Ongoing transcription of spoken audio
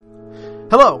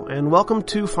Hello, and welcome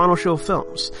to Final Show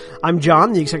Films. I'm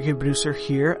John, the executive producer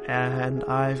here, and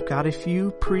I've got a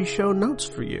few pre-show notes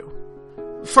for you.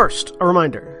 First, a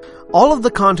reminder. All of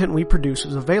the content we produce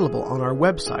is available on our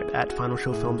website at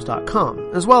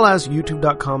finalshowfilms.com, as well as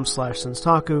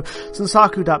youtube.com/Senstaku,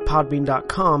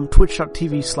 senstaku.podbean.com,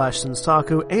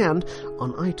 twitch.tv/Senstaku, and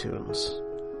on iTunes.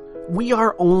 We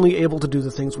are only able to do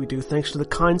the things we do thanks to the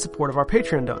kind support of our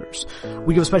Patreon donors.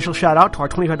 We give a special shout out to our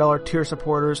 $25 tier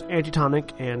supporters,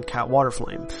 Antitonic and Cat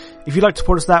Waterflame. If you'd like to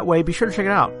support us that way, be sure to check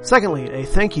it out. Secondly, a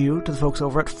thank you to the folks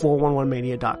over at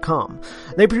 411mania.com.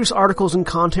 They produce articles and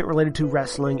content related to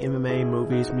wrestling, MMA,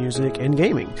 movies, music, and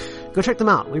gaming. Go check them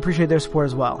out. We appreciate their support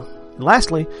as well. And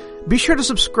lastly, be sure to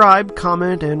subscribe,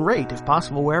 comment, and rate, if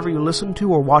possible, wherever you listen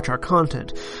to or watch our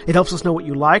content. It helps us know what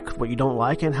you like, what you don't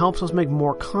like, and helps us make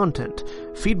more content.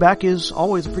 Feedback is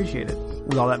always appreciated.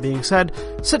 With all that being said,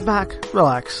 sit back,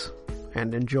 relax,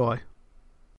 and enjoy.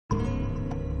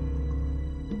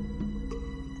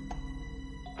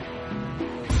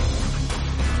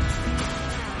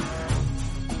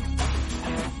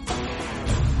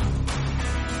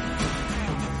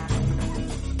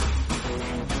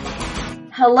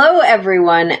 Hello,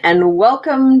 everyone, and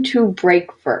welcome to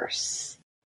Breakverse.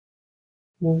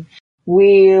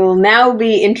 We'll now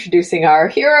be introducing our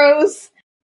heroes,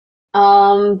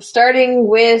 starting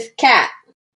with Kat.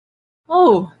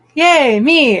 Oh, yay,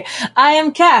 me! I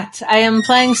am Kat. I am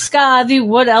playing Ska, the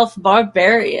Wood Elf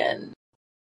Barbarian.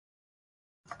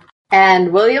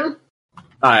 And William?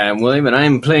 Hi, I'm William, and I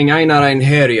am playing Einar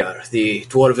Einherjar, the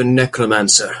Dwarven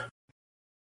Necromancer.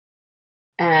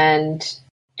 And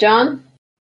John?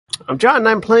 I'm John, and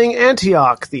I'm playing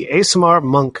Antioch, the Aasimar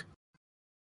monk.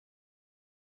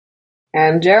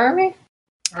 And Jeremy?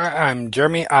 I'm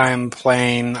Jeremy. I'm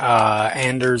playing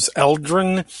Anders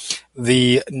Eldrin,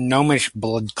 the Gnomish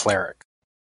Blood Cleric.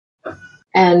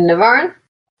 And Navarran?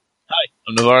 Hi,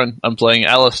 I'm Navarran. I'm playing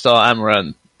Alastar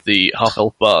Amaran, the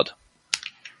half-elf bard.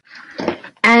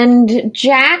 And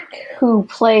Jack, who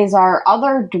plays our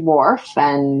other dwarf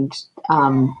and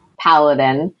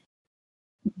Paladin,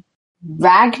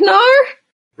 Ragnar?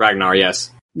 Ragnar,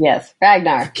 yes. Yes,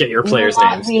 Ragnar. Get your players'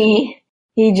 names. He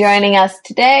joining us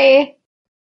today.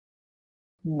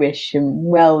 Wish him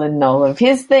well in all of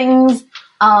his things.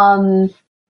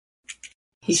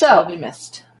 He shall be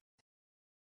missed.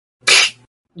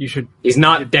 You should. He's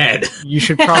not dead. You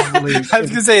should probably. I was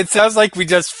going to say, it sounds like we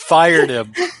just fired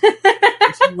him. Wish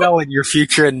you well in your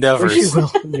future endeavors. Wish you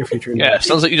well in your future endeavors. Yeah,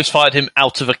 sounds like you just fired him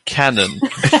out of a cannon.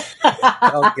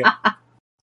 Okay.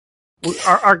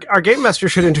 Our game master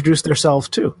should introduce themselves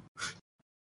too.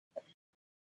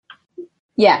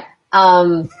 Yeah.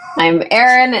 I'm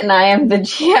Erin, and I am the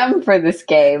GM for this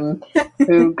game,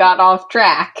 who got off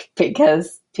track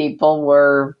because people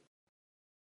were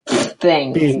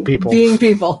things. Being people. Being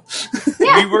people.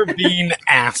 Yeah. We were being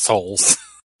assholes.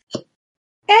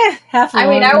 Half I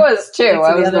mean, I was too.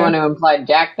 I was the other. one who implied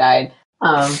Jack died.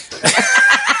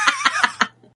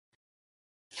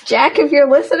 Jack, if you're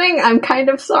listening, I'm kind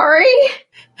of sorry.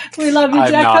 We love you,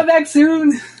 I'm Jack. not. Come back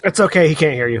soon. It's okay, he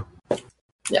can't hear you.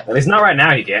 Well, he's not right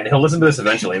now, he can't. He'll listen to this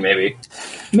eventually, maybe.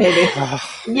 Maybe.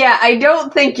 Yeah, I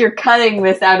don't think you're cutting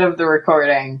this out of the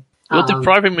recording. You're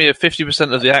depriving me of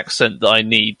 50% of the accent that I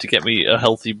need to get me a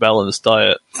healthy, balanced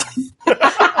diet. You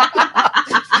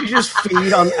just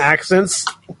feed on accents.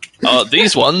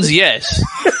 These ones, yes.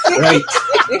 Right.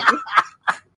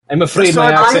 I'm afraid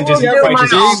my accent isn't I will quite do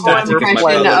as my awful aesthetic as my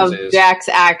impression brother's of is. Jack's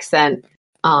accent.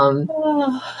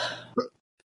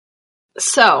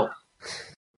 So,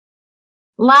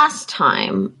 last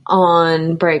time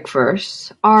on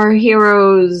Breakverse, our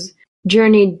heroes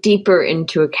journeyed deeper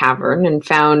into a cavern and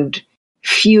found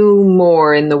few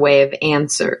more in the way of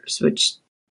answers, which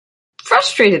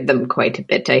frustrated them quite a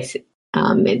bit,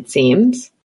 it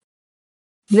seems.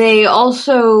 They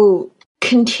also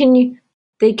continued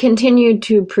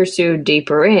to pursue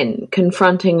deeper in,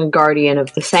 confronting a guardian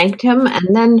of the sanctum,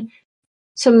 and then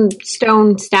some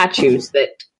stone statues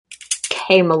that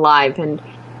came alive and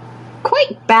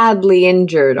quite badly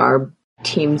injured our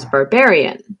team's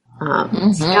barbarian,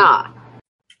 Ska.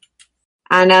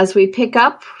 And as we pick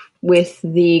up with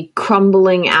the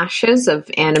crumbling ashes of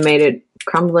and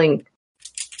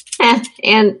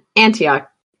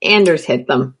Antioch, Anders hit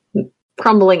them.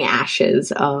 Crumbling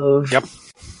ashes of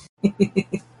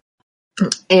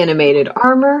animated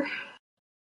armor.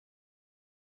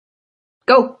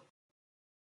 Go.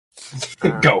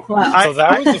 Go. So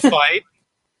that was a fight.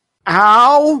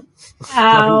 Ow!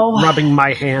 Ow. Rubbing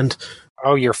my hand.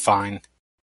 Oh, you're fine.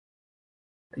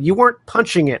 You weren't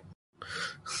punching it.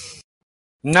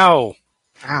 No,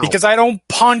 Ow. because I don't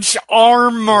punch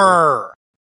armor.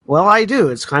 Well, I do.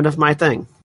 It's kind of my thing.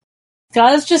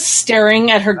 Skada's just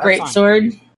staring at her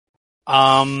greatsword.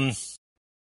 Got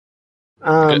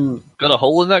a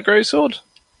hole in that greatsword?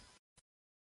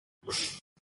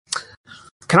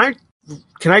 Can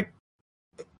I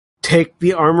take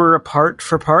the armor apart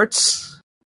for parts?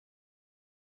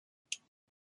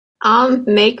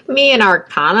 Make me an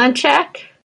Arcana check.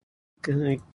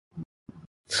 Can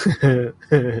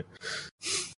I...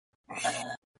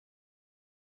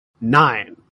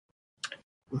 9.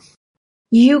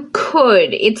 You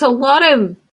could. It's a lot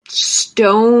of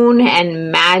stone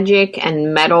and magic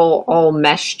and metal all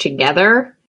meshed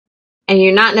together, and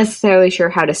you're not necessarily sure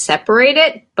how to separate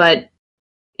it, but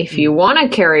if you want to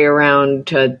carry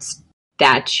around a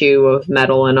statue of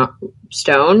metal and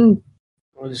stone,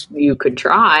 you could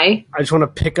try. I just want to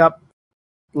pick up,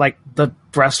 like, the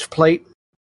breastplate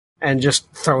and just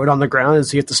throw it on the ground and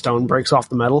see if the stone breaks off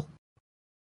the metal.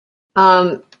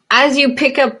 As you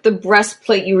pick up the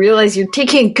breastplate, you realize you're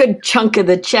taking a good chunk of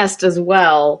the chest as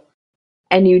well,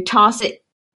 and you toss it.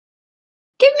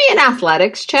 Give me an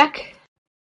athletics check.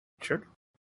 Sure.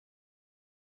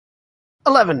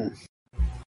 11.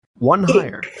 One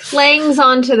higher. It clangs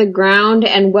onto the ground,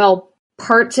 and well,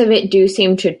 parts of it do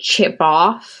seem to chip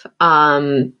off.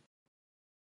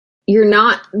 You're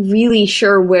not really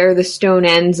sure where the stone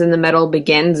ends and the metal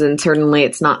begins, and certainly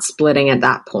it's not splitting at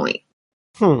that point.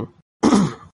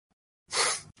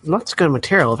 Lots of good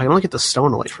material if I can only get the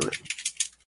stone away from it.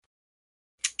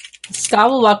 Ska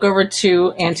will walk over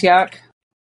to Antioch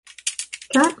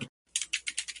Okay.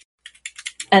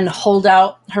 and hold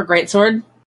out her greatsword.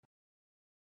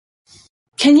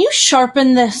 Can you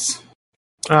sharpen this?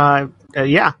 Yeah.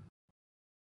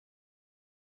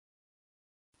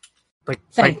 Like,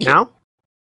 Thank right you. now?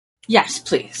 Yes,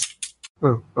 please.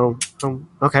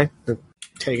 Okay.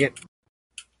 Take it.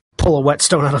 Pull a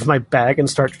whetstone out of my bag and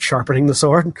start sharpening the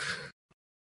sword.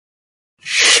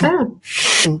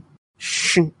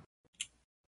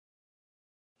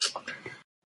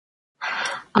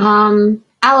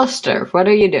 Alastar, what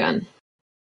are you doing?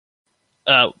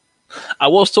 I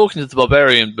was talking to the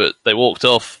Barbarian, but they walked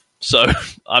off, so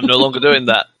I'm no longer doing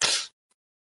that.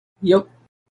 Yep.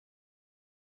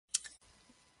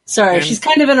 Sorry, she's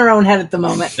kind of in her own head at the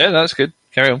moment. Yeah, that's good.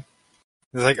 Carry on.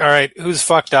 He's like, all right, who's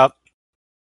fucked up?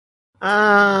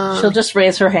 She'll just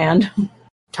raise her hand.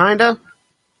 Kinda.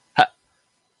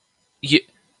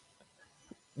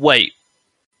 Wait.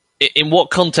 In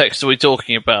what context are we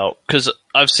talking about? Because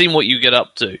I've seen what you get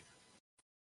up to.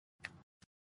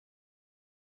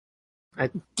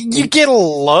 You get a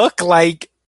look like...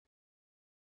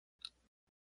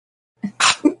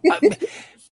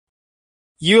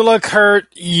 You look hurt,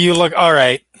 you look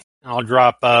alright. I'll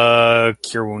drop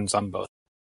Cure Wounds on both.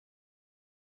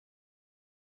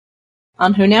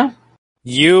 On who now?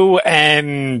 You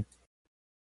and...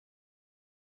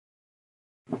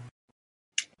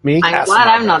 Me? I'm glad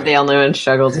I'm not the only one who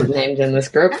struggles with names in this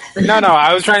group. No,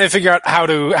 I was trying to figure out how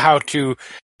to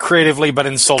creatively but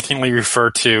insultingly refer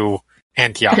to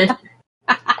Antioch.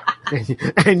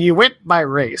 And you went by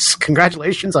race.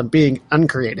 Congratulations on being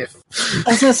uncreative.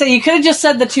 I was going to say, you could have just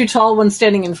said the two tall ones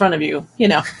standing in front of you. You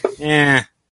know. Yeah.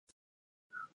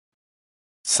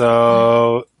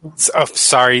 So,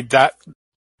 sorry, that...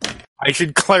 I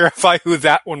should clarify who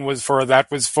that one was for.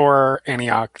 That was for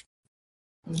Antioch.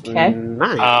 Okay.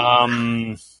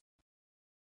 Nice.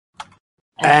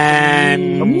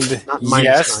 And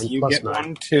yes, -9, you get +9.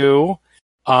 one too.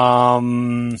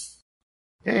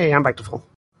 Hey, I'm back to full.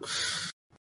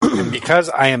 And because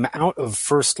I am out of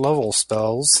first level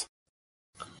spells,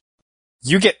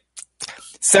 you get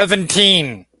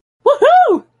 17.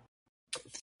 Woohoo!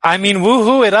 I mean,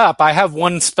 woohoo it up. I have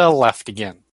one spell left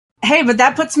again. Hey, but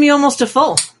that puts me almost to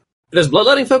full. Does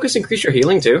Bloodletting Focus increase your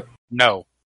healing too? No.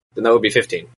 Then that would be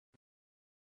 15.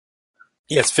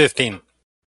 Yes, 15.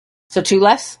 So 2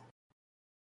 less?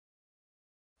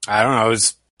 I don't know.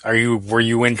 Were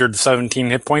you injured 17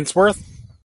 hit points worth?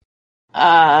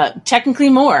 Technically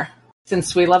more,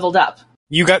 since we leveled up.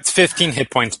 You got 15 hit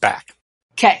points back.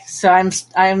 Okay, so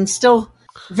I'm still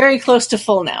very close to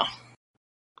full now.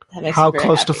 That makes How me very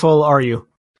close happy. to full are you?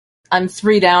 I'm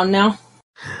 3 down now.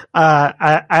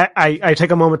 I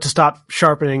take a moment to stop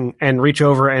sharpening and reach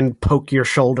over and poke your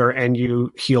shoulder, and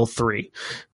you heal 3.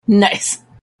 Nice.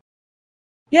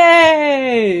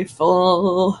 Yay!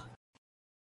 Full.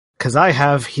 Because I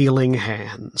have healing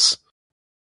hands.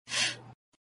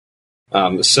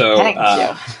 Thank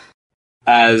you.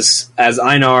 As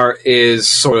Einar is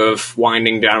sort of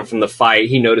winding down from the fight,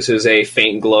 he notices a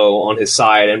faint glow on his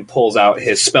side and pulls out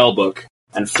his spell book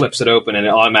and flips it open, and it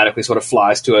automatically sort of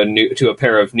flies to a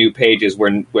pair of new pages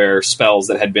where spells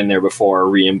that had been there before are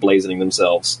re-emblazoning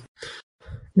themselves.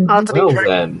 Well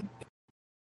then.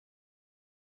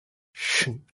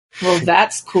 Well,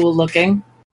 that's cool looking.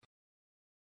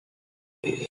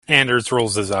 Anders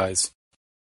rolls his eyes.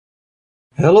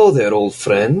 Hello there, old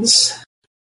friends.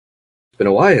 It's been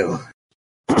a while.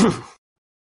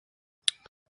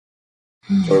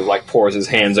 Sort of like pours his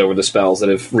hands over the spells that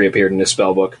have reappeared in his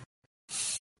spellbook.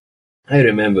 I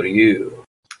remember you.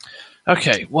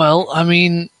 Okay, well, I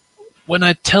mean, when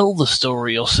I tell the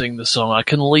story or sing the song, I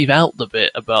can leave out the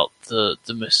bit about the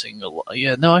missing.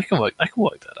 Yeah, no, I can work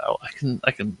that out.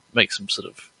 I can make some sort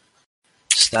of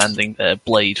standing there,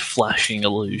 blade flashing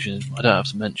illusion. I don't have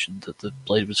to mention that the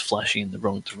blade was flashing in the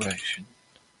wrong direction.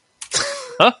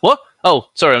 Huh? What? Oh,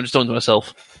 sorry, I'm just talking to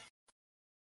myself.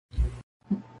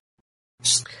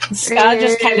 Scott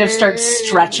just kind of starts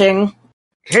stretching.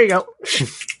 Here you go.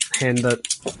 Hand the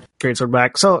greatsword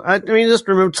back. So, I mean, just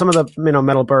removed some of the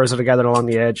metal burrs that are gathered along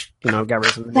the edge. Got rid of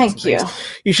some. Thank you.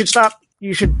 You should stop.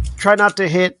 You should try not to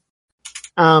hit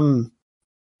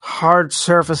hard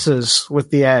surfaces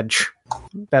with the edge.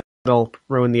 That'll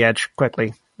ruin the edge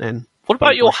quickly. And what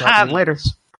about your hands? Later.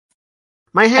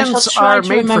 My hands are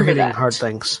made for hitting hard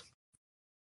things.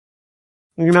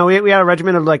 We had a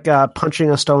regimen of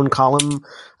punching a stone column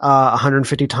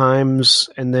 150 times,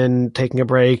 and then taking a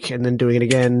break, and then doing it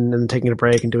again, and then taking a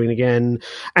break and doing it again,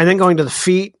 and then going to the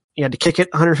feet. You had to kick it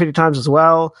 150 times as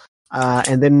well,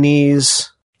 and then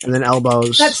knees, and then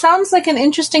elbows. That sounds like an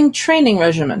interesting training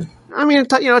regimen. I mean, it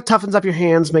toughens up your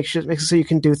hands, makes it so you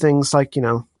can do things like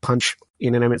punch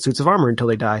inanimate suits of armor until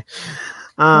they die.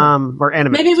 Or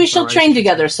animate. Maybe we shall train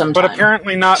together sometime. But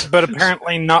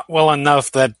apparently not well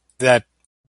enough that.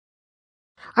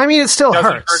 I mean, it still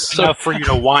hurts enough for you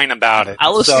to whine about it.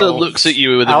 Alastar looks at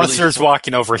you with a Alastar's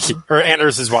walking over here, or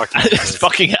Anders is walking over here.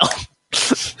 Fucking hell.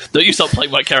 Don't you stop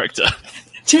playing my character.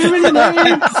 Too many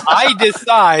names. I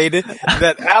decide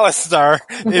that Alastar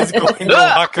is going to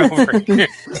walk over here.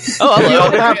 Oh,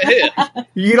 hello.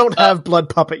 You don't have Blood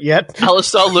Puppet yet.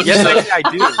 Alastar looks I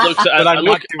do.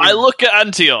 I look at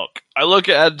Antioch.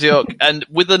 And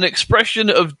with an expression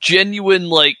of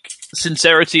genuine,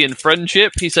 sincerity and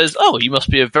friendship, he says, "Oh, you must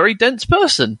be a very dense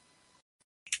person."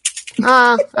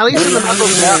 At least in the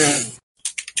muscles.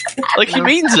 He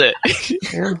means it.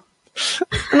 Yeah.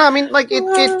 No, I mean,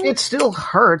 it still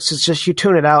hurts. It's just you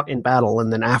tune it out in battle,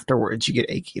 and then afterwards you get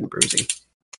achy and bruisey.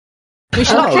 We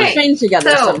should train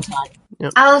together sometime.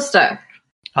 Yep. Alastar.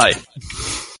 Hi.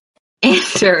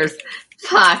 Anders.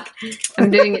 Fuck.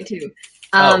 I'm doing it too.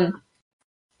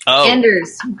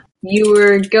 Anders, you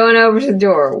were going over to the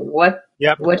door. What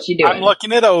you doing? I'm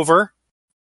looking it over.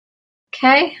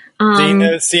 Okay.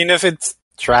 Seeing if it's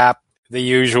trapped, the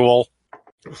usual.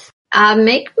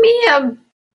 Make me a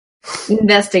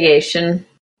investigation.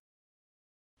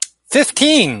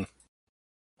 15.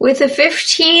 With a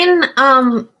 15,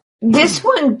 this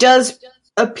one does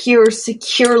appear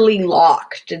securely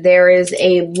locked. There is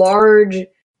a large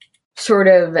sort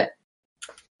of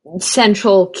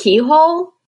central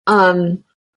keyhole, sort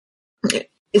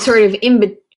of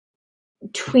in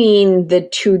between the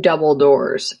two double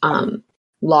doors,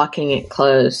 locking it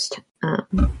closed.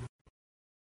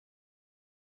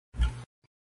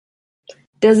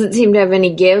 Doesn't seem to have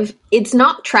any give. It's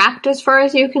not trapped as far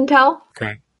as you can tell.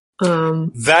 Okay.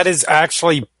 That is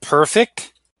actually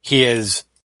perfect. He is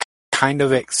kind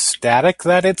of ecstatic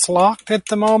that it's locked at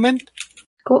the moment.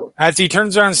 Cool. As he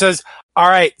turns around and says,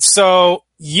 "Alright, so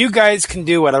you guys can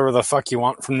do whatever the fuck you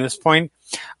want from this point.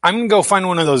 I'm going to go find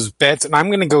one of those beds, and I'm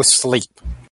going to go sleep."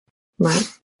 Right.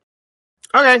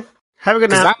 Okay. Have a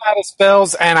good night. Because I'm out of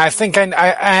spells, and I think I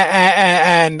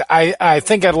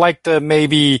think I'd like to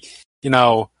maybe,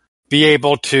 be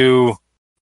able to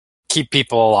keep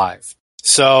people alive.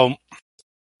 So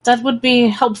that would be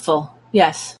helpful.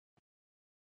 Yes.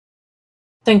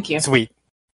 Thank you. Sweet.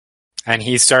 And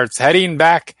he starts heading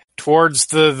back towards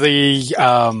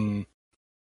the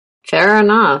Fair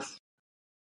enough.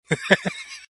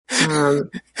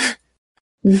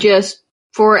 Just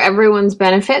for everyone's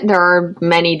benefit, there are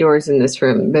many doors in this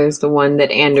room. There's the one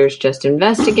that Anders just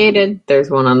investigated.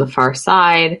 There's one on the far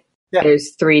side. Yeah.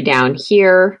 There's 3 down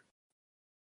here.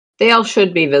 They all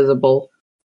should be visible.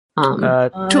 2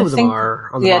 of them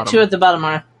are on the bottom. 2 at the bottom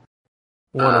are.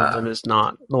 One of them is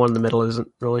not. The one in the middle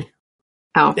isn't really.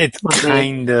 Oh, it's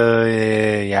kind of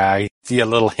I see a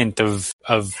little hint of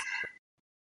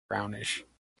brownish.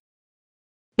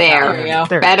 There you go.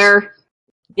 Better.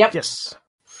 Yep. Yes.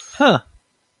 Huh.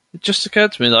 It just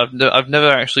occurred to me that I've never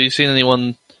actually seen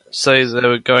anyone say they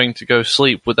were going to go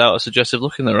sleep without a suggestive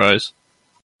look in their eyes.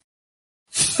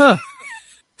 Huh.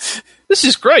 This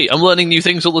is great. I'm learning new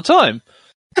things all the time.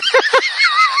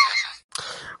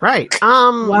 Right.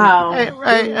 Wow. Hey,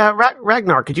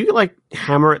 Ragnar, could you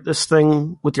hammer at this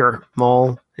thing with your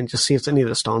maul and just see if any of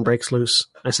the stone breaks loose?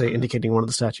 I say, indicating one of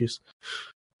the statues.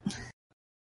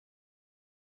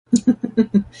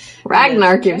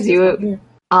 Ragnar gives you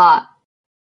a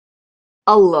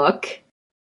look.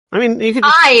 I mean, you could.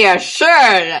 I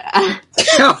assured.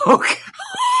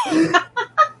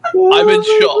 I'm in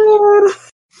shock.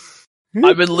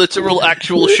 I'm in literal,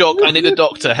 actual shock. I need a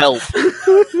doctor. Help.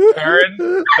 Erin,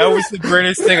 that was the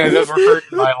greatest thing I've ever heard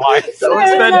in my life. That was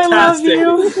fantastic.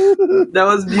 That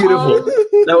was beautiful.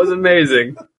 That was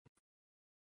amazing.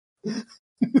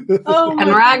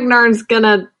 And Ragnar's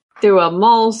gonna do a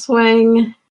maul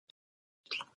swing.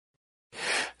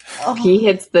 He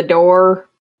hits the door.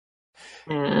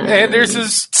 And there's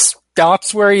his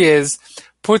stops where he is,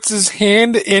 puts his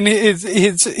hand in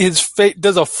his face,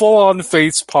 does a full on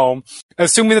face palm,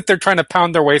 assuming that they're trying to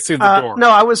pound their way through the door. No,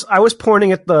 I was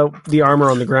pointing at the armor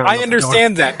on the ground. I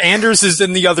understand that. Anders is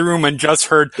in the other room and just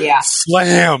heard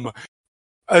slam.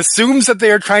 Assumes that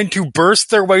they are trying to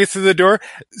burst their way through the door,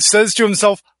 says to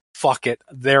himself, fuck it,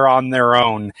 they're on their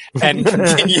own, and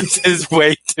continues his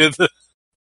way to the...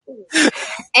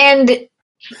 And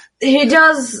he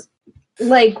does,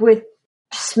 with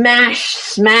smash,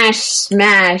 smash,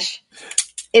 smash,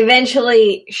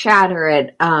 eventually shatter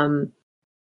it.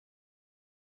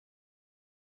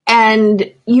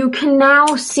 And you can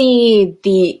now see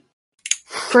the,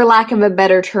 for lack of a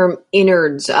better term,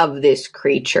 innards of this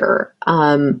creature,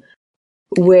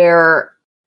 where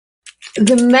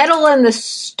the metal and the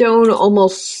stone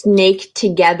almost snake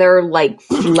together like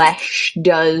flesh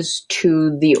does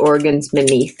to the organs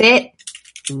beneath it.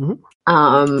 Mm-hmm.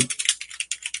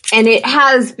 And it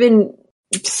has been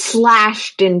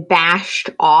slashed and bashed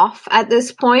off at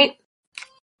this point,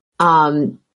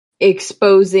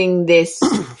 exposing this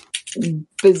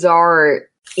bizarre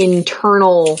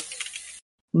internal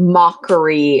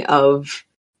mockery of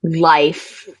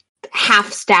life,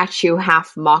 half statue,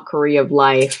 half mockery of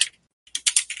life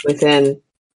within.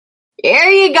 Here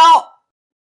you go!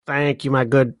 Thank you, my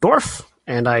good dwarf.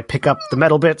 And I pick up the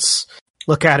metal bits,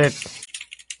 look at it,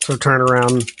 sort of turn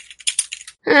around.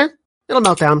 It'll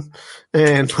melt down,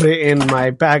 and put it in my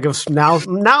bag of now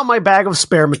my bag of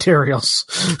spare materials.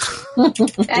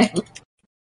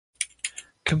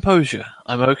 Composure.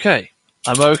 I'm okay.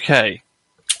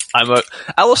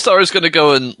 Alastar is going to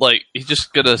go and he's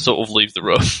just going to sort of leave the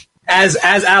room. As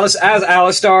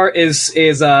Alastar is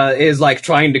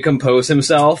trying to compose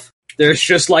himself, there's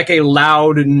just a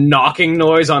loud knocking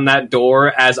noise on that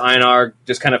door as Einar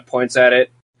just kind of points at it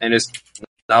and is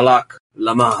Dalak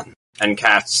Laman and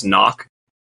casts knock.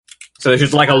 So there's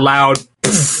just a loud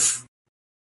poof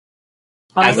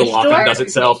as the locker does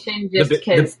itself.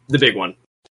 The big one.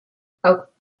 Oh,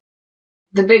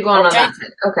 the big one on that side.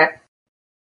 Okay.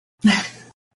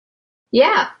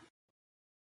 Yeah.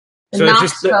 So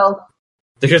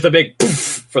there's just a big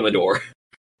poof from the door.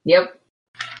 Yep.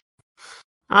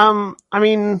 I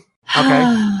mean, okay.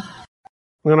 I'm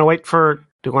gonna wait for.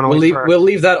 Do you want to wait for? We'll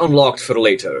leave that unlocked for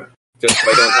later. Just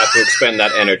so I don't have to expend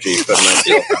that energy for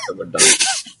myself after we're done.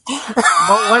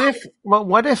 But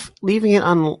what if leaving it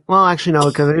on? Well, actually, no,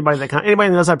 because anybody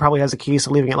that knows that probably has a key, so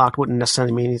leaving it locked wouldn't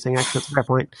necessarily mean anything. Actually, that's a fair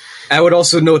point. I would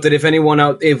also note that if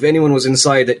anyone was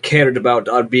inside that cared about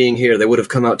our being here, they would have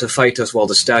come out to fight us while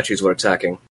the statues were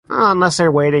attacking. Unless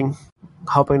they're waiting,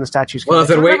 hoping the statues. Well, if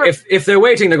they're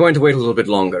waiting, they're going to wait a little bit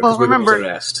longer. Well, remember, we're going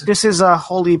to rest. This is a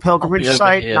holy pilgrimage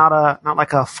site, not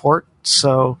like a fort.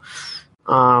 So.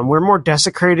 We're more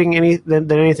desecrating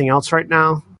than anything else right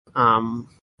now.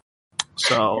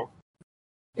 So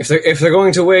if they're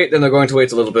going to wait, then they're going to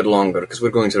wait a little bit longer because we're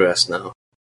going to rest now.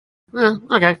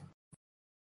 Okay.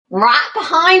 Right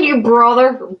behind you,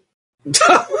 brother.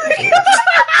 Beautiful.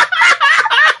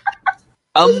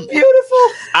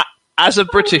 As a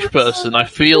British person, I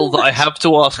feel that I have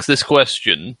to ask this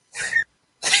question.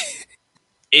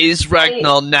 Is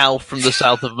Ragnar now from the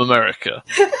south of America?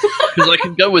 Because I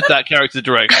can go with that character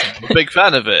direction. I'm a big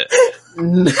fan of it.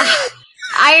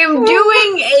 I am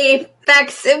doing a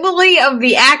facsimile of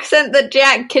the accent that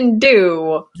Jack can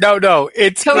do. No,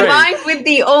 it's combined with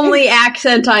the only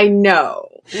accent I know.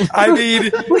 I mean,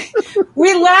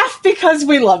 we laugh because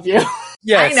we love you.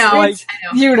 Yes, I know. It's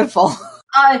beautiful.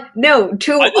 No,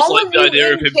 to all of you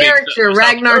in character,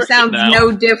 Ragnar sounds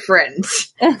no different.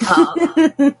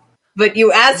 But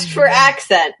you asked for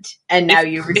accent, and now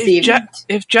you receive it.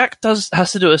 If Jack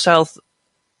has to do a South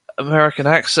American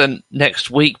accent next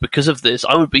week because of this,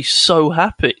 I would be so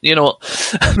happy. You know what?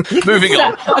 Moving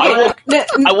on.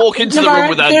 I walk into the room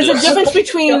with Anders. There's a difference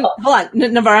between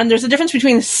Navarran. There's a difference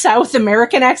between South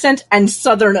American accent and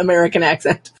Southern American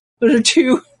accent. Those are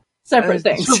two separate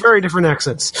things. Two very different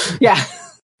accents. Yeah.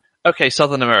 Okay,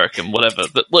 Southern American, whatever.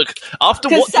 But look, after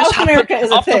what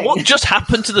just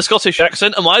happened to the Scottish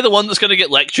accent, am I the one that's going to get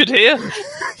lectured here?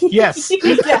 Yes.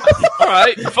 Yeah. All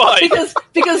right, fine.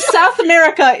 Because South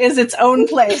America is its own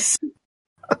place.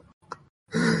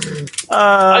 So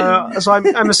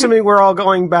I'm assuming we're all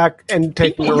going back and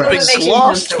taking a rest.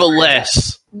 Lost for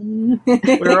less.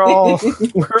 We're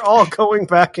all going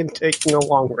back and taking a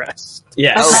long rest.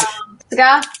 Yes.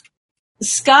 Scott?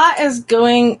 Scott is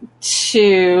going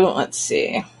to, let's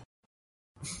see.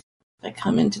 I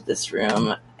come into this room.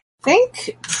 I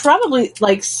think probably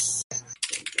because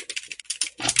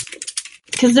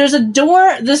there's a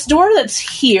door, this door that's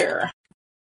here.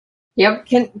 Yep.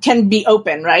 Can be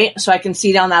open, right? So I can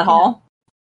see down that hall?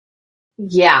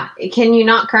 Yeah. Can you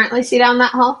not currently see down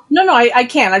that hall? No, I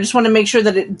can. I just want to make sure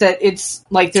that it's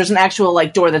like there's an actual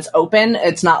like door that's open.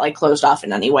 It's not like closed off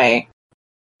in any way.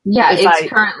 Yeah,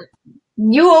 it's currently.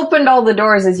 You opened all the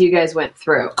doors as you guys went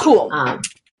through. Cool.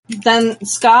 Then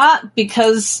Scott,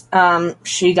 because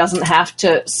she doesn't have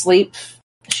to sleep,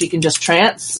 she can just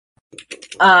trance.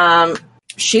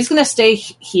 She's going to stay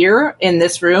here in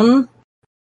this room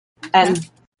and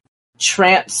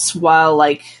trance while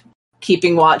like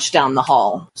keeping watch down the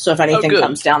hall. So if anything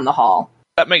comes down the hall.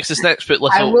 That makes this next bit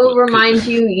less I will remind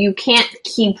you, you can't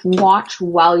keep watch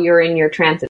while you're in your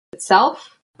trance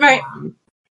itself. Right.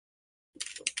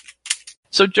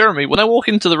 So, Jeremy, when I walk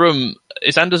into the room,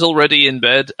 is Anders already in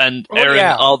bed? And Erin,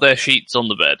 are there sheets on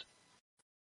the bed?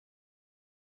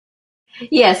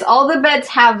 Yes, all the beds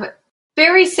have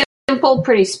very simple,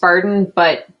 pretty Spartan,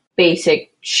 but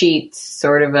basic sheets,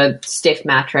 sort of a stiff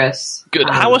mattress. Good.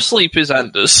 How asleep is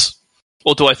Anders?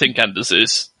 Or do I think Anders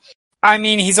is? I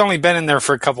mean, he's only been in there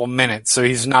for a couple minutes, so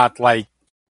he's not like...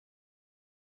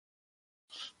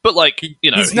 But like,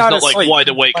 you know, he's not like wide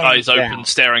awake, eyes open, down,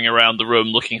 staring around the room,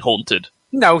 looking haunted.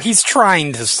 No, he's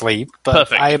trying to sleep. But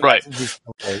perfect, right.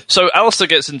 Okay. So Alastar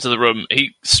gets into the room,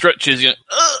 he stretches,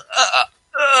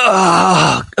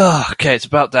 okay, it's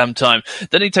about damn time.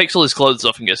 Then he takes all his clothes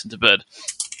off and gets into bed.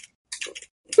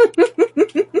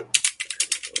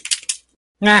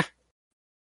 Nah.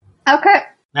 Okay.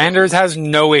 Anders has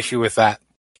no issue with that.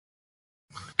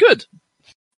 Good.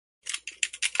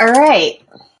 Alright.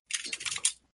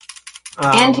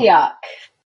 Antioch.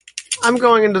 I'm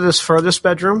going into this furthest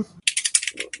bedroom.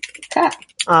 Okay.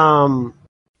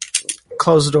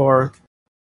 Close the door.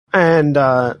 And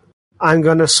I'm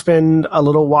going to spend a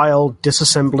little while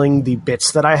disassembling the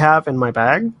bits that I have in my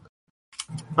bag.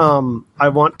 I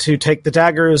want to take the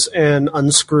daggers and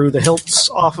unscrew the hilts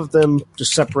off of them,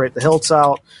 just separate the hilts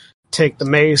out, take the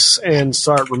mace and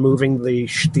start removing the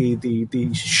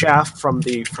shaft from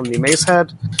the mace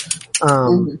head,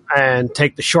 and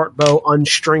take the short bow,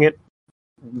 unstring it,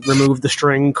 remove the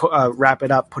string, wrap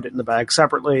it up, put it in the bag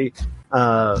separately,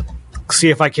 see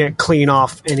if I can't clean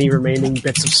off any remaining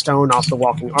bits of stone off the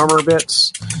walking armor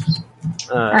bits.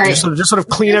 Right. Just sort of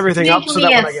clean everything up so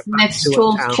that when I get back next to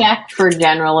tools town, check for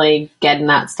generally getting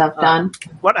that stuff done.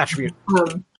 What attribute?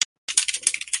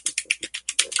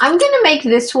 I'm going to make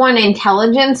this one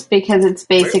intelligence because it's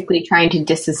basically trying to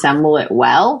disassemble it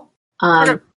well.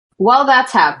 While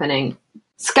that's happening,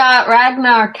 Scott,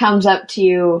 Ragnar comes up to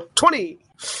you. 20!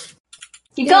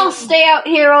 You gonna stay out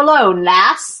here alone,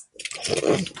 lass?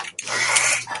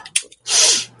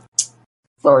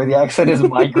 Sorry, the accent is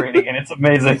migrating and it's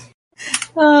amazing.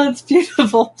 Oh, it's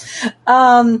beautiful.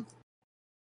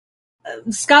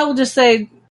 Scott will just say,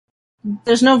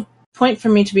 there's no point for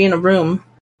me to be in a room.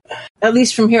 At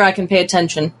least from here I can pay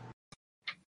attention.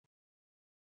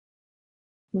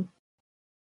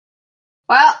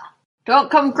 Well,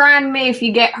 don't come crying to me if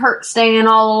you get hurt staying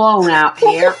all alone out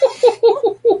here.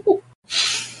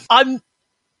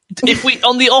 If we,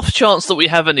 on the off chance that we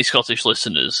have any Scottish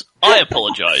listeners, I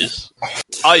apologise.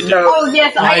 I do. Oh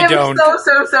yes, I am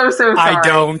so sorry. I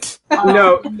don't.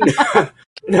 No,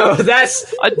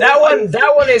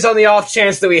 that one is on the off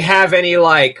chance that we have any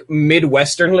like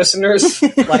Midwestern listeners,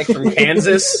 like from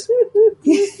Kansas.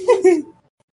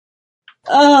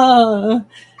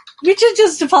 We should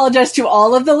just apologize to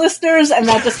all of the listeners, and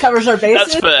that just covers our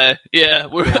bases. That's fair. Yeah,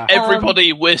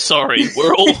 everybody, we're sorry.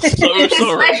 We're all so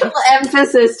sorry. Special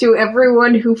emphasis to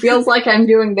everyone who feels like I'm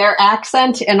doing their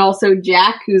accent, and also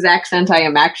Jack, whose accent I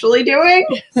am actually doing.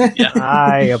 Yeah.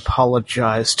 I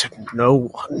apologize to no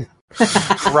one.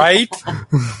 Right?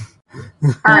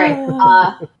 All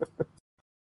right.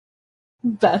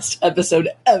 Best episode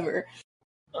ever.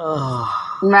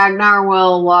 Ragnar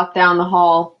will walk down the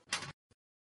hall,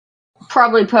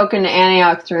 probably poke into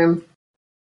Antioch's room.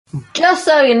 Just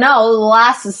so you know, the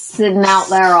lass is sitting out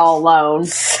there all alone.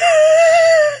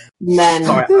 Then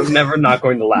Sorry, I'm never not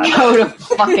going to laugh. Go to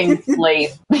fucking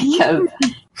sleep because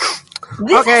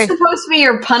this is supposed to be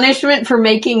your punishment for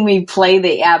making me play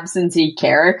the absentee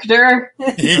character.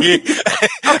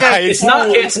 It's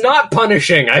not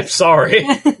punishing. I'm sorry.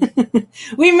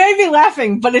 We may be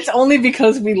laughing, but it's only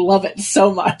because we love it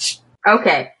so much.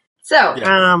 Okay, so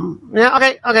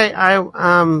okay.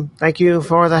 I thank you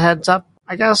for the heads up.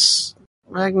 I guess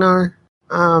Ragnar.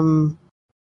 Do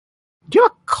you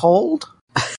have a cold?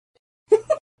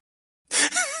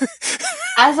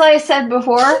 As I said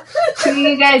before, to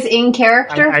you guys in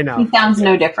character, I know. he sounds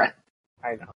no different.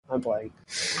 I know. I'm playing.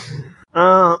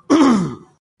 I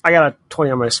got a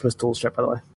 20 on my Smith Tools check, by the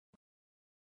way.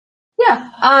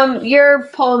 Yeah. You're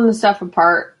pulling the stuff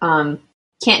apart.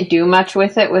 Can't do much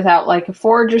with it without like a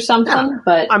forge or something,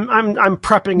 but I'm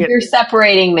prepping it. You're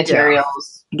separating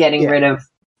materials, getting rid of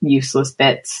useless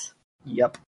bits.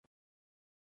 Yep.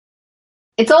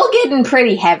 It's all getting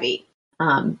pretty heavy.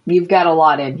 You've got a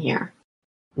lot in here.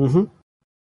 Mm-hmm.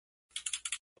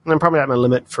 I'm probably at my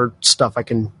limit for stuff I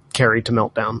can carry to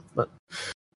melt down, but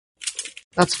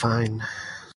that's fine.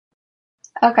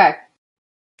 Okay.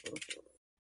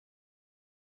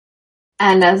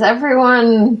 And as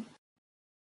everyone...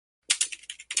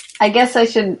 I guess I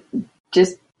should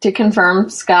just to confirm,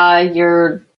 Sky,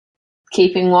 you're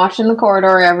keeping watch in the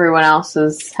corridor. Everyone else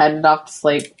is headed off to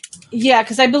sleep. Yeah,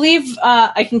 because I believe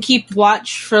I can keep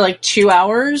watch for like 2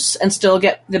 hours and still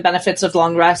get the benefits of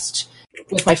long rest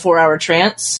with my 4-hour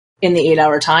trance in the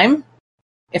 8-hour time,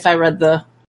 if I read the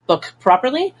book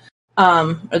properly.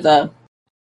 You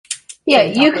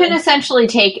can essentially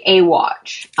take a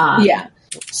watch. Yeah.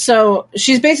 So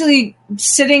she's basically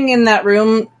sitting in that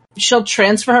room. She'll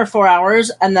transfer her 4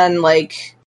 hours and then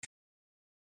like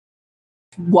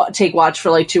take watch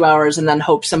for like 2 hours and then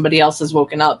hope somebody else has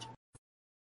woken up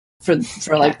for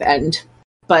like the end.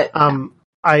 But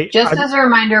as a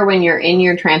reminder, when you're in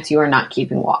your trance, you are not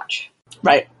keeping watch.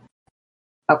 Right.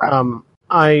 Okay.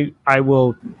 I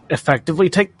will effectively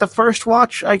take the first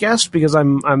watch, I guess, because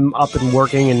I'm up and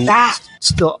working and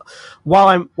still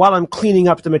while I'm cleaning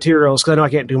up the materials, because I know I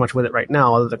can't do much with it right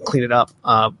now other than clean it up.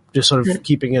 Just sort of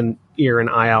keeping an ear and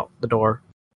eye out the door.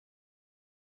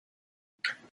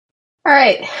 All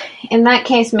right. In that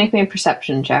case, make me a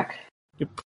perception check.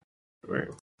 Yep.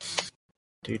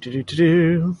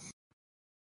 Do.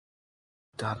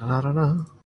 Da da da da.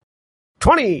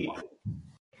 20.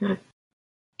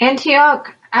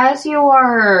 Antioch, as you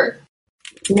are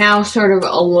now sort of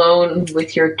alone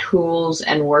with your tools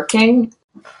and working,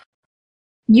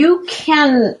 you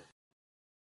can...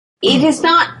 It is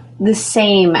not the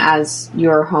same as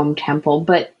your home temple,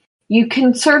 but you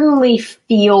can certainly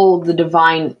feel the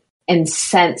divine and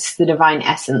sense the divine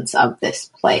essence of this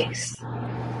place.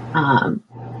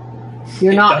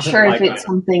 You're not sure if it's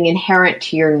something inherent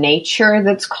to your nature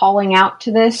that's calling out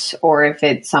to this, or if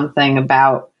it's something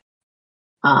about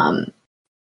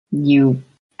you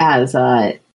as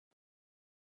a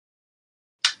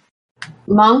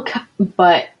monk,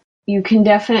 but you can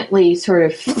definitely sort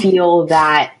of feel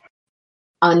that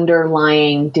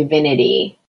underlying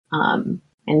divinity and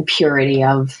purity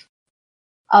of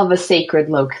a sacred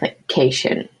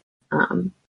location.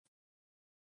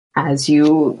 As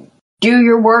you do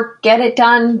your work, get it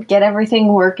done, get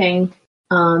everything working,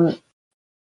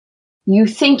 you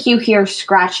think you hear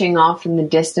scratching off in the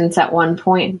distance at one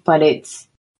point, but it's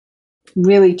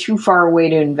really too far away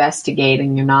to investigate,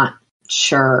 and you're not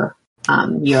sure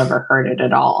you ever heard it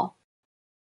at all.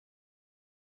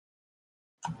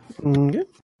 Okay.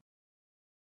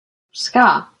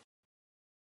 Ska,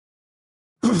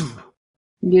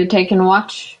 you taking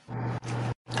watch?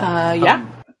 Yeah.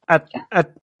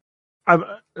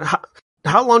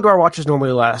 How long do our watches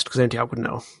normally last? Because Antioch would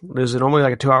know. Is it normally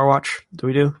like a 2-hour watch? Do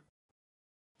we do?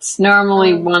 It's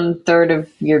normally 1/3 of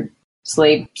your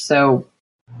sleep, so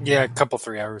yeah, a couple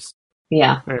 3 hours.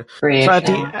 Yeah, so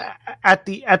at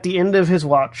the end of his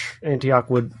watch, Antioch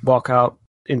would walk out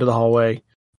into the hallway.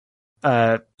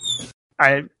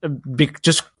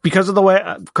 Just because of the way,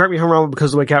 correct me if I'm wrong,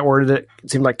 because of the way Kat worded it, it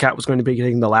seemed like Kat was going to be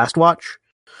getting the last watch.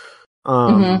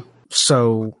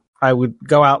 So I would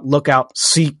go out, look out,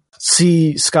 see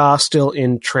Ska still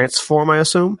in trance form, I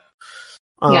assume.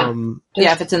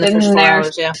 If it's in the first 4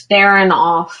 hours, staring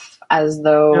off as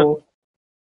though.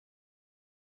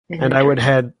 And I would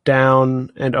head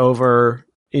down and over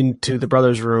into the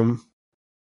brothers' room.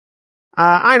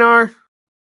 Einar.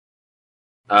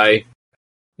 Aye.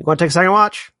 You want to take a second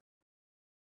watch?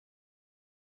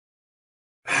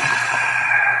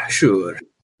 Sure.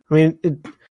 I mean,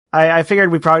 I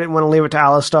figured we probably didn't want to leave it to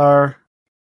Alastar,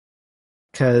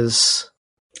 because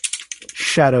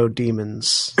shadow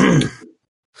demons.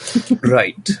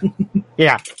 Right.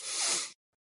 Yeah.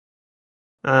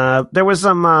 There was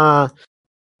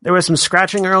some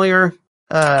scratching earlier.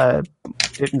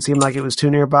 Didn't seem like it was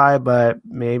too nearby, but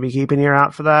maybe keep an ear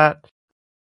out for that.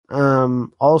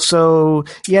 Also,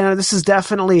 this is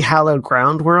definitely hallowed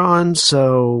ground we're on,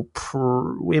 so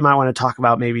we might want to talk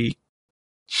about maybe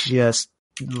just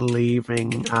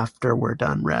leaving after we're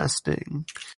done resting.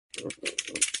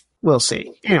 We'll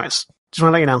see. Anyways, just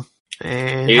want to let you know.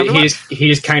 And he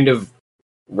just kind of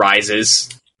rises,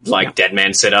 like dead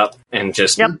man sit up, and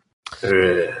just. Yep.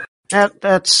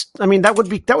 That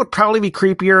would probably be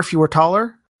creepier if you were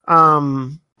taller.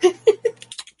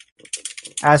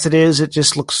 As it is, it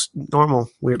just looks normal,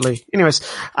 weirdly. Anyways,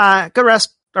 good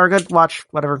rest, or good watch,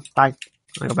 whatever. Bye.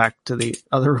 I go back to the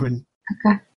other room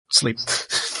and sleep.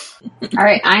 All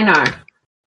right, Einar.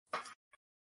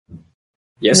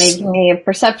 Yes. Make me a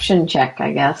perception check,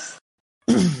 I guess.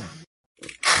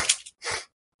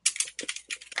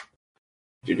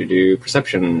 Do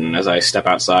perception as I step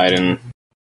outside and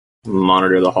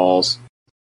monitor the halls.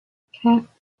 Okay.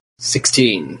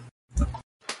 16.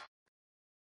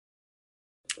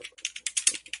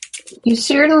 You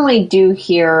certainly do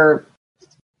hear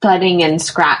thudding and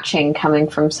scratching coming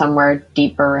from somewhere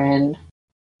deeper in.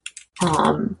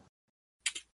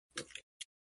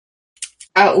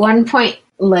 At one point,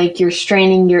 like, you're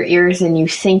straining your ears and you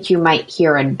think you might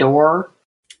hear a door.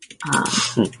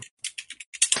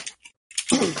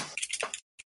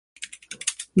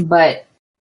 But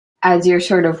as you're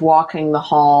sort of walking the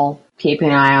hall, keeping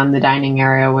an eye on the dining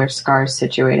area where Scar's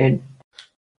situated,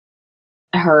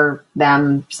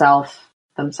 themselves,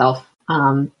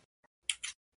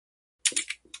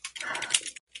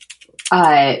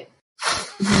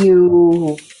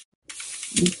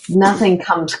 nothing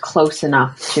comes close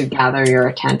enough to gather your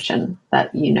attention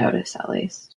that you notice, at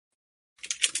least.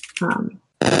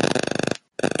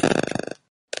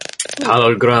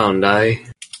 Hallowed ground, eh?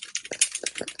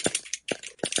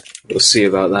 We'll see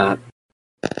about that.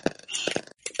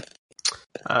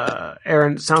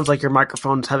 Erin, it sounds like your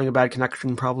microphone's having a bad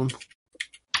connection problem.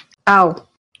 Oh,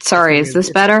 sorry. Is this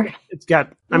better? It's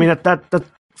got. I mean, that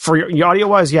for your audio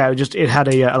wise, yeah. It had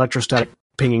a electrostatic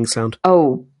pinging sound.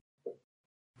 Oh.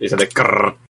 Is it a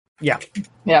grrr? Yeah.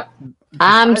 Yep.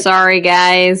 I'm sorry,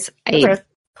 guys. Okay.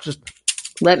 Just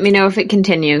let me know if it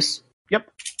continues. Yep.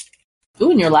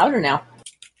 Ooh, and you're louder now.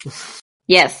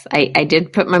 Yes, I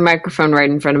did put my microphone right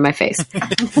in front of my face.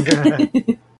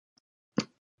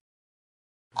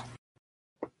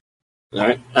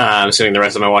 Alright. I'm assuming the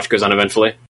rest of my watch goes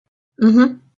uneventfully.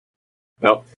 Mm-hmm.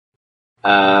 Well,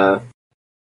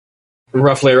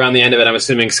 roughly around the end of it, I'm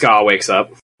assuming Ska wakes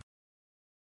up.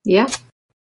 Yeah.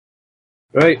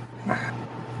 Right.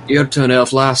 Your turn,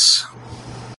 elf lass.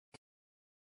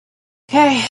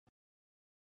 Okay.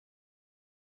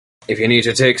 If you need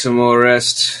to take some more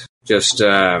rest, just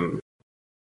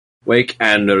wake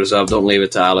Anders up. Don't leave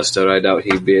it to Alastar. I doubt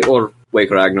he'd be... Or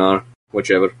wake Ragnar,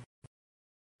 whichever.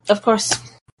 Of course.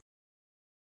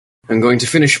 I'm going to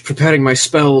finish preparing my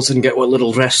spells and get what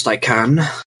little rest I can.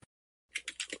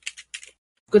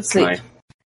 Good sleep. I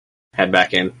head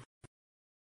back in.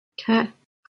 Okay.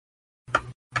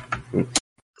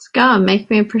 Scott,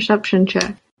 make me a perception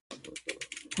check.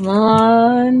 Come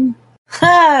on.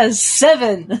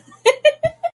 7.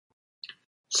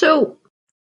 So,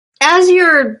 as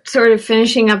you're sort of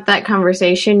finishing up that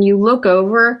conversation, you look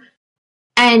over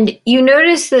and you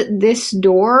notice that this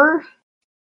door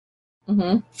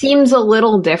seems a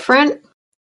little different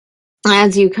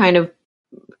as you kind of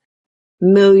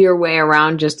mill your way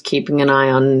around, just keeping an eye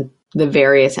on the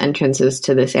various entrances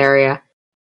to this area.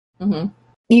 Mm-hmm.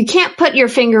 You can't put your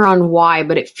finger on why,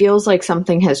 but it feels like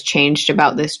something has changed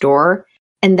about this door,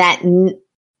 and that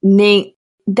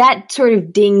that sort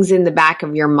of dings in the back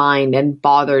of your mind and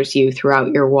bothers you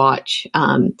throughout your watch,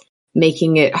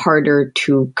 making it harder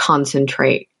to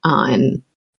concentrate on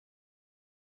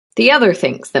the other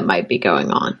things that might be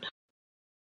going on.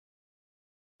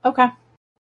 Okay.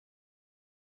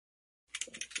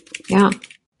 Yeah.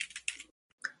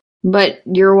 But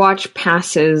your watch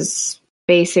passes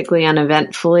basically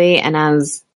uneventfully, and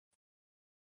as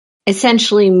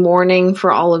essentially morning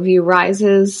for all of you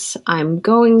rises, I'm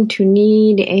going to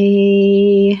need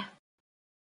a...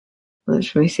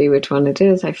 Let me see which one it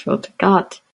is. I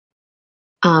forgot.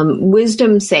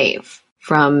 Wisdom save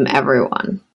from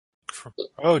everyone.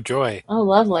 Oh, joy. Oh,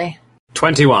 lovely.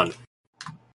 21.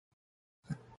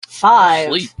 5.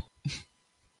 Sleep.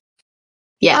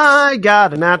 Yes. I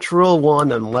got a natural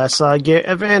 1 unless I get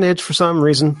advantage for some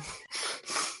reason.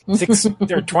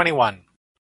 21.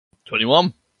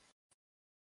 21.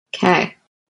 Okay.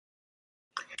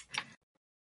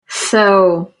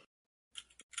 So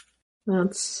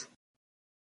that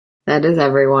is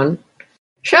everyone.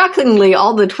 Shockingly,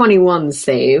 all the 21s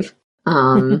save.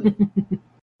 But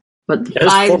the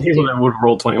There's 4 5 people that would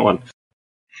roll 21.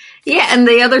 Yeah, and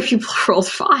the other people rolled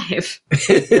 5.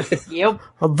 Yep.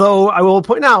 Although I will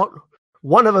point out,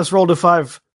 one of us rolled a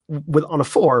 5 on a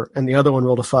 4, and the other one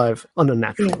rolled a 5 on a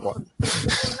natural 1.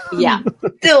 Yeah.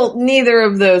 Still, neither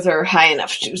of those are high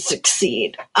enough to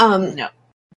succeed. No.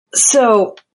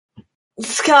 So,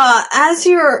 Scott, as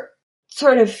you're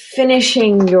sort of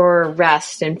finishing your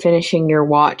rest and finishing your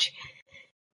watch,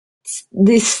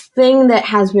 this thing that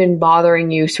has been bothering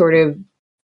you sort of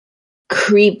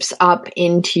creeps up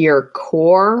into your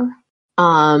core.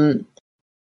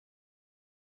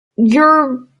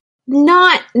 You're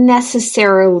not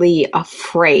necessarily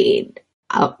afraid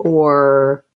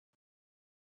or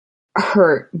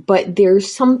hurt, but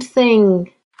there's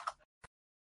something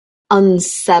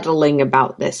unsettling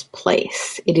about this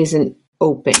place. It isn't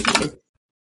open. It's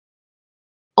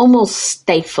almost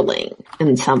stifling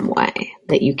in some way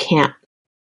that you can't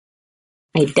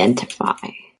identify.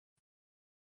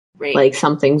 Right. Like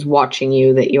something's watching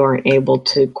you that you aren't able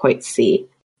to quite see.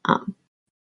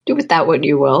 Do with that what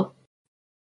you will.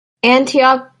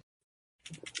 Antioch,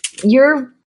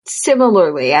 you're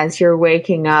similarly, as you're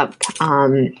waking up,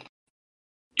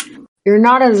 you're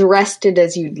not as rested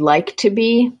as you'd like to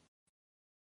be.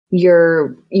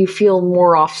 You feel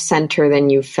more off center than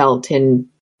you felt in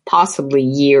possibly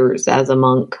years as a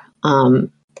monk.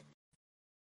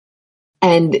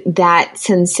 And that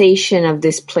sensation of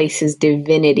this place's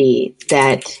divinity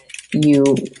that you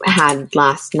had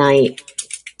last night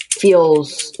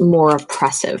feels more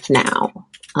oppressive now,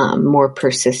 more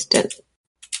persistent.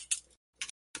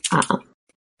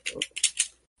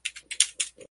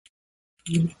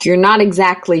 You're not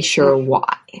exactly sure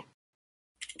why.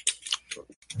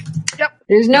 Yep.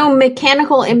 There's no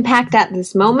mechanical impact at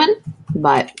this moment,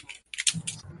 but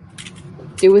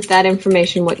do with that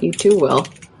information what you two will.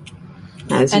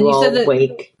 As And you you all said that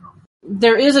wake.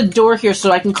 there is a door here,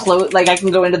 so I can close. Like I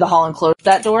can go into the hall and close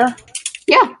that door.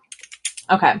 Yeah.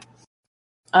 Okay.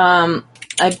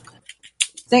 I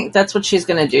think that's what she's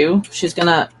gonna do. She's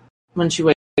gonna, when she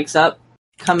wakes up,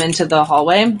 come into the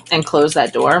hallway and close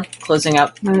that door, closing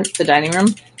out the dining room.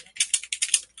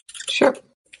 Sure.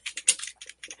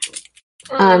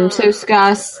 So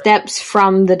Ska steps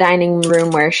from the dining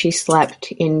room where she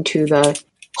slept into the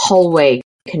hallway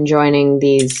conjoining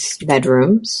these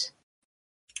bedrooms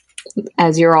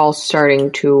as you're all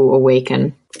starting to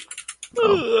awaken.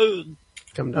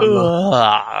 Come down.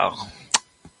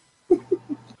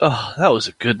 Oh, that was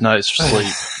a good night's sleep.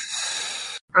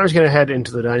 I'm just going to head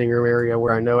into the dining room area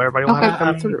where I know everybody will have to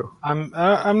come through. I'm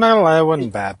not allowed. It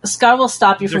wasn't bad. Scott will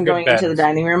stop you These are from good going into the beds.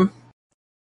 dining room.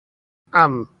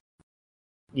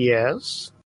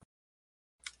 Yes.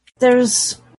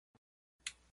 There's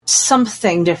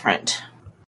something different.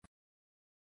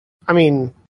 I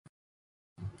mean,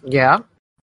 yeah.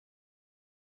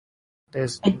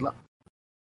 There's...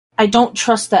 I don't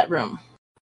trust that room.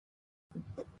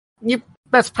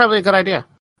 That's probably a good idea.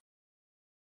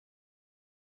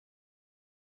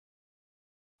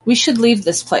 We should leave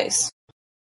this place.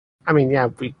 I mean, yeah,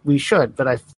 we should, but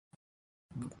I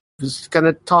was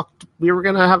going to we were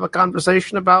going to have a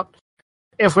conversation about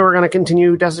if we were going to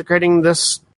continue desecrating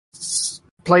this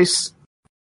place,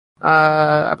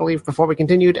 I believe, before we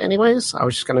continued anyways. I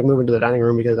was just going to move into the dining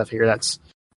room because I figure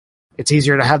it's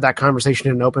easier to have that conversation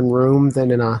in an open room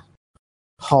than in a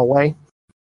hallway.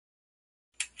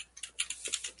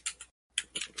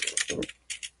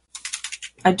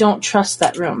 I don't trust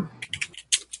that room.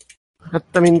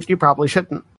 I mean, you probably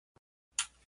shouldn't.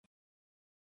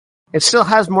 It still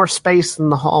has more space than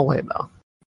the hallway, though.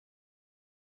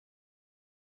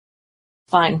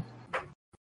 Fine.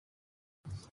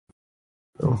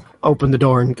 So open the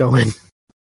door and go in.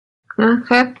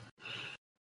 Okay.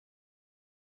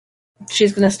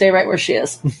 She's going to stay right where she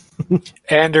is.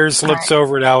 Anders looks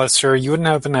over at Alastar. You wouldn't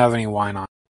happen to have any wine on,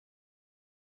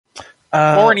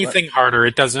 or anything harder.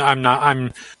 It doesn't.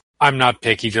 I'm not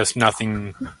picky. Just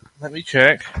nothing. Let me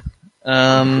check.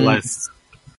 Less.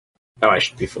 Oh, I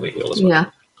should be fully healed as well. Yeah.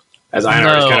 As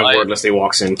Einar just kind of I- wordlessly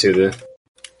walks into the...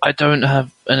 I don't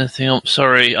have anything else.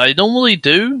 Sorry, I normally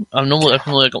do. I've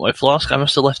normally got my flask. I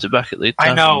must have left it back at the I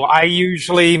tavern. know. I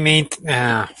usually meet.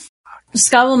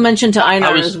 Scott will mention to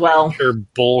Einar as well. Pure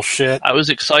bullshit. I was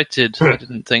excited. I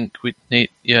didn't think we'd need.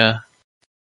 Yeah.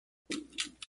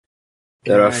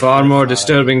 There are far more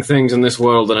disturbing things in this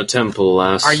world than a temple,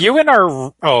 lass. Are you in our...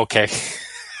 Oh, okay.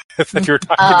 I thought you were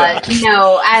talking about...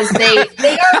 No, as they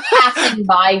are passing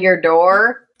by your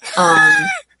door,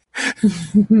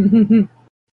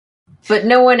 but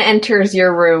no one enters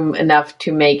your room enough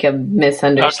to make a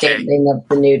misunderstanding of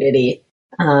the nudity.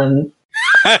 I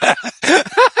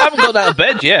haven't got out of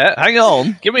bed yet. Hang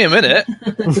on. Give me a minute.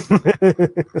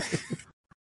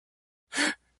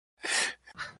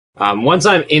 Once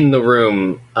I'm in the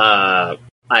room, I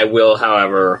will,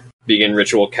 however, begin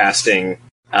ritual casting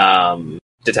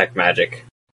Detect Magic.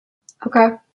 Okay.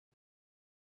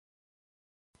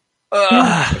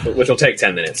 Which will take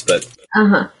 10 minutes, but...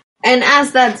 Uh-huh. And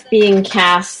as that's being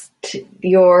cast,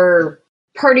 your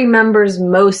party members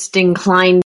most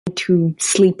inclined to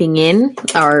sleeping in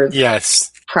are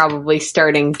probably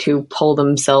starting to pull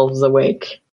themselves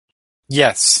awake.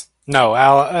 Yes. No,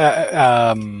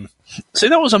 See,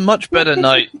 that was a much better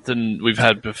night than we've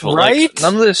had before. Right? Like,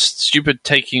 none of this stupid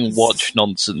taking watch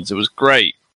nonsense. It was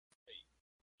great.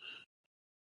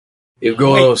 It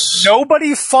goes. Wait,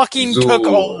 nobody fucking took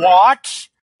a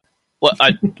watch? Well,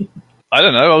 I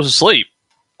don't know. I was asleep.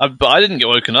 But I didn't get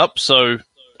woken up, so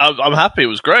I'm happy. It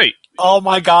was great. Oh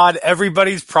my god,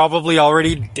 everybody's probably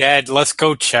already dead. Let's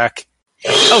go check.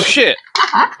 Oh, shit.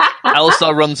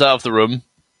 Alastar runs out of the room.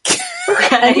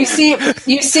 And you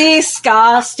see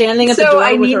Ska standing at the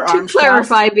door with her arms crossed. So I need to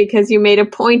clarify, because you made a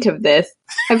point of this.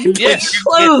 Have you put your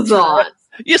clothes on?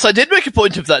 Yes, I did make a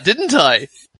point of that, didn't I?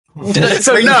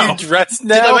 So you dressed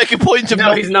now? Did I make a point of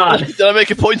No, he's not. Did I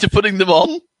make a point of putting them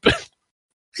on?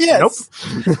 Yes.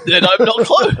 Nope. Then I'm not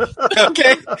close.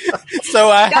 Okay. So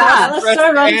I have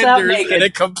Alastar runs out Anders naked. and a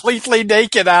completely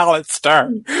naked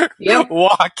Alastar. Yep.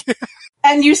 Walk.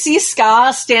 And you see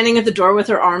Ska standing at the door with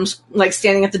her arms, like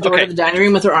standing at the door of the dining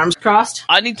room with her arms crossed.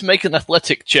 I need to make an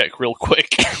athletic check real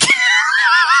quick.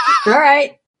 All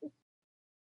right.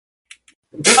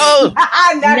 Oh!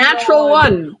 Natural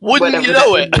one. Wouldn't you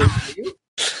know it?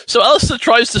 So Alastar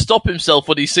tries to stop himself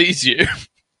when he sees you.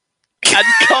 And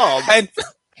can't.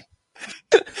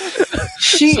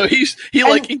 So he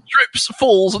trips,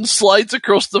 falls, and slides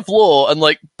across the floor and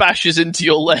like bashes into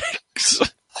your legs.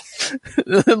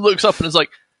 And then looks up and is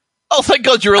like, "Oh, thank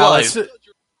God you're alive."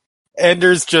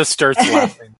 Anders just starts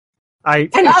laughing.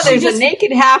 There's a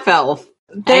naked half elf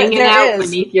hanging out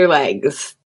beneath your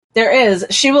legs. There is.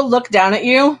 She will look down at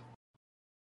you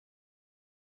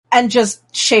and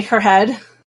just shake her head,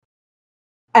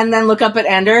 and then look up at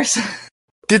Anders.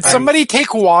 Did somebody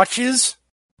take watches?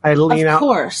 I lean out. Of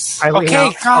course. I lean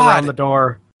out around the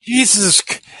door. Jesus.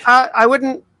 I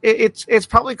wouldn't. It's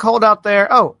probably cold out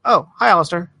there. Oh, hi,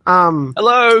 Alastar.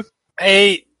 Hello.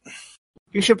 Hey.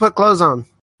 You should put clothes on.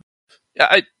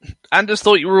 Anders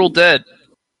thought you were all dead.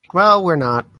 Well, we're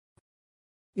not.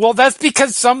 Well, that's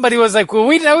because somebody was like, "Well,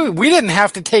 we didn't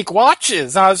have to take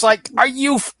watches." And I was like, "Are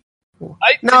you?"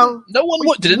 No. No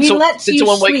one. Did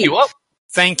someone wake you up?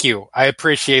 Thank you. I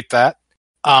appreciate that.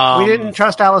 We didn't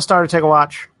trust Alastar to take a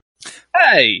watch.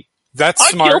 Hey, that's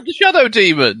smart. I killed the shadow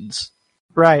demons.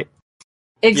 Right.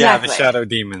 Exactly. Yeah, the shadow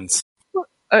demons.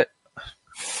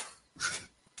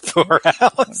 For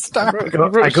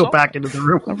Alastar. I go back into the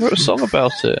room. I wrote a song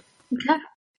about it.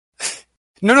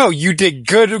 No, you did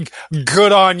good.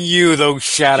 Good on you, those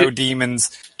shadow demons.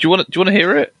 Do you want to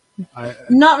hear it?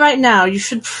 Not right now. You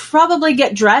should probably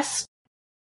get dressed.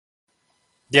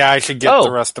 Yeah, I should get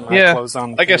the rest of my clothes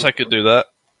on. I guess I could do that.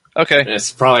 Okay.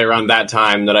 It's probably around that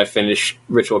time that I finish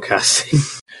ritual casting.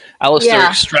 Alastar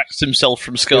extracts himself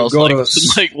from Scar's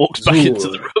legs and walks back into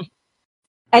the room.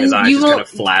 And his eyes just kind of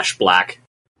flash black.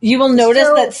 You will notice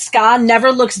that Ska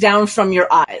never looks down from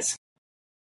your eyes.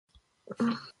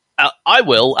 I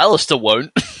will. Alastar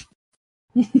won't.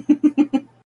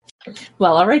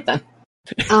 Well, all right then.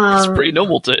 It's pretty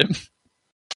normal to him.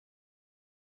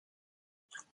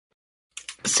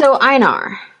 So,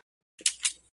 Einar.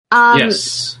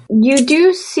 Yes. You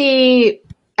do see...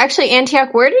 Actually,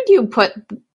 Antioch, where did you put...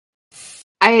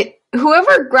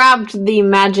 Whoever grabbed the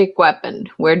magic weapon,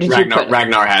 where did you put it?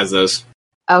 Ragnar has those.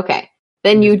 Okay.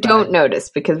 Then you don't notice,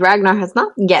 because Ragnar has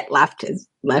not yet left.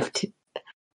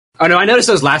 Oh, no, I noticed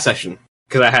those last session,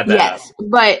 because I had that. Yes,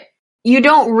 but you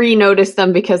don't re-notice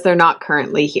them because they're not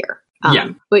currently here.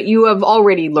 But you have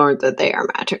already learned that they are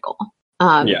magical.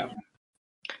 Yeah.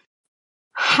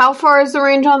 How far is the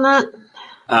range on that?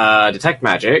 Detect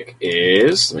Magic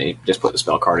is... Let me just put the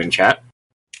spell card in chat.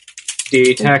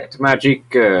 Detect Magic,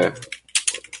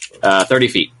 30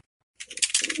 feet.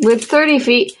 With 30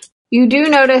 feet, you do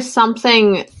notice some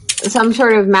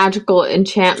sort of magical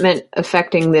enchantment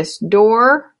affecting this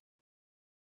door.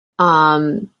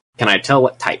 Can I tell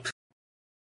what type?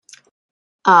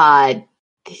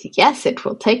 Yes, it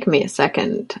will take me a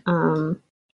second. God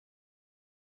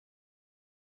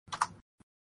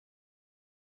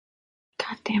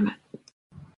damn it.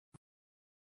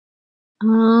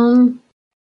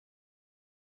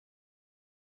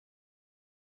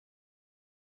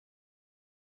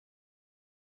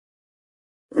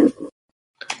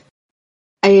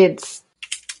 It's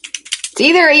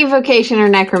either evocation or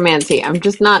necromancy. I'm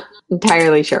just not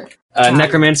entirely sure.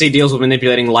 Necromancy deals with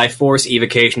manipulating life force.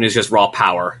 Evocation is just raw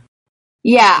power.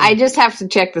 Yeah, I just have to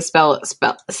check the spell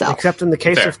itself. Except in the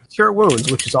case of Cure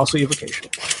Wounds, which is also evocation.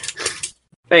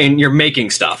 Hey, you're making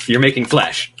stuff. You're making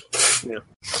flesh. Yeah.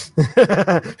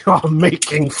 Oh,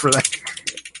 making flesh.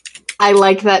 I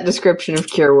like that description of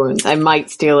Cure Wounds. I might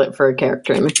steal it for a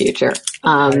character in the future.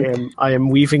 I am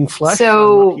weaving flesh.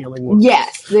 So, I'm not healing wounds.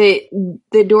 yes,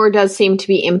 the door does seem to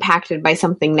be impacted by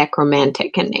something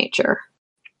necromantic in nature.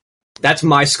 That's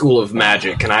my school of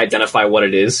magic. Can I identify what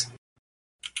it is?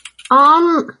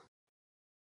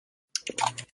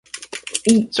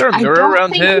 Is there a mirror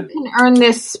around here? I don't think you can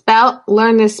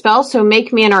learn this spell, so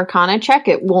make me an Arcana check.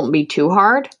 It won't be too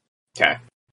hard. Okay.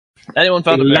 Anyone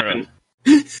found a mirror?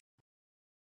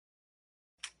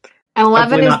 An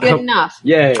 11 is good enough.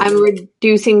 Yay. I'm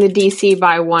reducing the DC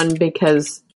by 1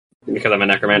 because I'm a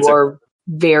necromancer. You're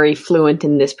very fluent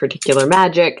in this particular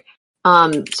magic.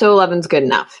 So 11's good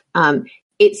enough.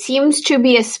 It seems to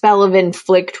be a spell of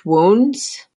inflict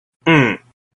wounds.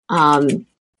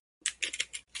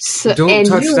 So, Don't and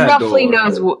touch you that roughly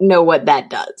door. know what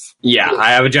that does. Yeah,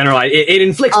 I have a general idea. It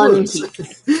inflicts wounds.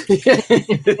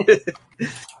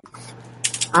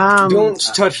 Don't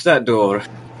touch that door.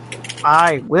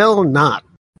 I will not.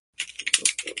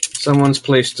 Someone's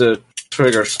placed a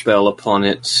trigger spell upon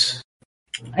it.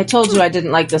 I told you I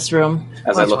didn't like this room.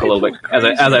 As I look a little bit, as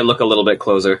I look a little bit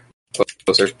closer.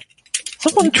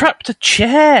 Someone trapped a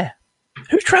chair.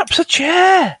 Who traps a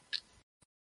chair?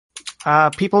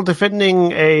 People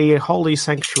defending a holy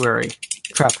sanctuary.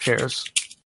 Trap chairs.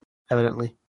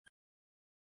 Evidently.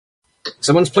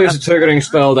 Someone's placed a triggering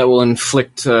spell that will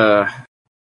inflict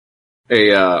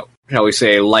shall we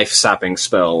say, a life-sapping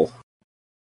spell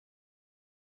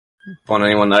on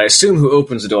anyone that I assume who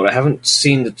opens the door. I haven't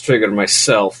seen the trigger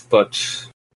myself, but...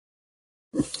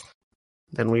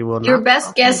 Then we will not. Your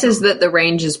best guess is that the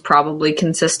range is probably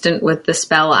consistent with the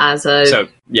spell as a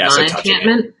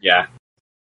non-enchantment? Yeah.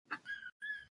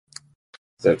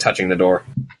 So touching the door.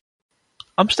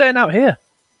 I'm staying out here.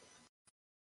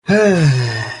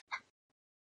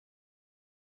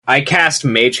 I cast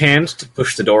Mage Hand to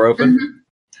push the door open. Mm-hmm.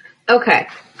 Okay.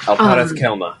 Alpareth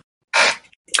Kelma.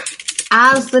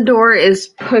 As the door is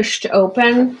pushed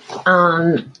open,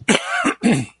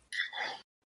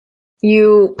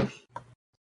 you...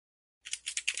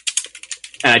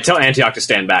 And I tell Antioch to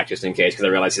stand back just in case, because I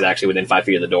realize he's actually within 5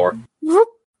 feet of the door.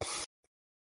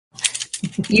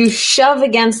 You shove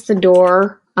against the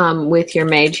door with your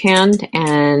mage hand,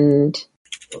 and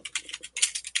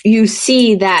you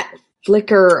see that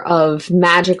flicker of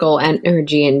magical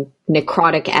energy and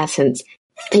necrotic essence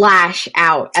flash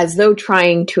out as though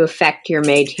trying to affect your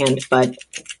mage hand, but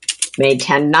may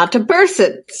tend not to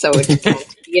person, so it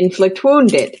can't be inflict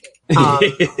wounded.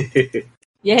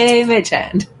 Yay, mage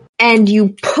hand. And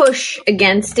you push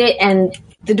against it, and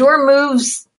the door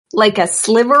moves like a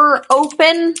sliver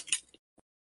open,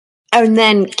 and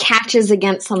then catches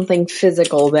against something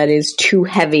physical that is too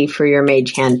heavy for your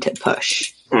mage hand to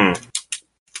push.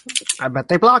 I bet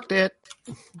they blocked it.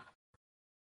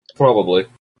 Probably.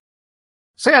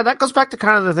 So yeah, that goes back to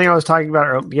kind of the thing I was talking about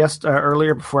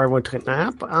earlier before I went to a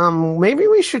nap. Maybe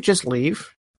we should just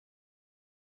leave.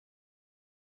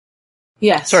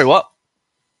 Yes. Sorry, what?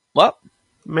 What?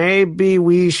 Maybe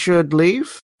we should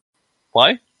leave.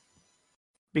 Why?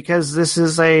 Because this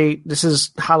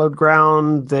is hallowed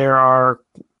ground. There are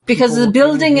because the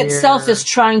building here. itself is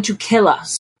trying to kill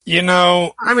us. You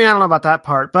know, I mean, I don't know about that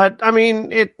part, but I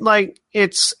mean,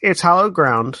 it's hallowed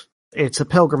ground. It's a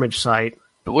pilgrimage site.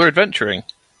 But we're adventuring.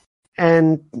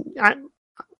 And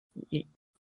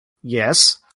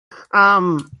yes.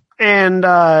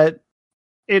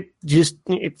 It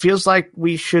feels like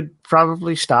we should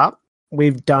probably stop.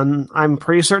 I'm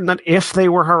pretty certain that if they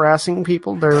were harassing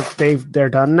people, they're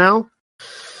done now.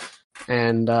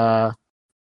 And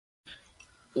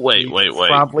wait.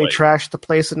 Probably trashed the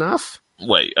place enough.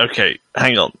 Wait, okay,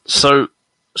 hang on. So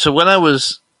when I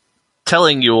was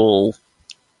telling you all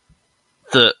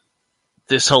that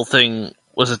this whole thing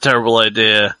was a terrible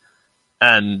idea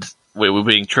and we were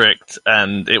being tricked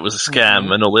and it was a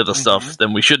scam and all the other stuff,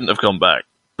 then we shouldn't have gone back.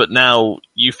 But now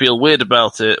you feel weird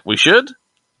about it. We should?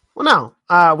 Well,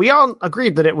 no. We all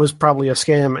agreed that it was probably a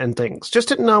scam and things. Just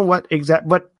didn't know what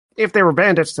if they were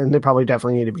bandits, then they probably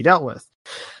definitely need to be dealt with.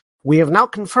 We have now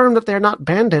confirmed that they're not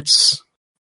bandits.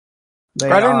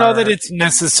 I don't know that it's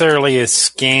necessarily a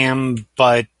scam,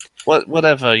 but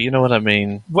whatever, you know what I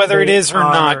mean. Whether it is or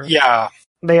not, yeah.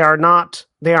 They are not.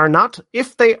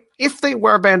 If they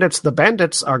were bandits, the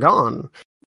bandits are gone.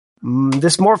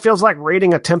 This more feels like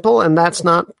raiding a temple, and that's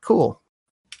not cool.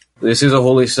 This is a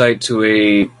holy site to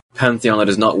a pantheon that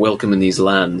is not welcome in these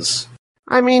lands.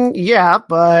 I mean, yeah,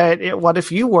 but what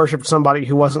if you worshipped somebody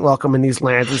who wasn't welcome in these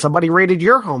lands, and somebody raided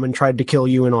your home and tried to kill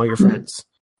you and all your friends?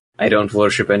 I don't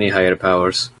worship any higher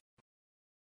powers.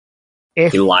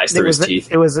 He lies through his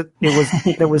teeth. It was the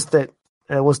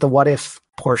what if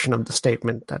portion of the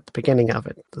statement at the beginning of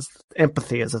it.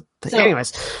 Empathy is a thing. So, anyways,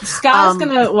 Scott's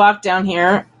gonna walk down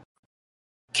here.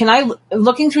 Can I,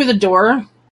 looking through the door,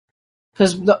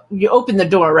 because you open the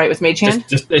door, right, with Mage Hand?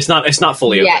 It's not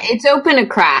fully open. Yeah, it's open a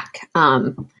crack.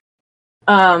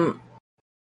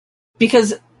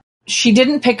 Because she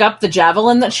didn't pick up the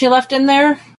javelin that she left in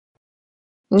there.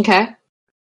 Okay.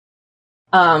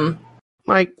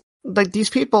 Like these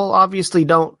people obviously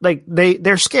don't,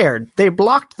 they're scared. They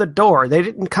blocked the door. They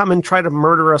didn't come and try to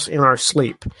murder us in our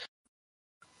sleep.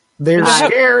 They're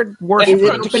scared. Is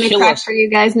it open a crack for you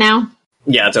guys now?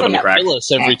 Yeah, it's open a crack. Kill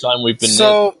us every time we've been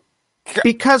so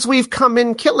because we've come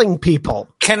in killing people.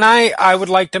 I would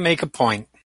like to make a point.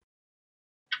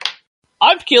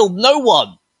 I've killed no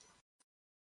one.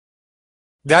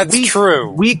 That's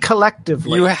true. We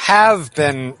collectively. You have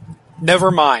been. Never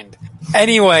mind.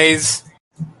 Anyways,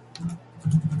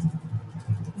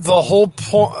 the whole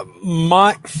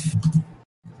point.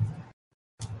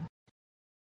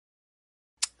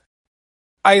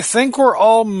 I think we're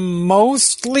all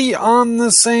mostly on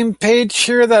the same page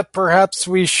here that perhaps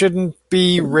we shouldn't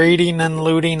be raiding and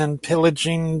looting and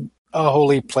pillaging a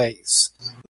holy place.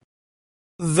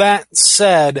 That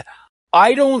said,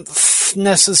 I don't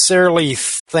necessarily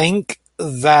think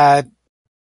that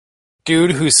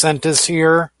dude who sent us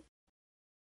here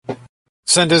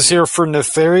for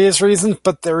nefarious reasons,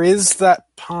 but there is that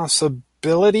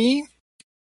possibility.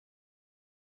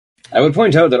 I would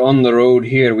point out that on the road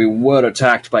here we were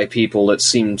attacked by people that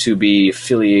seemed to be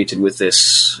affiliated with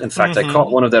this. In fact, I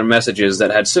caught one of their messages that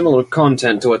had similar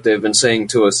content to what they've been saying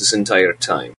to us this entire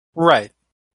time. Right.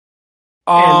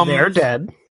 And they're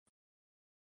dead.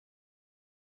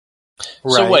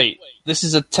 Right. So wait, this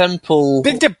is a temple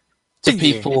to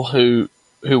people who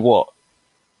what?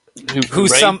 Who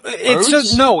some? It's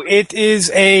just no. It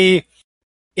is a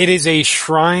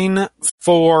shrine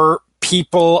for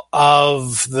people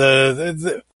of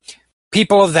the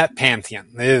people of that pantheon,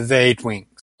 the Eight Wings.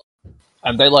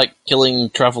 And they like killing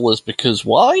travelers because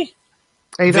why?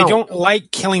 They don't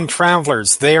like killing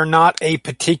travelers. They are not a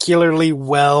particularly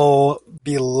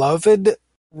well-beloved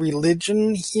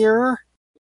religion here.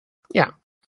 Yeah.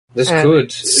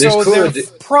 They're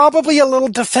probably a little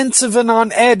defensive and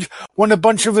on edge when a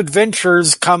bunch of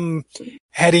adventurers come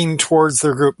heading towards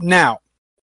their group. Now,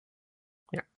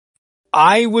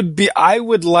 I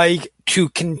would like to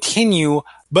continue,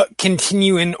 but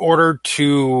continue in order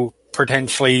to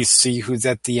potentially see who's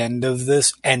at the end of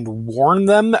this and warn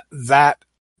them that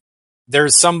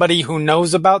there's somebody who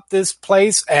knows about this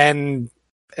place and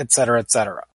et cetera, et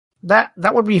cetera.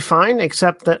 That would be fine,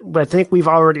 except that I think we've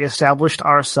already established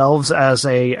ourselves as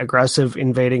a aggressive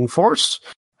invading force,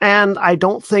 and I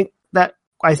think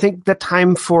the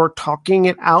time for talking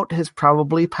it out has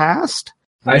probably passed.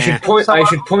 I should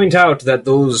point out that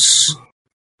those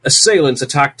assailants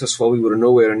attacked us while we were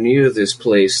nowhere near this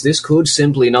place. This could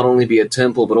simply not only be a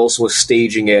temple, but also a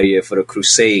staging area for a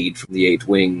crusade from the Eight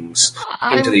Wings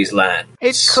into these lands.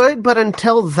 It could, but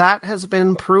until that has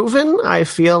been proven, I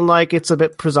feel like it's a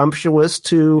bit presumptuous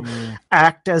to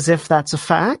act as if that's a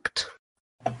fact.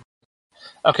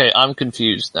 Okay, I'm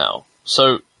confused now.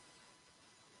 So,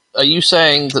 are you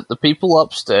saying that the people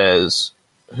upstairs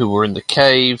who were in the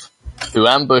cave, who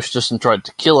ambushed us and tried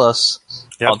to kill us,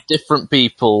 are different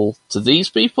people to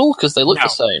these people? Because they look the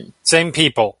same. Same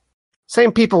people.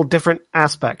 Same people, different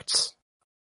aspects.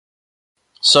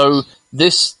 So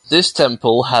this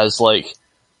temple has like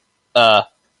a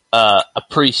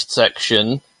priest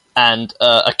section and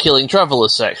a killing traveler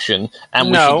section, and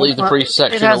we should leave the priest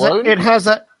section alone. It has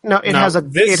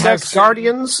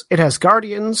guardians. It has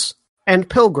guardians and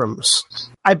pilgrims.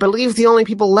 I believe the only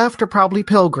people left are probably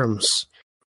pilgrims.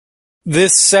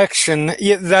 This section,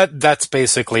 that's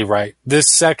basically right.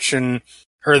 This section,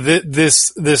 or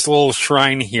this little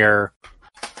shrine here,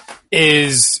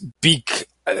 is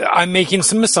I'm making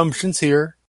some assumptions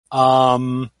here,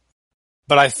 but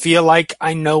I feel like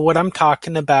I know what I'm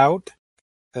talking about,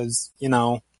 because,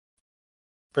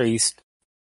 priest.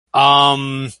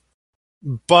 But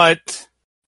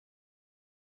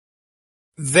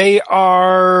they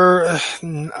are,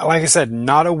 like I said,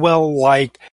 not a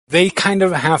well-liked. They kind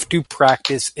of have to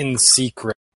practice in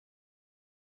secret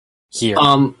here.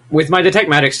 With my Detect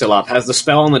Magic still up, has the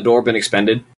spell on the door been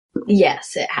expended?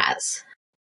 Yes, it has.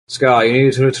 Scar, you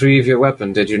needed to retrieve your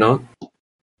weapon, did you not?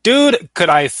 Dude, could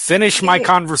I finish my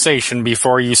conversation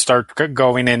before you start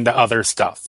going into other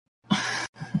stuff?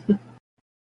 I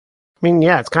mean,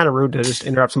 yeah, it's kind of rude to just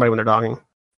interrupt somebody when they're talking.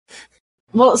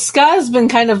 Well, Sky's been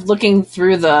kind of looking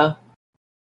through the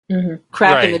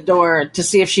crack in the door to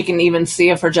see if she can even see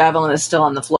if her javelin is still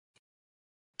on the floor.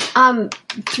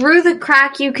 Through the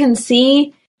crack you can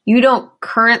see, you don't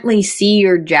currently see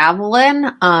your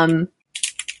javelin,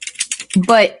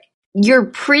 but you're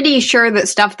pretty sure that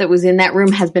stuff that was in that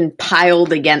room has been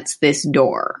piled against this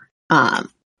door.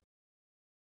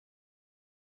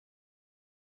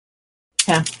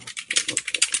 Yeah.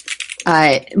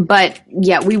 But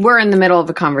yeah, we were in the middle of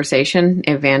a conversation.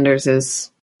 If Anders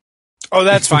is... Oh,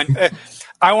 that's fine.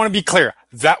 I want to be clear.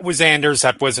 That was Anders.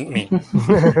 That wasn't me.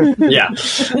 Yeah.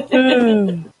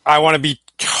 I want to be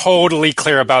totally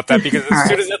clear about that because as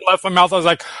soon as it left my mouth, I was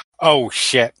like, oh,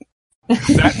 shit.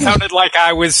 That sounded like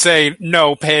I was saying,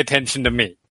 no, pay attention to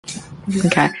me.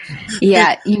 Okay.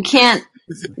 Yeah, you can't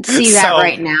see that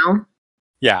right now.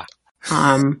 Yeah.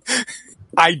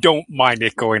 I don't mind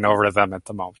it going over to them at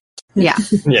the moment. Yeah.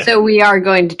 So we are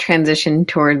going to transition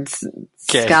towards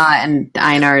Scott and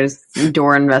Einar's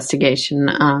door investigation.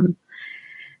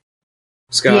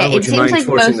 Scott, yeah, it seems like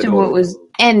most of what was...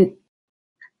 And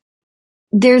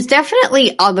there's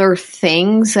definitely other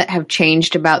things that have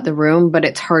changed about the room, but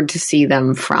it's hard to see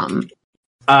them from.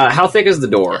 How thick is the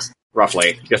door,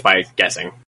 roughly, just by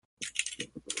guessing?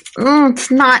 It's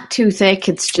not too thick.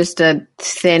 It's just a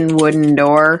thin wooden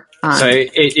door. So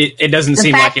it doesn't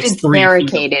seem like it's 3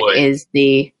 barricaded feet of wood. Is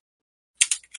the...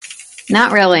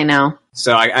 Not really, no.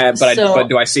 So, but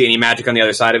do I see any magic on the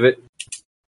other side of it?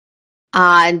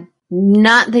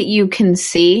 Not that you can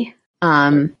see.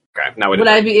 Okay, now would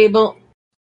I be able...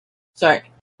 Sorry. Go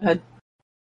ahead.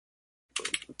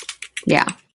 Yeah.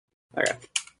 Okay.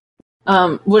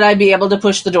 Would I be able to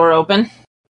push the door open?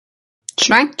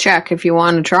 Strength check if you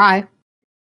want to try.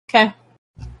 Okay.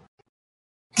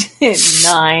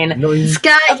 9.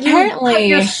 Scott, you put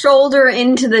your shoulder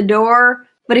into the door,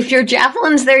 but if your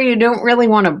javelin's there, you don't really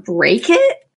want to break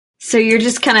it. So you're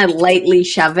just kind of lightly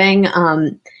shoving,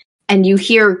 and you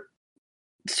hear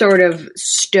sort of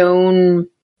stone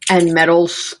and metal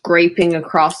scraping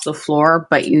across the floor,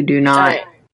 but you do not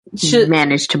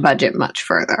manage to budge it much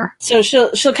further. So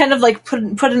she'll kind of like put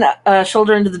a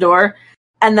shoulder into the door,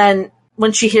 and then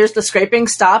when she hears the scraping,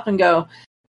 stop and go,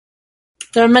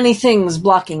 there are many things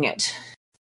blocking it.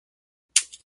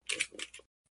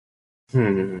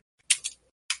 Can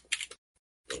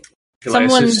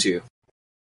Someone... I assist you?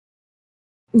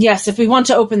 Yes, if we want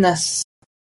to open this,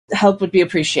 help would be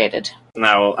appreciated. And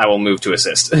I will move to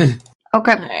assist. Okay. All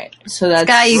right, so that's...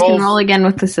 Sky, you can roll again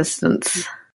with assistance.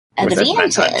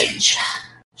 Advantage.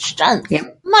 Strength.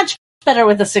 Yep. Much better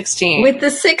with a 16. With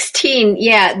the 16,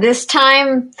 yeah, this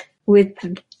time, with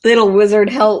little wizard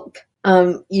help,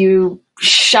 you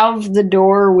shove the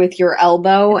door with your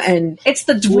elbow, and... It's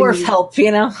the dwarf help,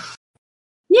 you know?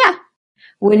 Yeah.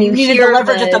 When you needed hear the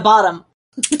leverage at the bottom.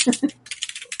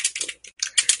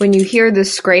 When you hear the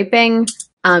scraping,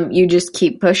 you just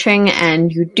keep pushing,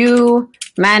 and you do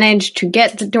manage to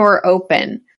get the door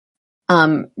open,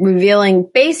 revealing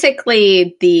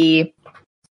basically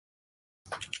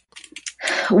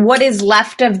what is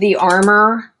left of the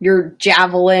armor, your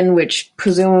javelin, which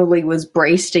presumably was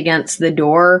braced against the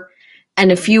door,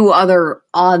 and a few other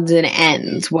odds and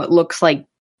ends, what looks like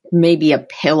maybe a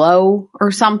pillow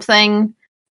or something,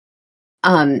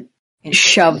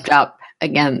 shoved up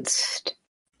against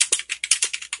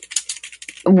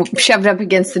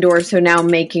the door, so now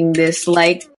making this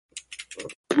like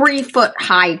 3-foot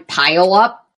high pile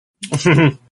up.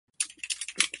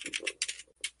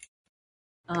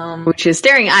 Which is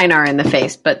staring Einar in the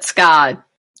face, but Ska,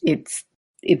 it's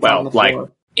on the floor. Like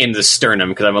in the sternum,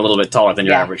 because I'm a little bit taller than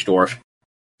your average dwarf.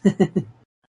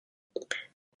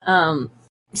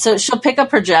 So she'll pick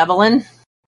up her javelin.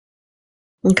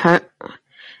 Okay.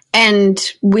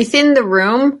 And within the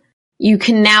room, you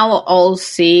can now all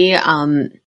see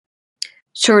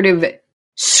sort of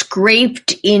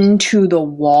scraped into the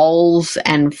walls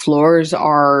and floors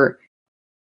are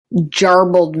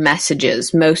jarbled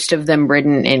messages, most of them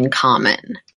written in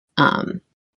common. Can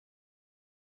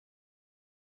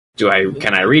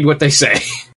I read what they say?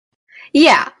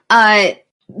 Yeah.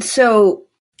 So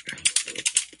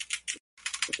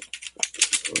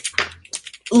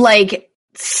like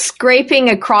scraping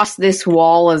across this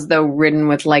wall as though ridden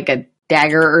with like a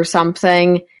dagger or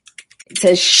something. It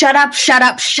says, "Shut up, shut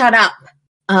up, shut up."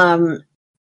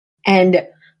 And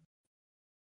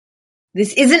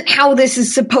this isn't how this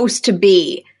is supposed to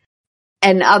be.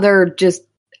 And other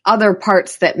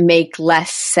parts that make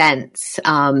less sense.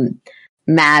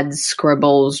 Mad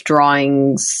scribbles,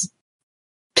 drawings,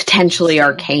 potentially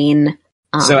arcane.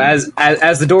 So as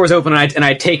the doors open and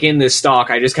I take in this stock,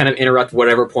 I just kind of interrupt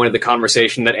whatever point of the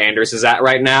conversation that Anders is at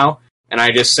right now, and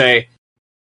I just say,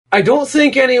 "I don't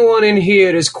think anyone in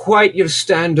here is quite your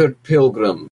standard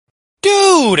pilgrim."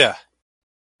 Dude!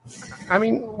 I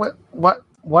mean, what?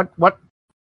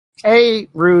 A,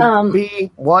 rude.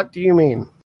 B, what do you mean?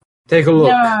 Take a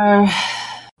look.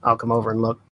 I'll come over and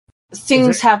look.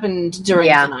 Things happened during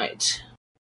the night.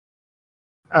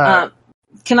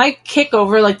 Can I kick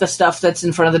over like the stuff that's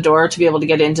in front of the door to be able to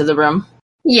get into the room?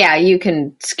 Yeah, you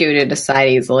can scoot it aside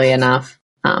easily enough.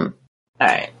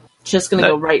 Alright. Just gonna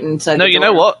go right inside the door. No, you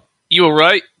know what? You were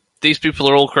right. These people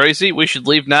are all crazy. We should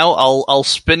leave now. I'll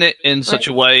spin it in such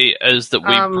a way as that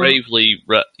we bravely...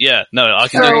 I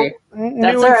can do it.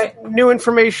 That's all right. New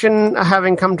information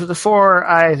having come to the fore,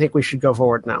 I think we should go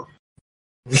forward now.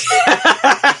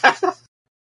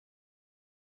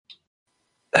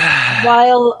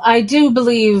 While I do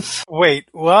believe... Wait,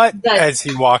 what? As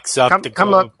he walks up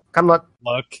come look.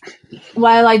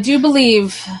 While I do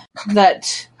believe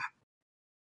that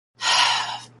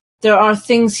there are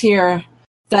things here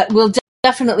that will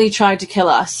definitely try to kill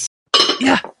us.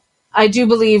 Yeah. I do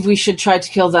believe we should try to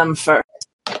kill them first.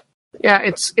 Yeah,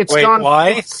 it's Wait, gone.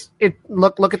 Why?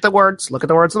 Look at the words. Look at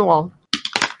the words on the wall.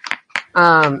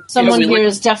 Someone here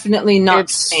is definitely not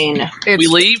sane. We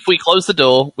leave, we close the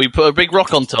door, we put a big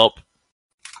rock on top.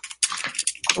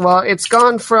 Well, it's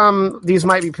gone from these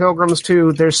might be pilgrims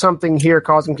to there's something here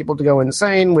causing people to go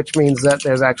insane, which means that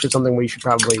there's actually something we should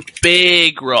probably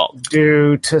big rock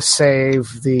do to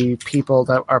save the people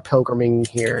that are pilgriming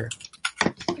here.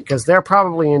 Because they're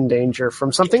probably in danger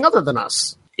from something other than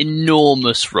us.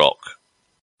 Enormous rock.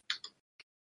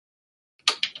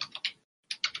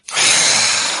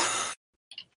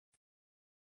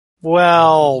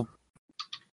 Well...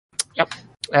 Yep.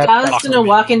 I was going to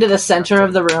walk into the center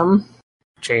of the room.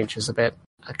 Changes a bit,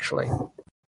 actually.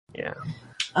 Yeah.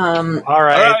 All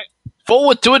right.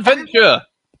 Forward to adventure!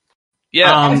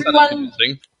 Yeah, everyone,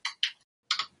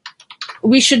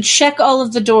 we should check all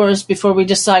of the doors before we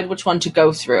decide which one to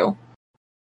go through.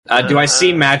 Do I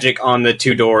see magic on the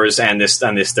two doors and this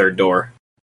third door?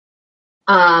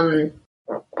 You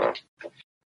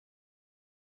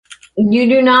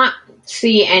do not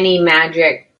see any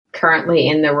magic currently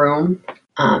in the room.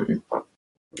 Okay.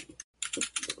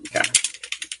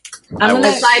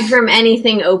 Aside from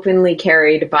anything openly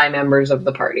carried by members of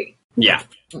the party. Yeah.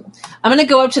 I'm going to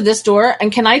go up to this door,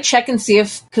 and can I check and see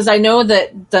if... Because I know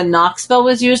that the knock spell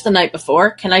was used the night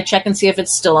before. Can I check and see if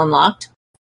it's still unlocked?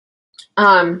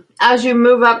 As you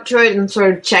move up to it and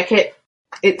sort of check it,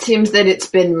 it seems that it's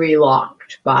been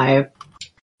relocked by...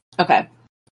 Okay.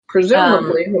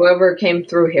 Presumably whoever came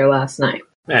through here last night.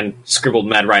 And scribbled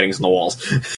mad writings on the walls.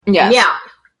 Yes.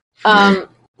 Yeah.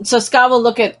 So Scott will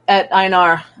look at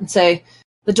Einar and say,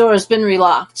 the door has been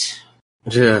relocked.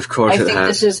 Yeah, of course I think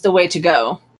this is the way to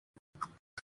go.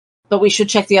 But we should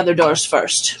check the other doors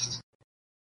first.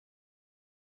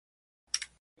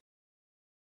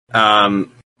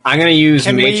 I'm going to use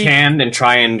Mage Hand and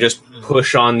try and just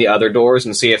push on the other doors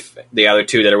and see if the other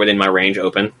two that are within my range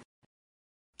open.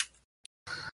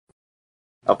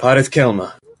 Aparith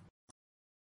Kelma.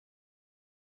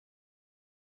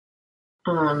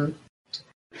 So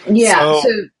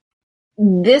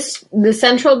the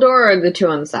central door or the two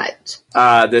on the sides?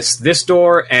 This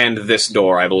door and this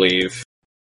door, I believe.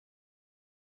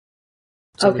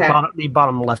 So okay. The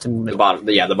bottom left and middle.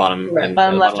 The bottom. Right.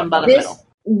 Bottom left and bottom middle.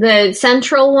 The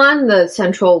central one, the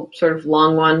central sort of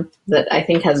long one that I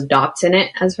think has dots in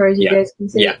it, as far as you guys can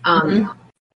see,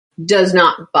 does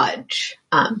not budge.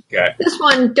 Okay. This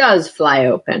one does fly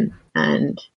open,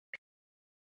 and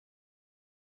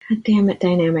God damn it,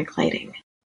 dynamic lighting.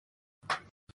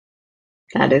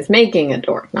 That is making a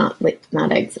door, not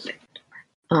exiting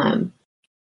a door.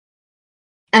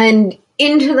 And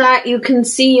into that you can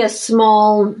see a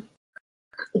small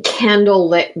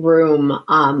candlelit room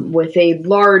with a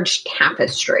large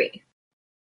tapestry.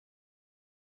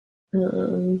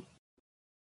 All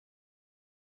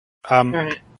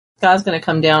right. God's going to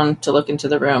come down to look into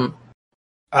the room.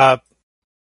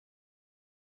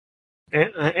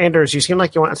 Anders, you seem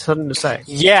like you want something to say.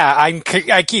 Yeah,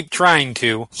 I keep trying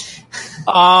to.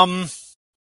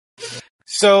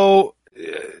 So,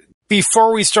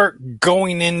 before we start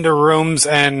going into rooms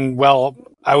and, well,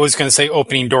 I was going to say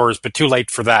opening doors, but too late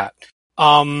for that.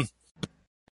 Can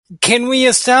we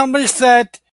establish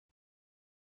that,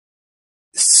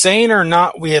 sane or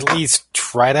not, we at least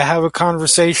try to have a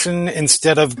conversation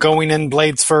instead of going in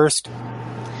blades first?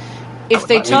 If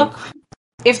they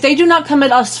do not come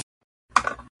at us,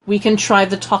 we can try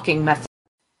the talking method.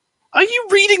 Are you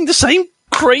reading the same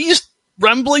crazed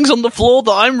ramblings on the floor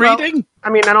that I'm reading? I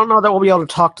mean, I don't know that we'll be able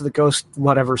to talk to the ghost,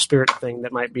 whatever spirit thing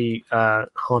that might be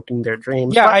haunting their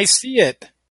dreams. Yeah, I see it.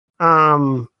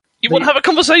 You want to have a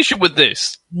conversation with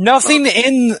this? Nothing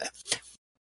in...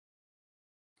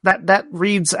 That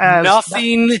reads as...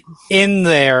 Nothing in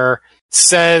there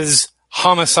says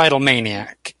homicidal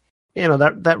maniac. You know,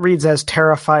 that reads as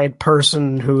terrified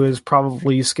person who is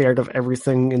probably scared of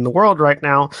everything in the world right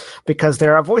now because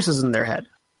there are voices in their head.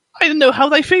 I don't know how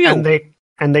they feel.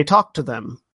 And they talk to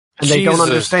them. And they don't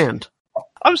understand.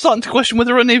 I'm starting to question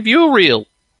whether any of you are real.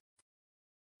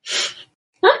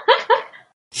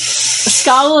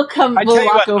 Skal will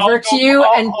walk over to you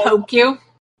and poke you.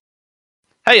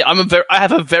 Hey, I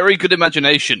have a very good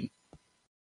imagination.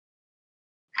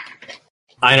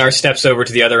 Einar steps over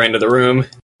to the other end of the room.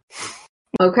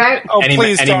 Okay. Oh, Any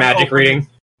magic reading?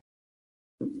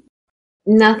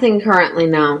 Nothing currently,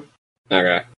 no.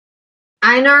 Okay.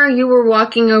 Einar, you were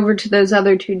walking over to those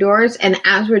other two doors, and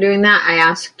as we're doing that, I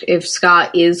asked if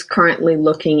Scott is currently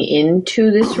looking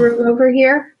into this room over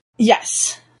here.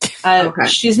 Yes. Okay.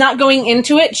 She's not going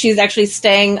into it. She's actually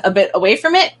staying a bit away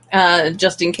from it,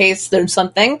 just in case there's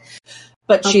something.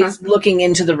 But she's looking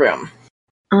into the room.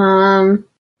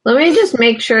 Let me just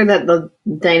make sure that the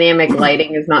dynamic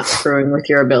lighting is not screwing with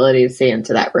your ability to see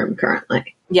into that room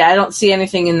currently. Yeah, I don't see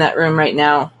anything in that room right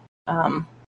now.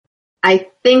 I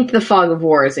think the fog of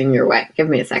war is in your way. Give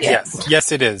me a second.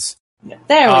 Yes, it is.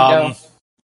 There we go.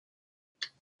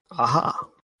 Aha.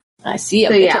 I see a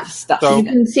bit of stuff. So you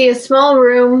can see a small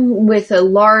room with a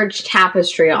large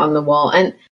tapestry on the wall.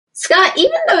 And Scott,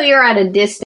 even though you're at a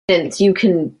distance, you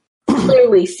can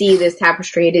clearly see this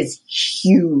tapestry. It is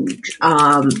huge.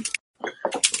 At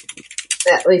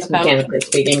least mechanically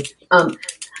speaking.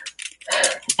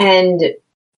 And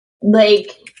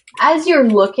like, as you're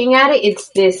looking at it,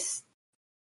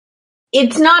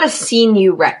 it's not a scene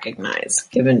you recognize,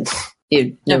 given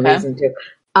you no reason to.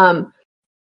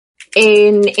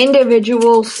 An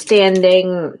individual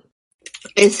standing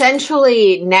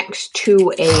essentially next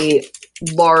to a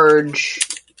large,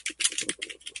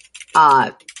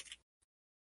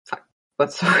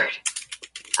 what's the word?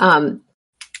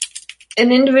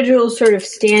 An individual sort of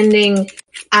standing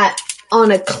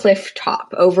on a cliff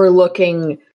top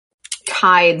overlooking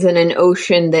tides in an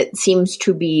ocean that seems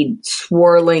to be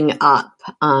swirling up,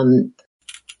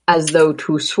 as though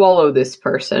to swallow this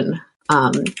person.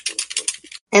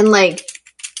 And like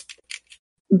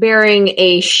bearing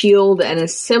a shield and a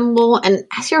symbol. And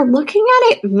as you're looking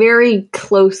at it very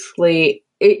closely,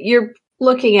 you're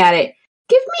looking at it.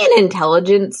 Give me an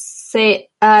intelligence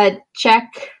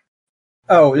check.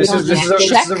 Oh, this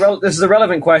is a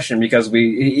relevant question because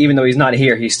even though he's not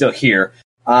here, he's still here.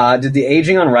 Did the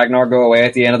aging on Ragnar go away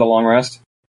at the end of the long rest?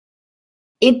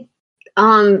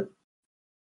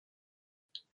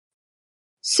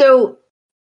 So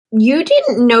you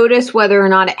didn't notice whether or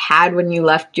not it had when you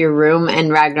left your room,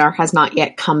 and Ragnar has not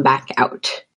yet come back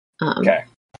out. Okay.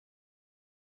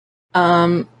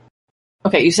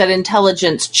 Okay, you said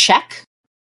intelligence check?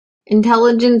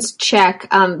 Intelligence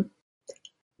check,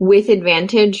 with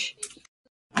advantage.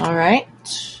 All right.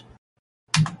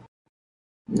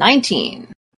 19.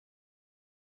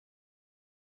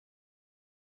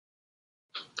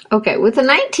 Okay, with a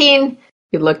 19,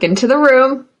 you look into the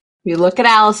room, you look at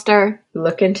Alastar, you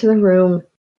look into the room.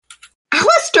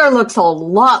 Alastar looks a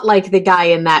lot like the guy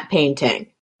in that painting,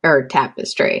 or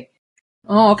tapestry.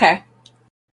 Oh, okay.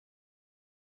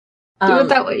 Do with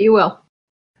that what you will.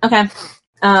 Okay.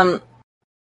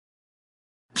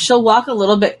 She'll walk a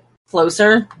little bit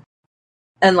closer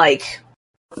and, like,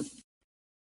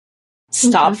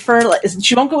 stop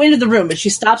she won't go into the room, but she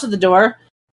stops at the door.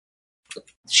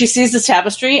 She sees this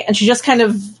tapestry, and she just kind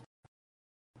of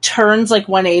turns, like,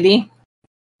 180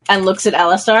 and looks at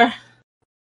Alastar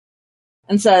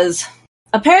and says,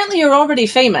 "Apparently you're already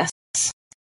famous."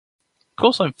 Of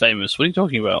course I'm famous. What are you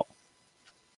talking about?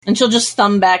 And she'll just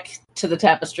thumb back to the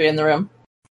tapestry in the room.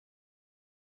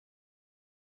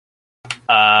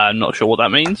 I'm not sure what that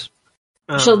means.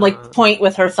 She'll, like, point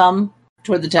with her thumb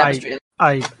toward the tapestry.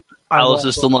 Alice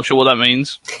is still not sure what that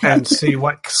means. And see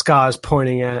what Ska's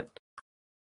pointing at.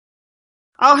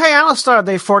 Oh, hey, Alastar,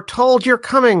 they foretold you're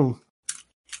coming.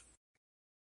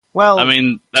 Well, I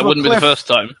mean, that wouldn't be the first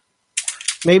time.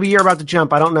 Maybe you're about to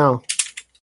jump. I don't know.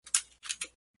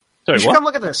 Sorry, You should what? come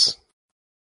look at this.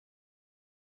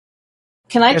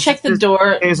 Can I check the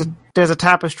door? There's a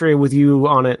tapestry with you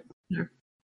on it.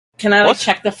 Can I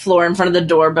check the floor in front of the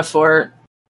door before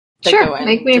they go in?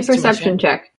 Make me a perception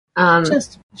check.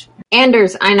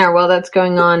 Anders, Einar, while that's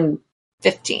going on,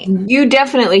 15. you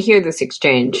definitely hear this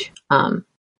exchange.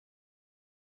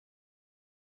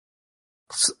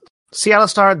 See,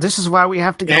 Alastar, this is why we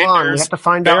have to go on. We have to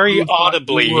find out very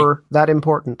audibly you were that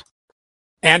important.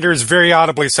 Anders very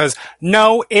audibly says,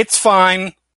 "No, it's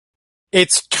fine.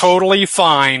 It's totally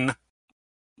fine.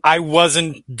 I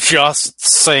wasn't just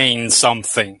saying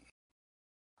something."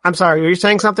 I'm sorry, were you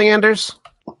saying something, Anders?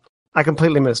 I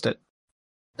completely missed it.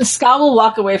 Scott will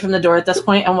walk away from the door at this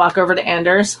point and walk over to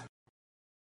Anders.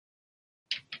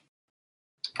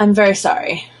 I'm very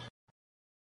sorry.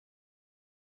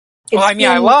 Well, I mean,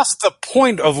 I lost the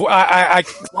point of... I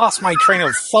lost my train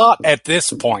of thought at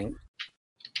this point.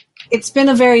 It's been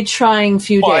a very trying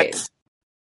few days.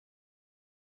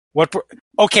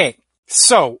 Okay,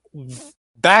 so,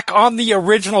 back on the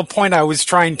original point I was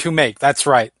trying to make, that's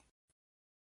right.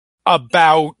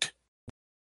 About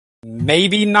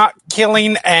maybe not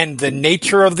killing and the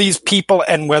nature of these people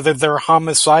and whether they're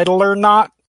homicidal or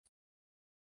not.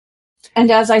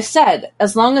 And as I said,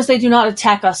 as long as they do not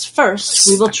attack us first,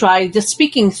 we will try the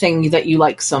speaking thing that you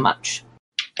like so much.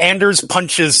 Anders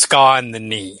punches Ska in the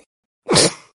knee.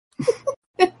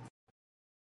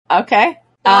 Okay.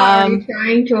 Are you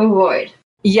trying to avoid?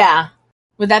 Yeah.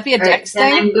 Would that be a dex thing?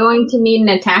 Then I'm going to need an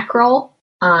attack roll.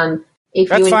 If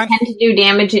That's you fine. intend to do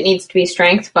damage, it needs to be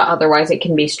strength, but otherwise it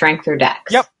can be strength or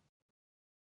dex. Yep.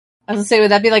 I was going to say,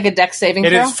 would that be like a dex saving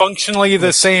throw? It is functionally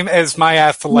the same as my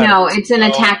athletics. No, it's an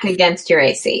attack against your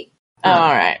AC. Oh,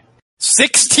 all right.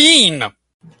 16!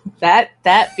 That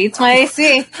beats my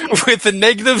AC. With a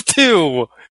 -2.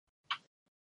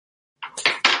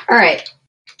 All right.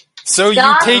 So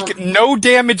you take no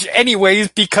damage anyways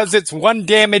because it's 1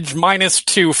 damage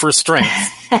 -2 for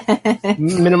strength.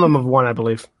 Minimum of 1, I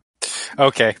believe.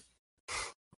 Okay.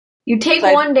 You take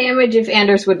 1 damage if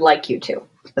Anders would like you to,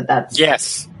 but that's...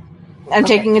 Yes. I'm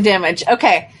taking a damage.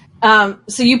 Okay.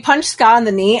 So you punch Ska in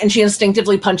the knee, and she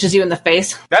instinctively punches you in the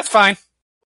face. That's fine.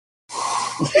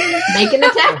 Make an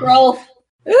attack roll.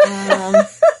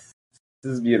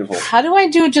 This is beautiful. How do I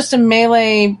do just a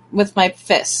melee with my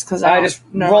fists? Because I just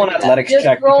roll an athletics Just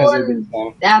check roll because an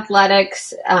it is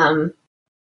athletics.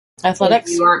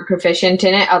 Athletics? If you aren't proficient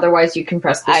in it, otherwise you can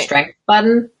press the strength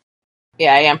button.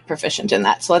 Yeah, I am proficient in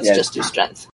that, so let's just do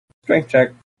strength. Strength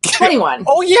check. 21.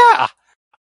 Oh, yeah!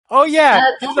 Oh, yeah!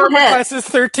 That's His armor class is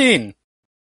 13.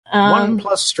 1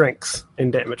 plus strength in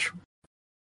damage.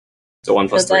 So 1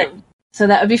 plus 3. So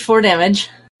that would be 4 damage.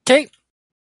 Okay.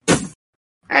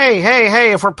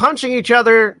 Hey, if we're punching each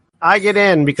other, I get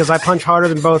in because I punch harder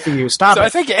than both of you. Stop it. I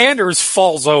think Anders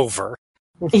falls over.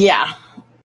 Yeah.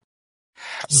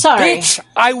 Sorry. Bitch,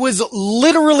 I was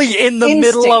literally in the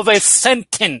middle of a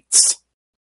sentence.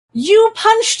 You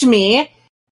punched me.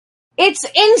 It's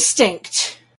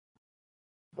instinct.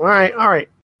 All right.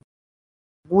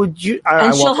 Would you...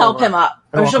 And she'll help him up.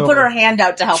 Or she'll put her hand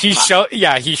out to help him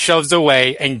up. He shoves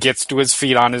away and gets to his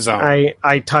feet on his own.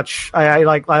 I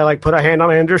put a hand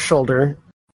on Andrew's shoulder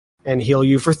and heal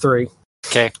you for 3.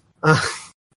 Okay.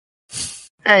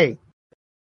 Hey,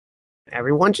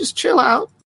 everyone just chill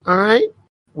out, all right?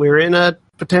 We're in a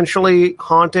potentially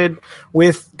haunted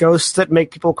with ghosts that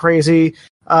make people crazy,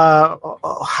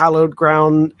 hallowed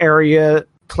ground area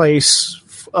place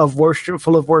of worship,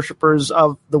 full of worshippers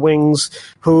of the wings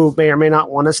who may or may not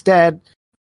want us dead.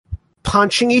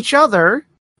 Punching each other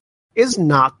is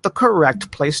not the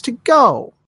correct place to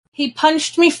go. He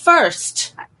punched me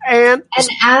first. And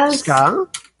as Ska,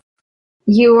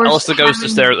 you are Alastar goes to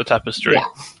stare at the tapestry. Yeah.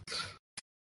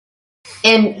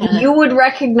 And you would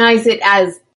recognize it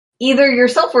as either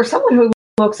yourself or someone who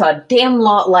looks a damn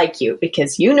lot like you,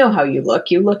 because you know how you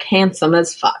look. You look handsome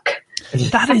as fuck.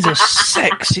 That is a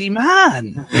sexy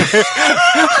man.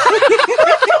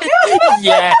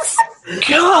 Yes.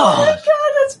 God. Oh my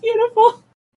god, that's beautiful.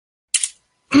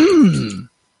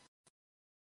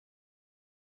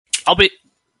 I'll be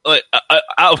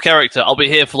out of character. I'll be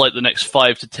here for like the next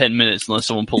 5 to 10 minutes unless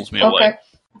someone pulls me away.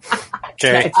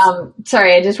 Okay.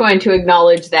 Sorry, I just wanted to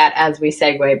acknowledge that as we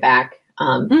segue back.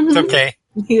 It's okay.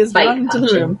 He is running to the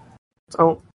room.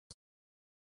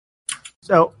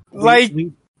 So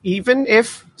we, even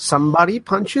if somebody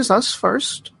punches us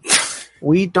first,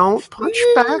 we don't punch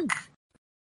back.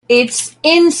 It's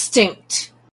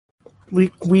instinct.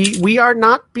 We are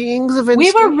not beings of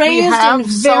instinct. We were raised in very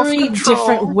self-control.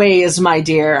 different ways, my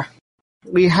dear.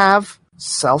 We have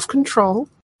self-control.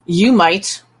 You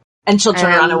might. And she'll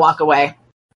turn around and walk away.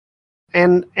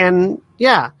 And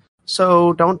yeah,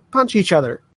 so don't punch each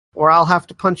other, or I'll have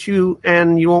to punch you,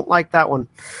 and you won't like that one.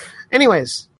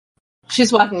 Anyways.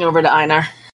 She's walking over to Einar.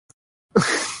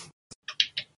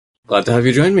 Glad to have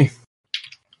you join me.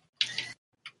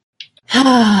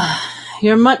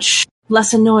 You're much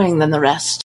less annoying than the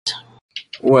rest.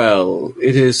 Well,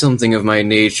 it is something of my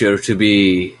nature to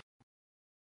be,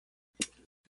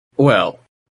 well,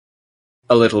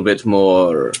 a little bit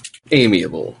more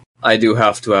amiable. I do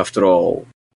have to, after all,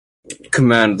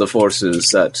 command the forces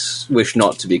that wish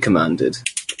not to be commanded.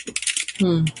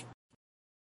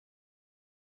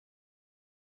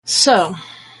 So,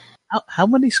 how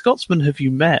many Scotsmen have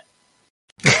you met?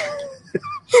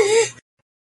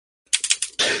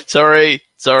 Sorry.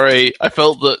 I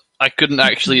felt that I couldn't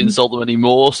actually insult them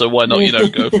anymore, so why not,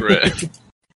 go for it?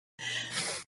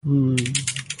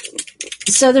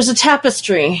 So there's a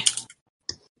tapestry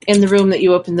in the room that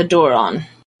you opened the door on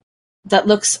that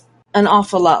looks an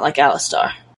awful lot like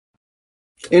Alastar.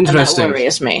 Interesting. And that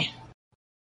worries me.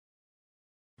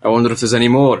 I wonder if there's any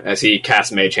more. As he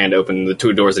casts Mage Hand to open the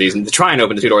two doors that he's try and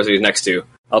open the two doors that he's next to.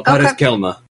 Alparis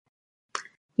Kelma.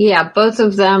 Yeah, both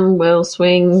of them will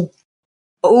swing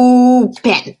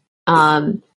open.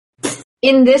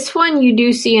 In this one, you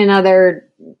do see another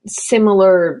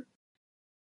similar.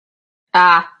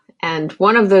 And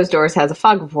one of those doors has a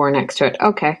fog of war next to it.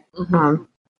 Okay. Mm-hmm.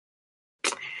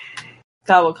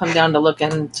 God will come down to look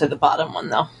into the bottom one,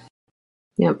 though.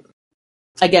 Yep.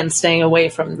 Again, staying away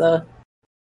from the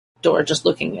door, just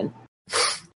looking in.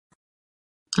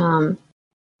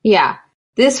 Yeah.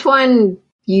 This one,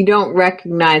 you don't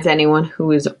recognize anyone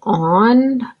who is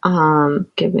on.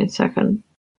 Give me a second.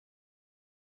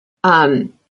 It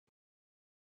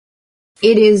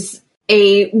is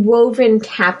a woven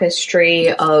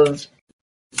tapestry of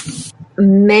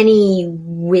many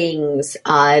wings.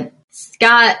 It's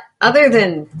got, other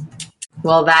than,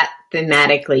 well, that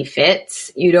thematically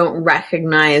fits, you don't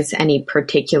recognize any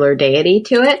particular deity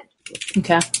to it.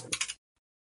 Okay.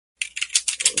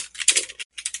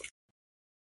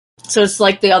 So it's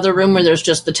like the other room where there's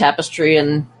just the tapestry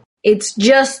and... It's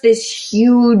just this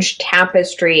huge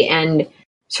tapestry and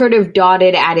sort of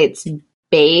dotted at its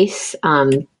base.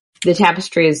 The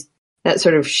tapestry is that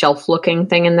sort of shelf-looking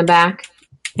thing in the back.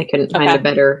 I couldn't find a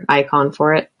better icon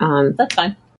for it. That's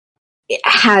fine. It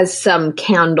has some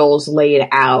candles laid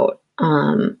out.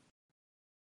 All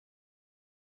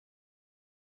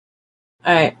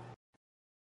right.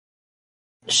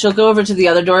 She'll go over to the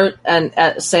other door and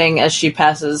saying as she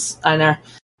passes Einar,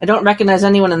 I don't recognize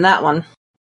anyone in that one,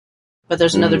 but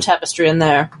there's another tapestry in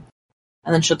there.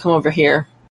 And then she'll come over here.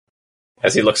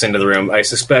 As he looks into the room, I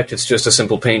suspect it's just a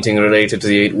simple painting related to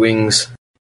the 8 wings.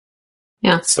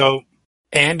 Yeah. So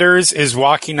Anders is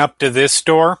walking up to this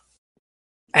door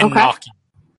and knocking.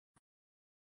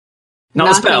 Not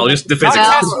the spell, just the physical.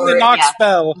 Not casting the knock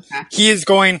spell. Okay. He is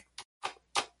going...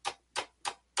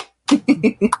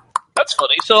 That's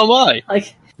funny, so am I.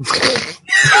 Like...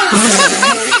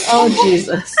 oh,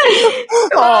 Jesus.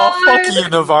 Oh, fuck you,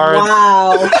 Navarran.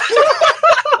 Wow.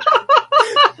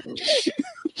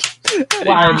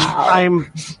 Wow.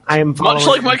 I'm much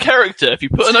like my character. If you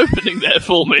put an opening there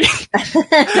for me.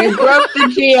 You broke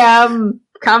the GM.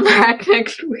 Come back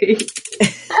next week.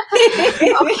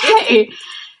 Okay.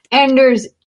 Anders,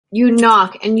 you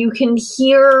knock, and you can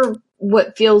hear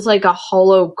what feels like a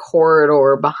hollow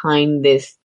corridor behind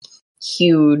this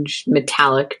huge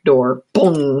metallic door.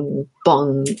 Boom,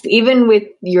 boom. Even with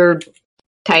your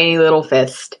tiny little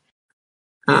fist.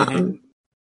 Hello.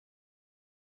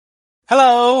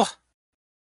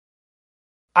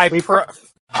 I think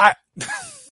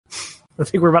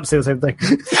we're about to say the same thing.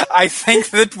 I think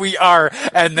that we are,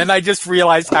 and then I just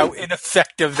realized how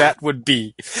ineffective that would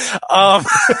be.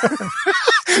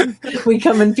 We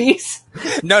come in peace?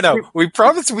 No, we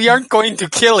promise we aren't going to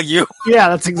kill you. Yeah,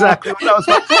 that's exactly what I was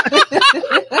about to say.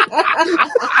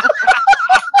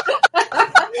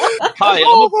 Hi,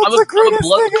 I'm a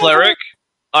blood cleric.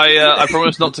 I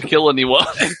promise not to kill anyone.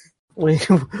 We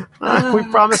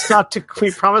promise not to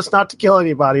kill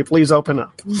anybody. Please open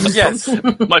up. Yes,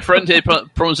 my friend here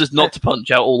promises not to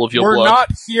punch out all of your blood.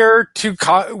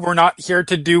 We're not here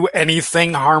to do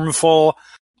anything harmful.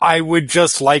 I would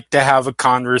just like to have a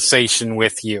conversation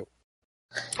with you.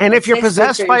 And if you're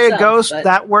possessed by a ghost,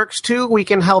 that works too. We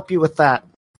can help you with that.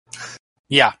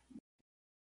 Yeah.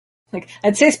 Like,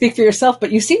 I'd say speak for yourself,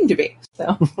 but you seem to be. So,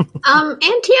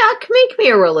 Antioch, make me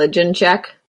a religion check.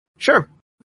 Sure.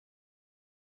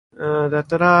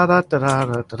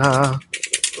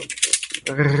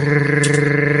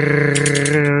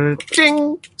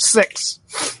 Ding! 6.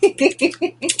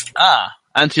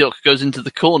 Antioch goes into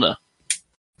the corner.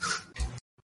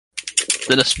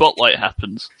 Then a spotlight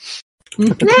happens.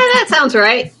 Yeah, that sounds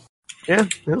right. Yeah.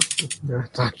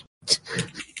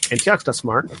 Antioch's not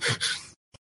smart.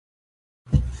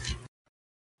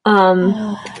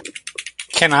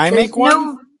 Can I make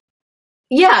one?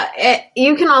 Yeah,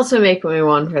 you can also make me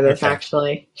one for this,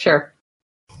 actually. Sure.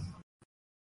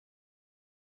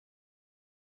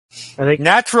 I think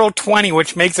Natural 20,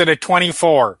 which makes it a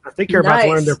 24. I think you're about to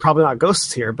learn they're probably not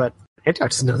ghosts here, but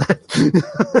Antioch doesn't know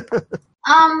that.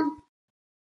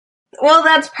 Well,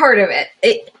 that's part of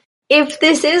it. If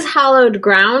this is hallowed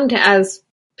ground, as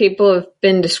people have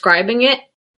been describing it,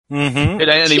 It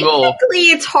ain't anymore. typically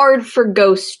it's hard for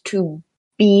ghosts to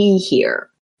be here.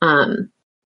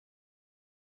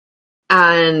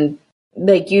 And,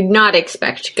 like, you'd not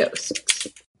expect ghosts,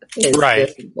 is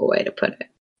the simple way to put it.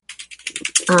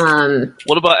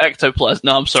 What about ectoplasm?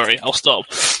 No, I'm sorry. I'll stop.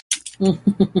 You're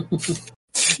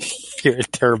a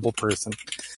terrible person.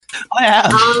 I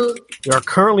am. You are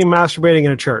currently masturbating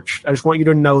in a church. I just want you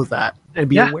to know that and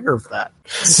be aware of that.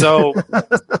 So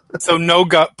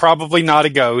probably not a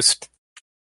ghost.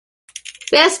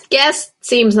 Best guess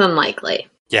seems unlikely.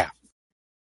 Yeah.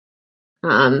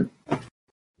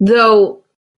 Though,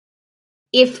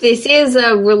 if this is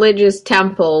a religious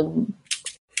temple,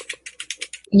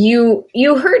 you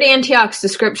heard Antioch's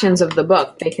descriptions of the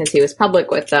book because he was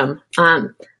public with them.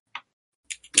 And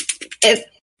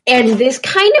this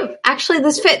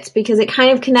this fits because it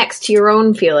kind of connects to your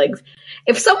own feelings.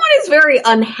 If someone is very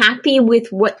unhappy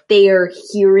with what they are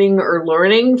hearing or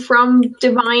learning from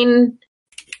divine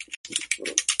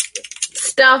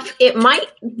stuff,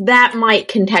 that might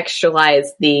contextualize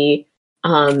the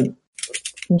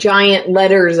giant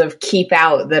letters of keep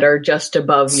out that are just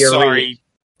above your reach.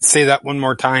 Say that one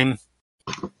more time.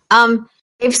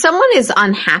 If someone is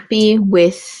unhappy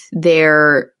with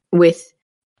the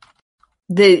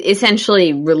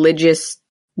essentially religious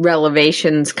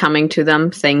revelations coming to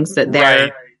them, things that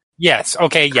they're... Yes,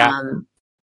 okay, yeah.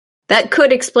 That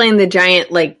could explain the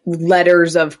giant,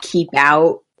 letters of keep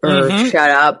out or shut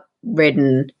up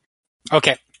written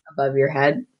above your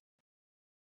head.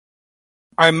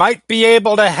 I might be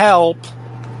able to help.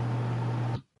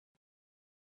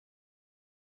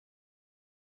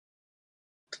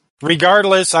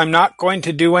 Regardless, I'm not going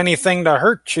to do anything to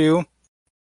hurt you.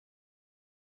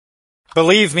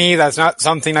 Believe me, that's not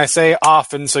something I say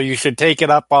often, so you should take me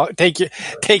up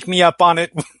on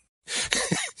it.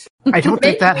 I don't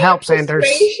think that helps, Anders.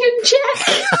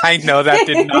 I know that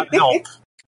did not help.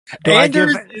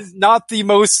 Anders is not the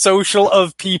most social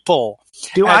of people.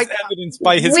 As evidenced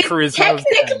by his charisma.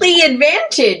 Technically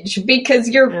advantage, because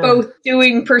you're both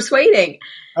doing persuading.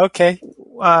 Okay.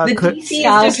 The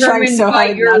DC is determined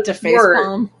by your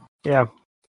word. Yeah.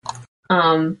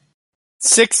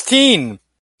 16.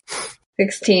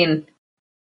 16.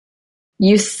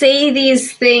 You say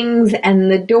these things,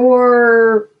 and the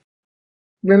door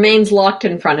remains locked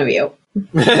in front of you.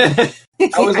 I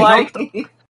was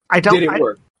did it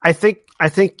work? I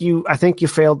think you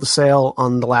failed the sale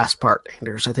on the last part,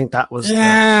 Anders. I think that was.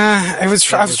 I was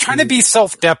trying to be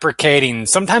self-deprecating.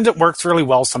 Sometimes it works really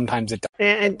well. Sometimes it doesn't.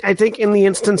 And I think in the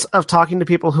instance of talking to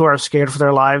people who are scared for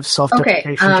their lives,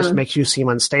 self-deprecation just makes you seem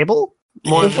unstable.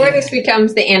 Before this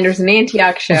becomes the Anders and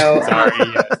Antioch show,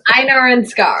 Einar and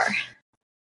Scar.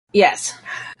 Yes.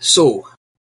 So,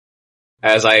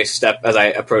 as I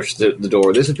approach the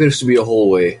door, this appears to be a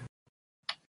hallway.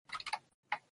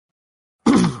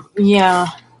 Yeah.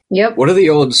 Yep. What are the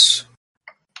odds?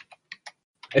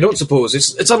 I don't suppose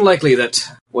it's unlikely that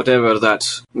whatever that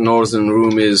northern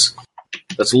room is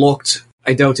that's locked,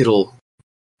 I doubt it'll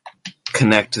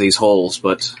connect to these halls,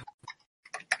 but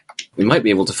we might be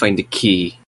able to find a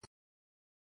key.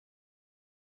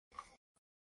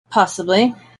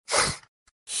 Possibly.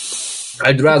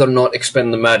 I'd rather not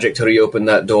expend the magic to reopen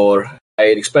that door. I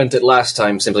had expended it last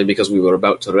time simply because we were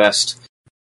about to rest.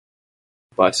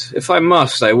 But if I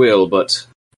must, I will, but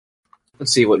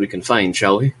let's see what we can find,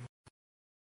 shall we?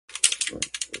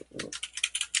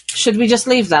 Should we just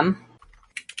leave them?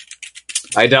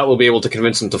 I doubt we'll be able to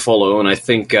convince them to follow, and I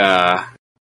think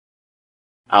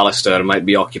Alastar might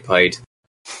be occupied.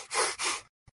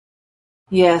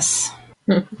 Yes.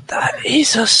 That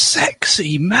is a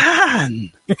sexy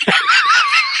man.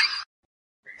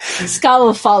 Scott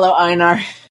will follow Einar.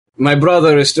 My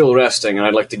brother is still resting, and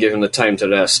I'd like to give him the time to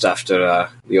rest after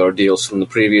the ordeals from the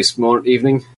previous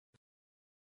evening.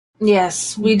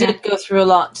 Yes, we did go through a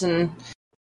lot, and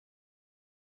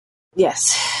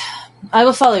yes, I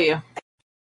will follow you.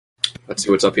 Let's see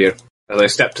what's up here. As I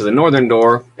step to the northern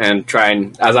door and try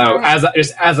and, as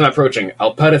I'm approaching,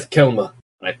 Alperith Kilma,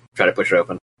 and I try to push it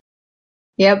open.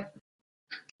 Yep.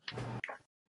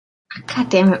 God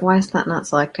damn it, why is that not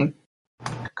selecting?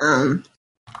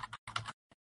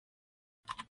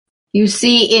 You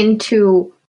see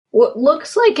into what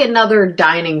looks like another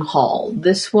dining hall.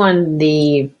 This one,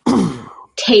 the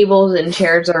tables and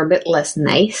chairs are a bit less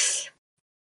nice.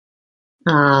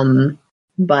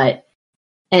 But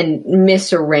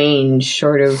misarranged,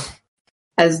 sort of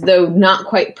as though not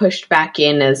quite pushed back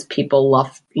in as people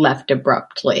left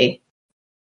abruptly.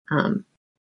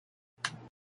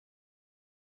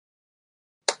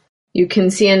 You can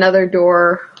see another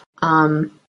door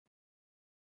on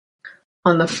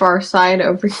the far side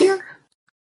over here.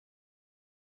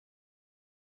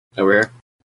 Over here?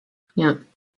 Yeah.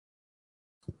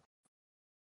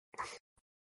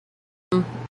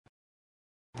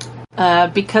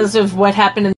 Because of what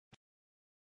happened in...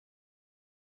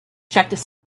 Check this.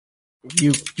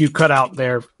 You cut out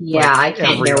there. Yeah, I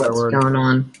can't hear what's going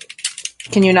on.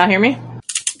 Can you not hear me?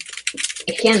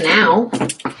 I can now.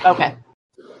 Okay.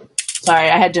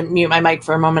 Sorry, I had to mute my mic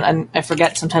for a moment, and I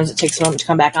forget sometimes it takes a moment to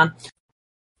come back on.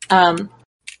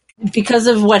 Because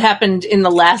of what happened in the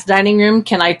last dining room,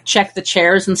 can I check the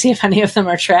chairs and see if any of them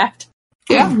are trapped?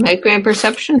 Yeah, make me a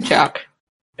perception check.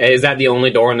 Is that the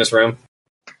only door in this room?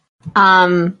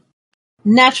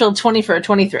 Natural 20 for a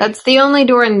 23. That's the only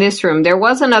door in this room. There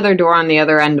was another door on the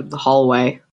other end of the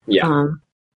hallway. Yeah.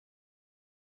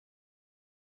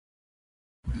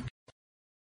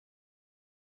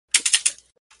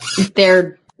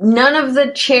 None of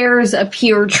the chairs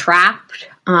appear trapped.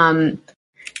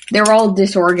 They're all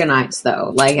disorganized,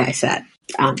 though, like I said.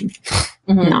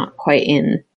 Not quite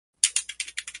in.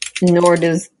 Nor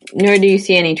do you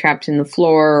see any traps in the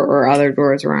floor or other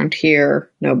doors around here.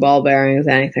 No ball bearings,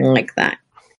 anything like that.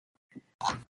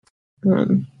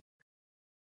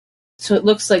 So it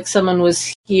looks like someone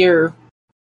was here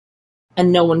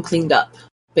and no one cleaned up,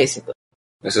 basically.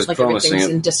 This is like promising.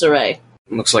 Everything's in disarray.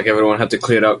 Looks like everyone had to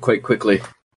clear it out quite quickly.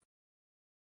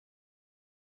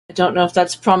 I don't know if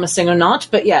that's promising or not,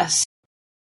 but yes.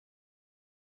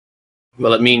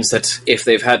 Well, it means that if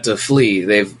they've had to flee,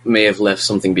 they may have left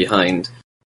something behind.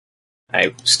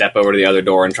 I step over to the other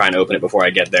door and try and open it before I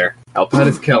get there.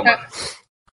 Alpadith Kelma.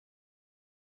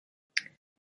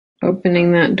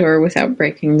 Opening that door without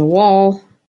breaking the wall.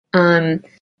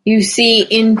 You see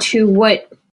into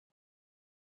what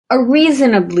a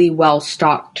reasonably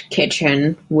well-stocked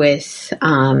kitchen with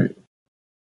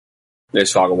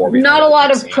There's fog of war. not a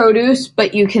lot of produce,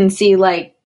 but you can see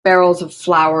like barrels of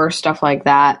flour, stuff like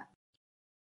that.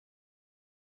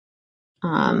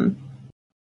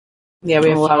 Yeah, we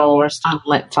have a little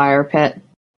unlit fire pit.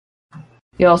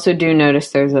 You also do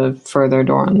notice there's a further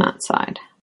door on that side.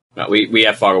 No, we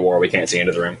have fog of war. We can't see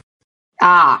into the room.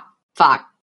 Ah, fuck.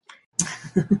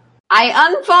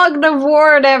 I unfogged of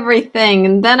warred everything,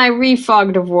 and then I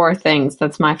refogged of war things.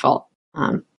 That's my fault.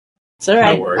 It's all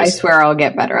right. No worries. I swear I'll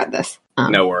get better at this.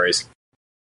 No worries.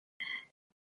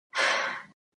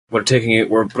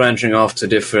 We're branching off to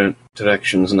different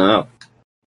directions now.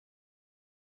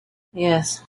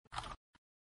 Yes.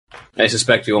 I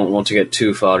suspect we won't want to get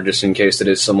too far, just in case there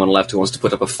is someone left who wants to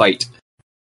put up a fight.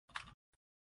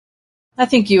 I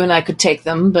think you and I could take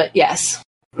them, but yes.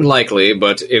 Likely,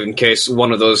 but in case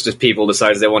one of those people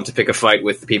decides they want to pick a fight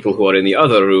with the people who are in the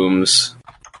other rooms...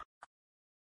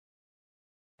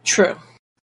 True.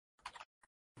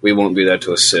 We won't be there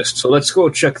to assist. So let's go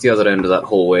check the other end of that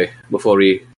hallway before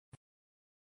we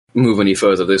move any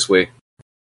further this way.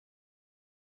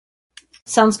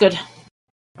 Sounds good.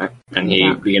 And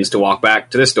he begins to walk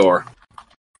back to this door.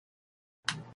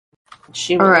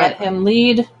 She will let him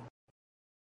lead.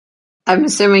 I'm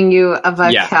assuming you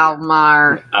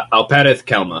Kalmar. Alpadith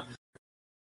Kelma.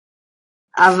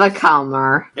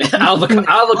 Kalmar.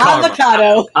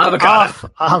 Avocado.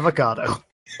 Avocado.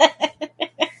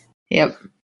 Yep.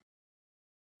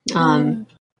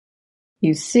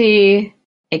 You see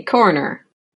a corner.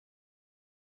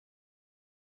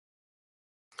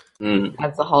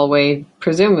 As the hallway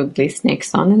presumably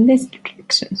snakes on in this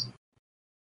direction.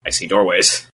 I see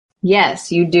doorways.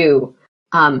 Yes, you do.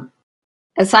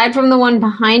 Aside from the one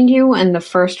behind you and the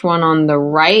first one on the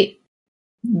right,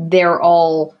 they're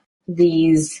all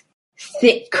these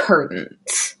thick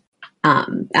curtains,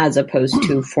 as opposed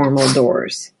to formal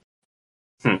doors.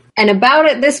 And about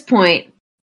at this point,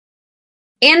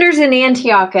 Anders and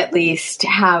Antioch at least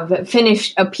have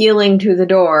finished appealing to the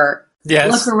door.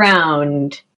 Yes. Look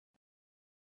around.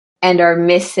 And are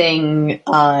missing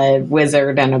a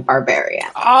wizard and a barbarian.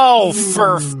 Oh,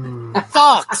 for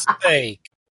fuck's sake.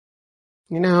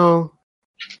 You know,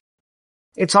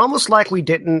 it's almost like we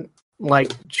didn't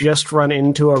just run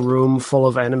into a room full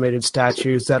of animated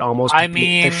statues that almost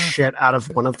beat the shit out of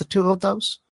one of the two of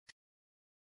those?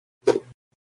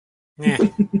 Yeah.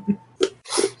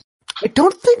 I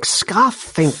don't think Scoff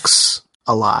thinks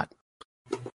a lot.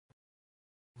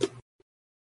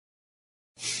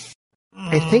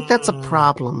 I think that's a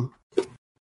problem.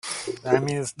 I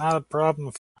mean, it's not a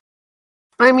problem.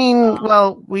 I mean,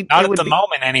 well, not at the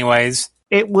moment, anyways.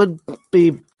 It would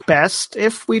be best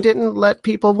if we didn't let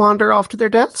people wander off to their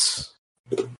deaths.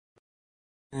 6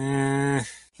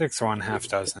 or 1/2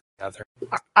 dozen the other.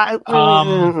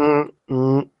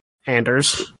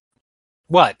 Anders.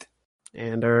 What?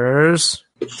 Anders.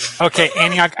 Okay,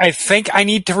 Antioch, I think I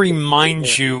need to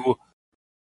remind you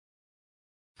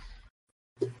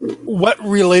what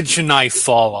religion I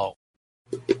follow.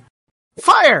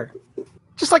 Fire!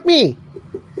 Just like me.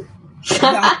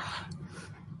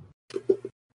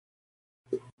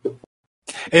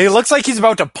 It looks like he's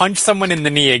about to punch someone in the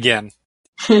knee again.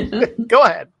 Go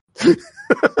ahead.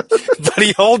 But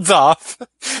he holds off.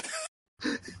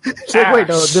 Like, wait,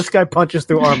 no, this guy punches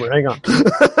through armor. Hang on.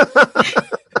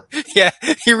 Yeah,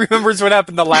 he remembers what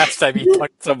happened the last time he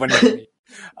punched someone in the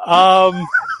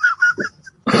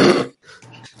knee.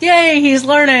 Yay, he's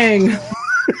learning!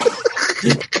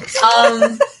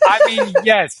 I mean,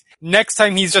 yes. Next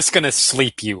time he's just gonna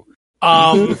sleep you.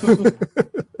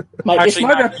 Might actually be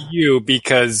not you,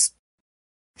 because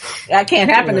that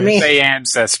can't happen to me. Say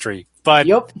ancestry, but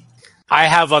yep. I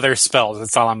have other spells.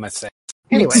 That's all I'm gonna say.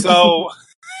 Anyway, so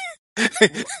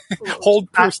hold.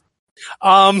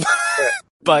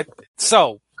 But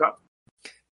so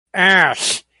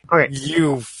Ash, okay,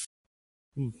 you.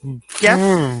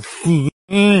 Yeah.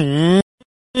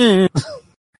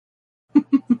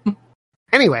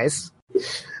 Anyways,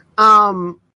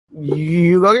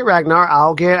 you go get Ragnar,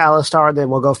 I'll get Alastar, and then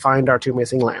we'll go find our 2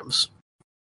 missing lambs.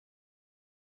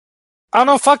 Oh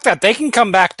no, fuck that. They can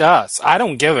come back to us. I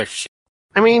don't give a shit.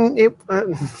 I mean,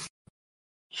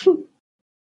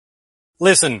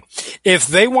 Listen, if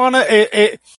they want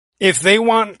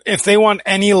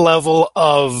any level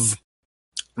of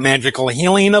magical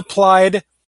healing applied,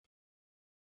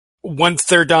 once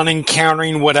they're done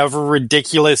encountering whatever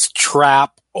ridiculous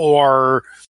trap or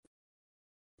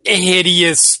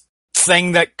hideous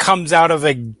thing that comes out of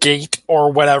a gate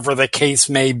or whatever the case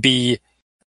may be,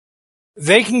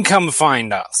 they can come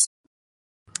find us.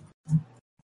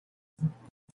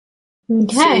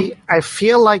 Okay. See, I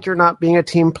feel like you're not being a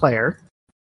team player.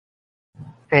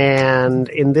 And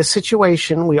in this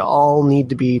situation, we all need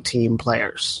to be team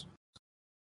players.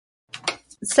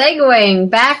 Segueing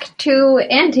back to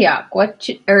Antioch,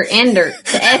 Anders.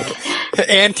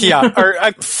 Antioch, or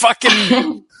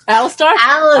fucking Alastar?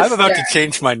 I'm about to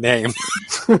change my name.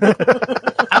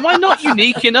 Am I not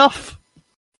unique enough?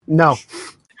 No.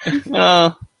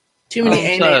 Too many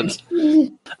A names.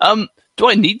 Do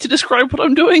I need to describe what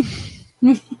I'm doing?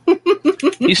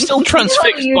 He's still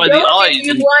transfixed by the eyes.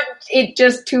 You want it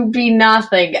just to be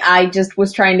nothing. I just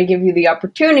was trying to give you the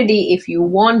opportunity if you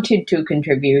wanted to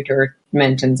contribute or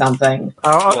mention something.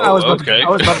 I was about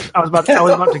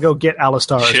to go get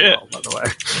Alastar as well, by the way.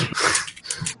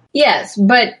 Yes,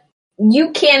 but you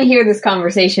can hear this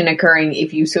conversation occurring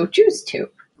if you so choose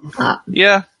to.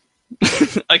 Yeah,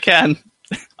 I can.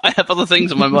 I have other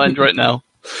things in my mind right now.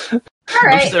 All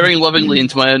right. I'm staring lovingly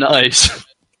into my own eyes.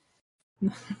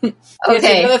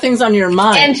 Okay. Other things on your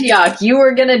mind. Antioch, you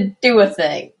were gonna do a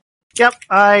thing. Yep,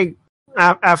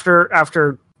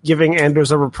 after giving Anders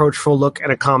a reproachful look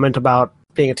and a comment about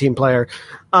being a team player,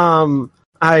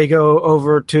 I go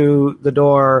over to the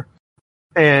door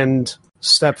and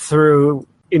step through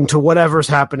into whatever's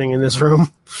happening in this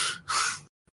room.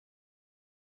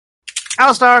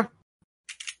 Alastar!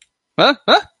 Huh?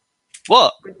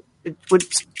 What? Would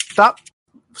stop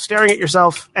staring at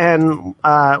yourself, and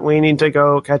we need to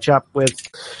go catch up with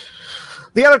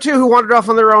the other 2 who wandered off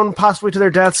on their own, possibly to their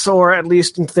deaths, or at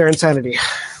least into their insanity.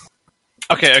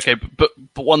 Okay, but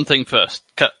one thing first.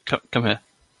 Come here.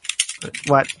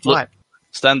 What? Look, what?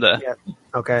 Stand there. Yeah.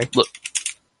 Okay. Look.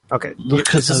 Okay. Look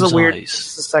at this those is a weird eyes.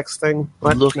 sex thing.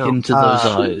 What? Look No. into those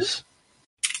eyes.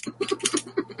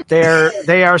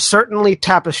 They are certainly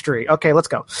tapestry. Okay, let's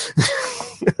go.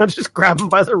 I'll just grab him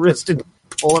by the wrist and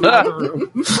pull him out of the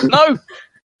room. No!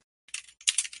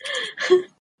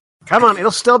 Come on,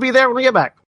 it'll still be there when we get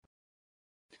back.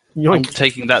 I'm Yoink.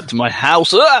 taking that to my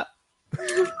house.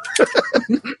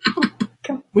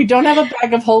 We don't have a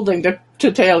bag of holding to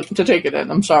take it in.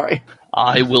 I'm sorry.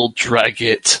 I will drag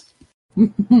it.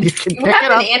 You can You pick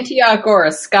have it an up. Antioch or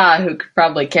a Ska who could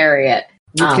probably carry it.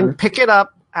 You can pick it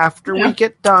up after we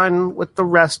get done with the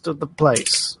rest of the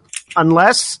place.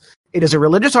 Unless It is a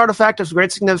religious artifact of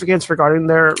great significance regarding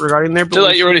their beliefs. Too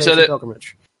late, you already said it.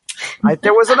 Pilgrimage.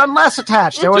 There was an unless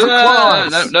attached. There was a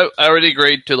clause. No, I already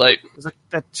agreed. Too late. I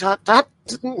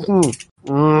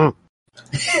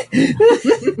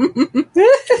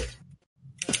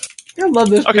love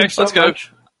this. Okay, let's go.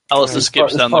 Alistair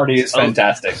skips down. The party is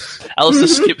fantastic. Alistair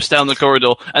skips down the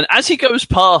corridor, and as he goes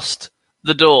past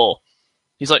the door,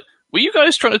 he's like, "Were you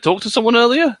guys trying to talk to someone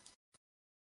earlier?"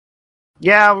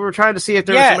 Yeah, we were trying to see if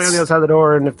there was somebody on the other side of the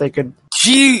door and if they could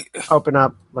open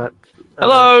up. But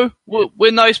hello,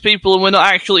 we're nice people, and we're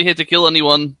not actually here to kill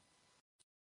anyone.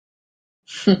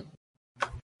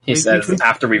 He says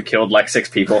after we've killed like 6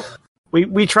 people.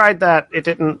 We tried that. They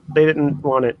didn't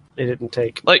want it. They didn't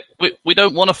take. Like we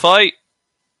don't want to fight.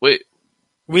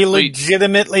 We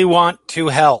legitimately want to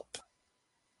help.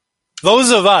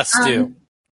 Those of us do.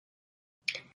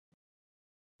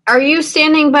 Are you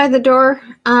standing by the door,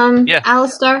 yeah.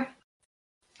 Alastar?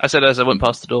 I said as I went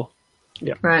past the door.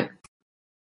 Yeah. Right.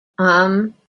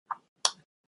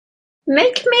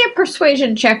 Make me a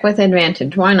persuasion check with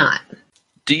advantage. Why not?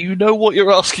 Do you know what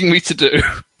you're asking me to do?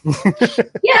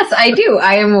 Yes, I do.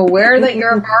 I am aware that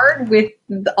you're a bard with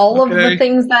all of the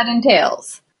things that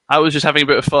entails. I was just having a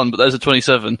bit of fun, but there's a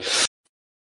 27.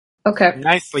 Okay.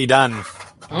 Nicely done.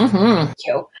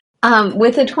 Mm-hmm.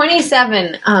 With a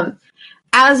 27,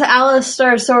 as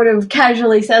Alastar sort of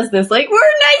casually says this, like,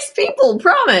 we're nice people,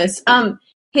 promise.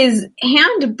 His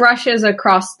hand brushes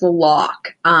across the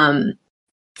lock. And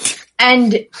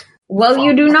while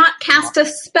you do not cast a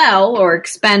spell or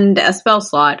expend a spell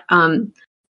slot,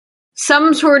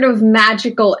 some sort of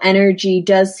magical energy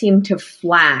does seem to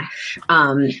flash.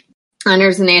 Einar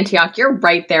and Antioch, you're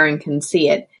right there and can see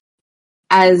it.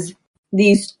 As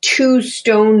these 2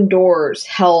 stone doors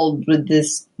held with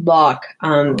this lock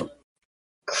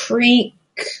creak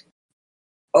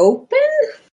open?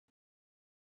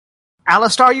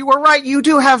 Alastar, you were right. You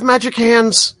do have magic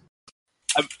hands.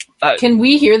 Can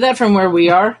we hear that from where we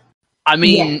are? I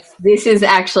mean... Yes, this is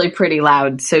actually pretty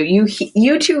loud. So you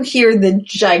 2 hear the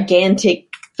gigantic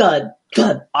thud,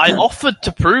 thud. I offered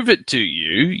to prove it to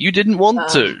you. You didn't want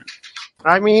to.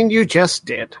 I mean, you just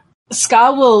did.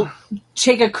 Ska will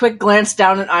take a quick glance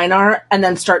down at Einar and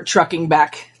then start trucking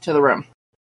back to the room.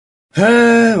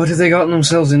 What have they gotten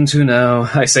themselves into now?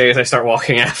 I say as I start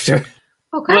walking after.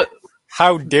 Okay. But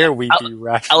how dare we be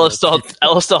rational?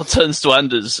 Alastar turns to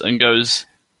Anders and goes,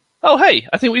 "Oh, hey,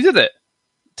 I think we did it.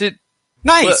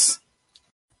 Nice.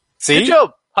 See? Good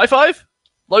job. High five.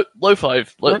 Low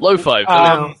five. Low five.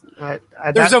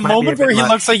 There's a moment where he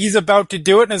looks like he's about to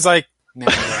do it and is like, no.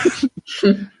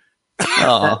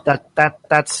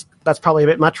 That's probably a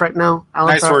bit much right now, Alastar.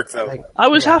 Nice work, though. I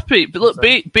was happy, but look,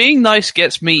 being nice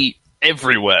gets me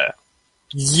everywhere.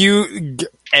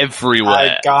 Everywhere.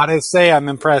 I gotta say, I'm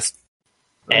impressed.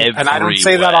 Everywhere. And I don't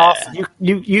say that often.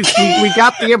 We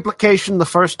got the implication the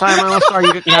first time, Alastar.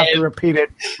 You didn't have to repeat it.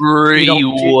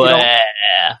 Everywhere.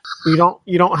 You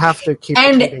don't have to keep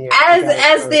and repeating it.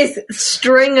 as this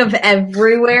string of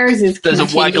everywheres is there's a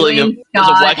waggling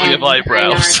of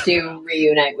eyebrows. Einar to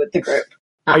reunite with the group.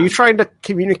 Are you trying to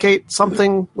communicate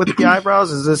something with the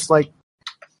eyebrows? Is this like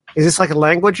a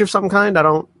language of some kind? I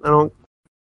don't know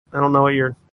what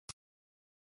you're.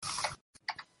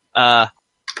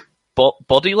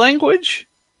 Body language?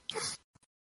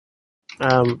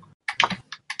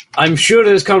 I'm sure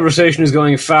this conversation is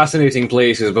going fascinating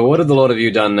places, but what have the lot of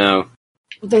you done now?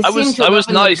 I was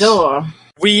nice.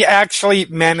 We actually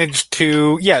managed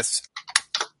to, yes,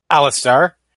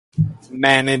 Alastar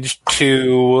managed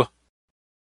to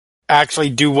actually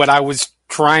do what I was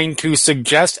trying to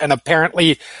suggest, and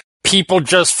apparently people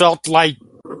just felt like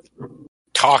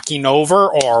talking over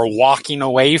or walking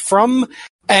away from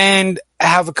and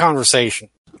have a conversation.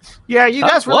 Yeah, you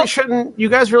guys really shouldn't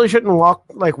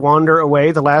wander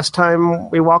away. The last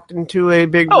time we walked into a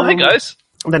big room hey guys,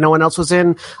 that no one else was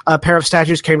in, a pair of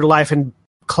statues came to life and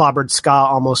clobbered Ska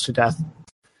almost to death.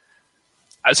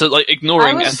 So, like,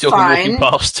 ignoring Antioch and walking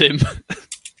past him.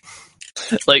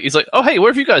 Like, he's like, "Oh, hey, where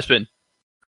have you guys been?"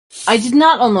 I did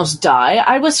not almost die.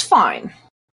 I was fine.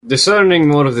 Discerning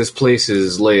more of this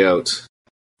place's layout.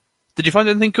 Did you find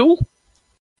anything cool?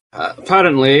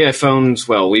 Apparently, we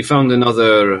found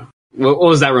another... What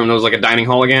was that room? It was like a dining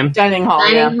hall again? Dining hall,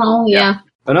 yeah.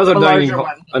 Another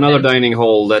dining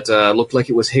hall that looked like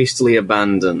it was hastily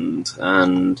abandoned,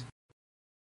 and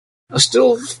a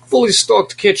still fully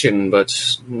stocked kitchen, but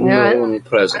no one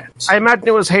present. I imagine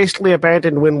it was hastily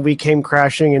abandoned when we came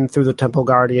crashing in through the Temple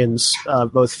Guardians,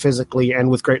 both physically and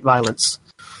with great violence.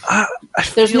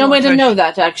 There's no way to know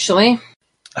that, actually.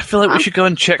 I feel like we should go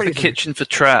and check the kitchen for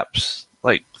traps,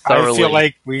 like, thoroughly. I feel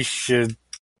like we should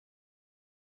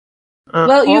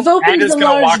Well, you've opened the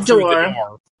large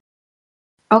door.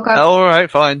 Okay. All right,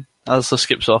 fine. Alastar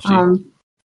skips off to you.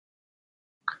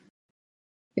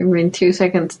 Give me 2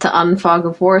 seconds to unfog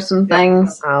of war some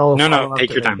things. No,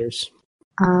 take your time.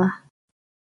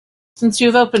 Since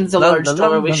you've opened the large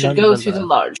door, we should go through the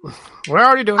large. We're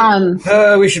already doing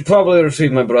it. We should probably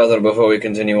retrieve my brother before we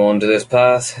continue on to this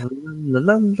path.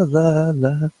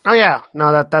 Oh yeah,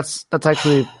 no, that's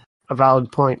actually a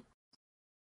valid point.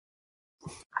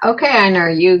 Okay, Einar,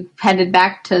 you headed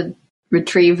back to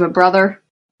retrieve a brother?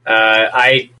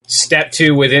 I step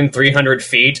to within 300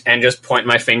 feet and just point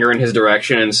my finger in his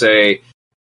direction and say,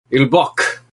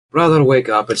 Ilbok, brother, wake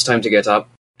up, it's time to get up,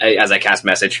 as I cast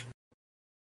message.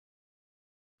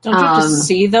 Don't you have to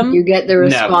see them? You get the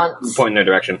response. No, point in their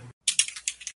direction.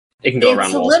 It can go around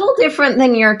It's a walls. little different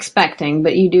than you're expecting,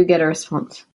 but you do get a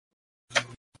response.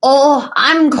 Oh,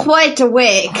 I'm quite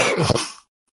awake.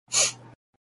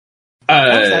 That's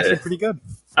actually pretty good.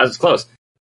 That was close.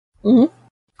 Mm-hmm.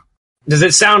 Does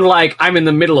it sound like I'm in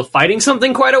the middle of fighting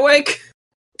something quite awake?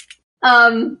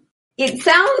 It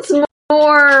sounds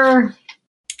more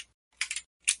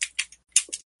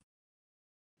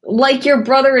like your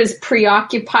brother is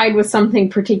preoccupied with something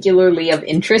particularly of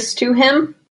interest to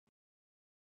him.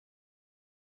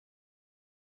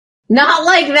 Not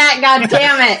like that,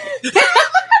 goddammit!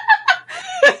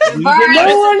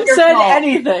 No one said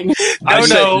anything. I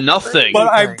said nothing. But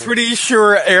I'm pretty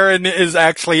sure Erin is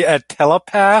actually a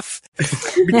telepath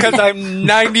because I'm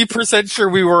 90% sure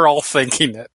we were all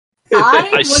thinking it. I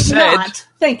was said not.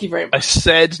 Thank you very much. I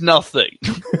said nothing.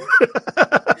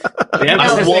 The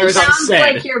emphasis No, there it is on sounds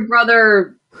said. like your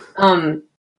brother,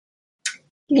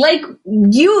 like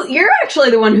you're actually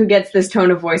the one who gets this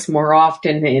tone of voice more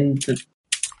often in the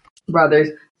brothers,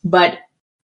 but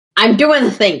I'm doing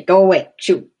the thing. Go away.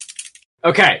 Shoot.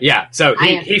 Okay, yeah. So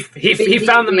he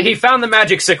found them. He found the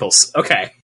magic sickles.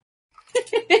 Okay.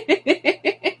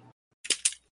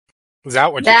 Was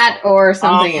that what? That or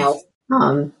something else.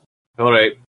 All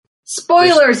right.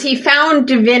 Spoilers. He found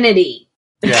divinity.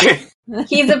 Yeah,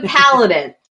 He's a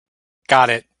paladin. got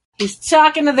it. He's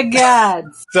talking to the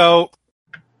gods. So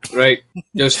Right.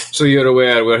 Just so you're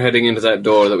aware, we're heading into that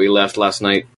door that we left last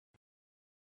night.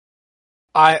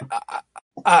 I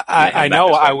know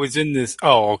I was in this.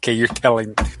 Oh, okay. You're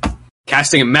telling.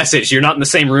 Casting a message. You're not in the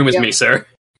same room as me, sir.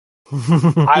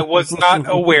 I was not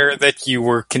aware that you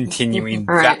were continuing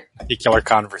All right. that particular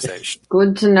conversation.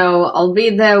 Good to know. I'll be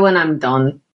there when I'm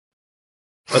done.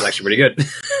 That was actually pretty good.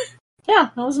 Yeah,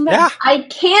 that wasn't bad. Yeah. I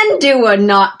can do a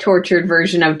not tortured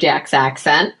version of Jack's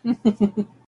accent.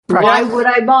 Why would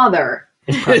I bother?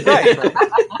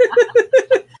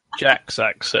 Jack's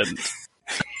accent.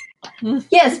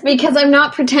 Yes, because I'm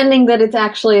not pretending that it's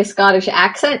actually a Scottish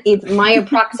accent. It's my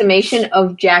approximation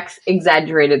of Jack's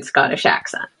exaggerated Scottish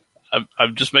accent.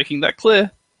 I'm just making that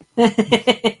clear. To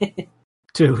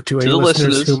any the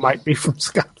listeners listeners. who might be from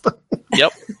Scotland.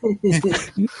 Yep.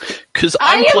 Because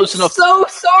I I'm am close enough. so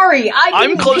sorry.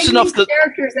 I'm close enough that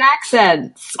characters'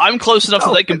 accents. I'm close enough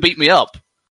that they can beat me up.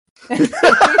 I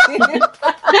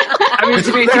mean,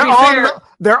 to be fair,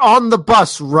 They're on the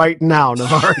bus right now,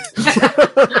 Navarran.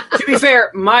 to be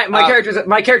fair, my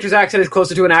character's accent is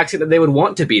closer to an accent that they would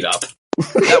want to beat up.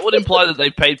 That would imply that they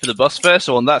paid for the bus fare,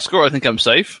 so on that score, I think I'm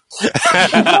safe.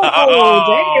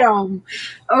 Oh, damn.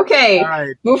 Okay, All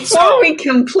right. before we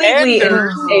completely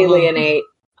Anders- alienate...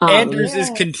 Anders is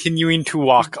continuing to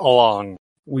walk along.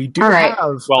 We do All right.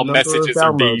 have Well, a number of messages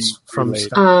are being downloads from relayed.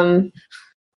 stuff.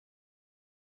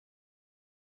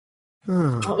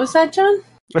 What was that, John?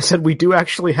 I said we do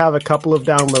actually have a couple of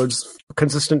downloads,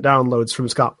 consistent downloads from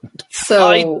Scotland.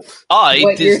 So, I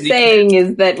what you're Disney- saying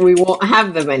is that we won't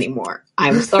have them anymore.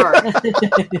 I'm sorry.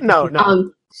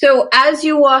 No. So, as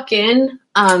you walk in,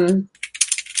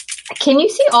 can you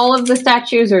see all of the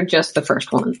statues or just the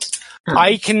first ones?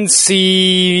 I can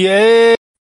see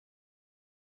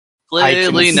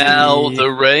Clearly I can now see- the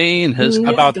rain has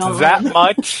about Gone. that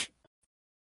much.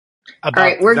 All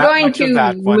right, we're that going much of to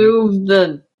that one. move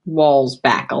the walls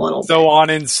back a little bit. So on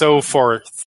and so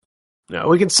forth. No,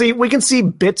 we can see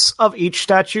bits of each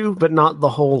statue, but not the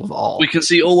whole of all. We can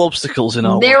see all obstacles in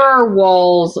our way. There are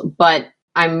walls, but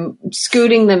I'm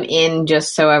scooting them in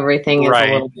just so everything is Right.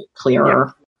 a little bit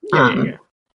clearer. Yeah.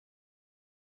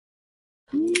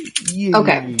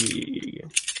 Okay.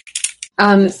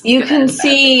 You can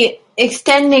see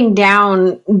extending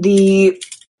down the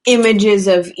images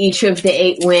of each of the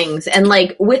 8 wings, and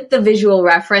like with the visual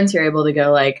reference, you're able to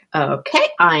go like, okay,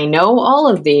 I know all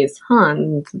of these.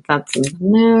 That's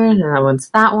there, and that one's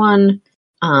that one.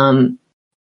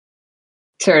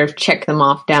 Sort of check them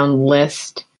off down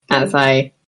list as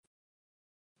I.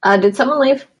 Did someone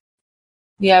leave?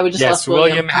 Yeah, we just Yes, lost William.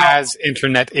 William has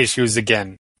internet issues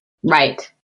again.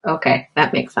 Right. Okay,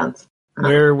 that makes sense.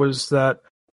 Where was that?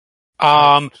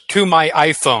 To my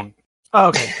iPhone. Oh,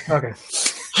 okay. Well,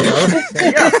 there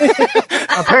you go.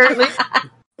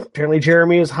 Apparently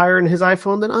Jeremy is higher in his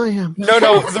iPhone than I am. No.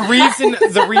 The reason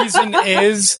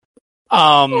is,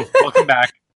 welcome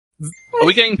back. Are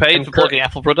we getting paid for plugging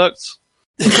Apple products?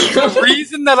 The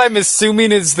reason that I'm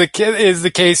assuming is the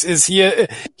case is he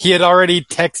had already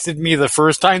texted me the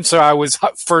first time, so I was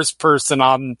first person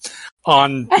on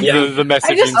the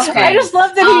messaging screen. I just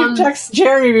love that he texts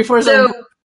Jeremy before something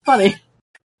funny.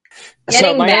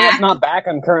 So my internet's not back.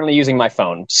 I'm currently using my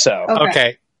phone. So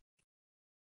okay.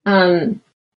 All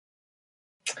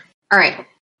right.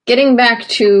 Getting back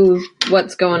to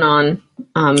what's going on.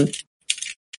 And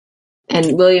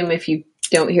William, if you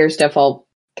don't hear stuff,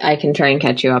 I can try and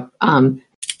catch you up.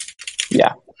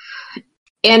 Yeah.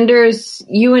 Anders,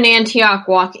 you and Antioch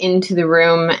walk into the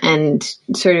room and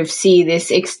sort of see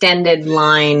this extended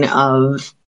line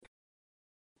of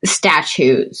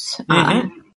statues.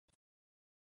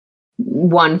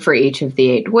 One for each of the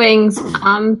 8 wings.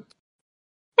 And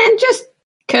just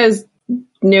because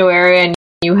new area and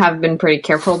you have been pretty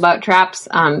careful about traps,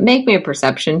 make me a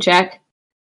perception check.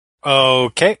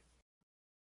 Okay.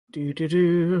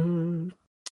 13.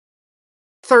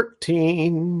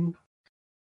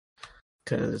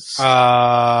 Because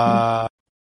that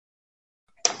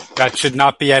should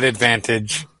not be at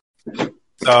advantage.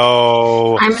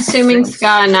 So I'm assuming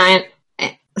Ska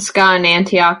and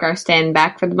Antioch are staying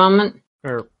back for the moment.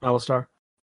 Or Alastar.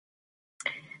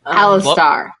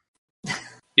 Alastar.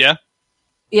 Yeah.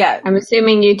 Yeah. I'm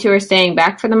assuming you two are staying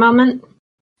back for the moment.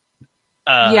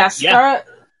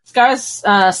 Scar's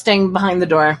staying behind the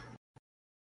door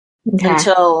Okay.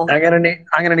 until. I'm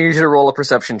gonna need you to roll a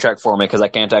perception check for me because I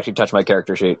can't actually touch my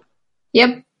character sheet.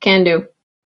 Yep, can do.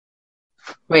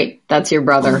 Wait, that's your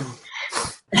brother.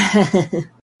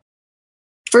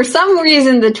 For some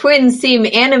reason, the twins seem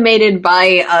animated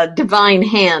by a divine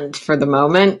hand for the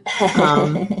moment.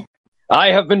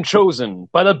 I have been chosen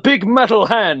by the big metal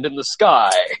hand in the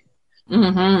sky.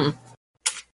 Mm-hmm.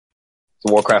 It's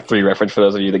a Warcraft 3 reference for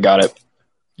those of you that got it.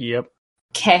 Yep.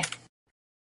 Okay.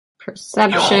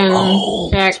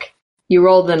 Perception check. You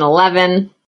rolled an 11.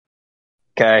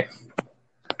 Okay.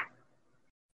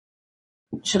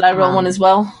 Should I roll one as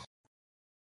well?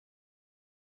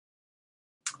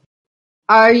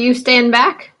 Are you staying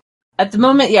back? At the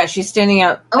moment, yeah, she's standing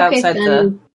outside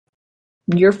then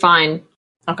you're fine.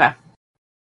 Okay.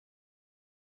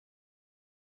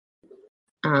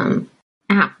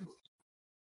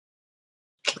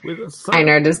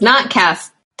 Einar does not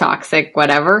cast toxic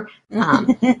whatever.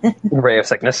 Ray of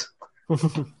sickness.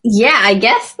 Yeah, I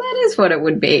guess that is what it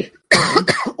would be.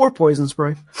 Or poison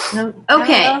spray.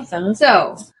 Okay,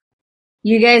 so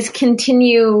you guys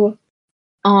continue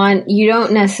on. You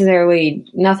don't necessarily,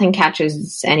 nothing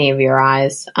catches any of your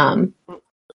eyes,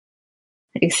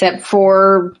 except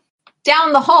for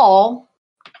down the hall,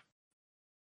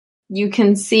 you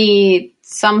can see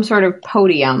some sort of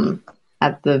podium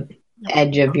at the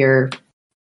edge of your,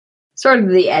 sort of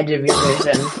the edge of your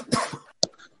vision.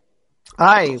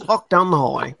 I walk down the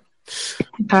hallway.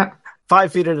 Okay.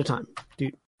 5 feet at a time.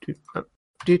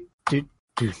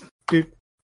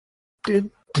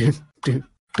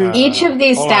 Each of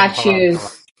these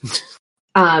statues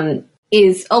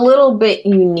is a little bit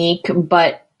unique,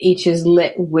 but each is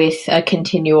lit with a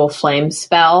continual flame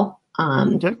spell,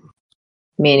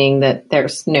 meaning that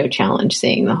there's no challenge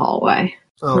seeing the hallway.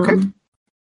 Okay.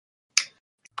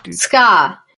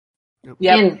 Ska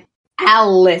and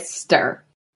Alastar.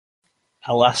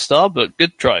 Alastar, but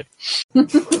good try. Still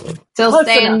Close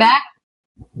staying enough. back?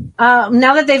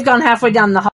 Now that they've gone halfway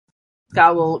down the hall,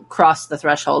 Scott will cross the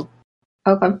threshold.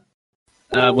 Okay.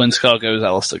 When Scar goes,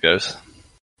 Alastar goes.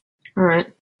 Alright.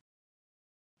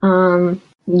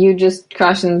 You just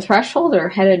crossing the threshold or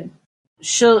headed?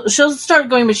 She'll start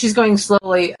going, but she's going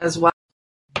slowly as well.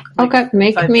 Okay,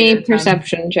 make 5 me feet at a time.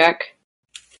 perception check.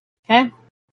 Okay.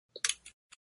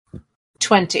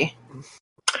 20.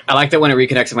 I like that when it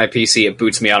reconnects to my PC, it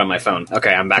boots me out on my phone.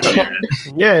 Okay, I'm back on the internet.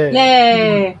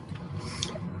 Yay!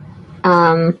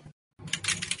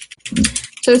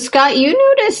 So Scott,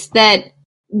 you noticed that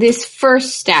this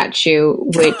first statue,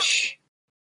 which,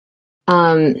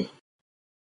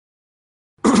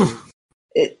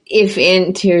 if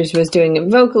Antiers was doing it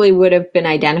vocally, would have been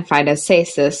identified as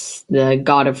Sasis, the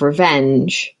god of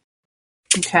revenge.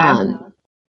 Okay.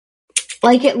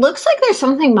 It looks like there's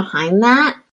something behind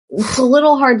that. It's a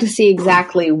little hard to see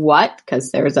exactly what,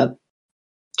 because there's a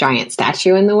giant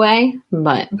statue in the way,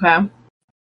 but Okay.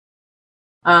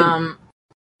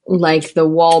 like the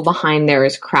wall behind there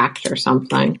is cracked or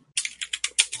something.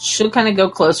 She'll kind of go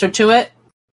closer to it.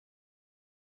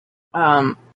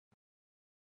 And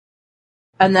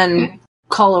then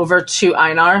call over to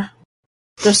Einar.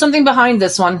 There's something behind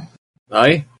this one.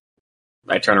 I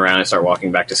turn around and start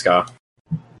walking back to Ska.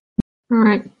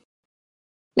 Alright.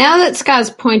 Now that Ska's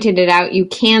pointed it out, you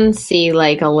can see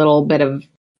like a little bit of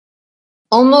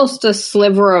almost a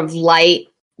sliver of light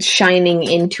shining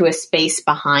into a space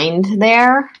behind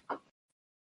there.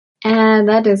 And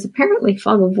that is apparently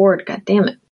Fog of Ward,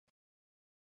 goddammit.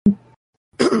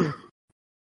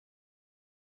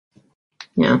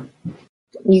 Yeah.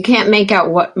 You can't make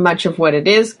out much of what it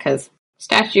is, because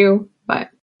statue, but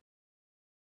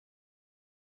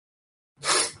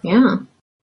yeah.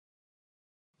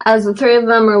 As the three of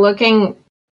them are looking,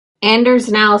 Anders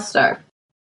and Alastar.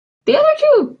 The other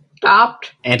two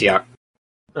stopped. Antioch.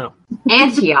 Oh.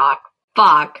 Antioch.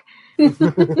 Fuck.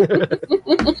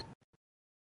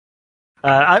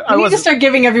 I need to start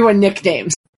giving everyone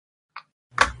nicknames.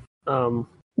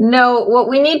 No, what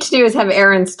we need to do is have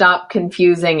Erin stop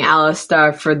confusing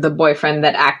Alastar for the boyfriend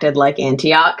that acted like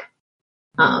Antioch,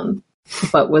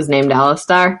 but was named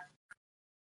Alastar.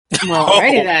 Well,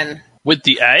 alrighty then. With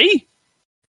the A?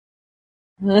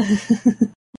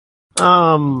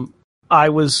 I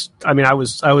was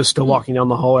still walking down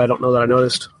the hallway. I don't know that I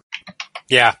noticed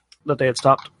Yeah. that they had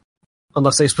stopped.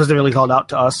 Unless they specifically called out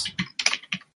to us.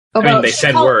 I mean, they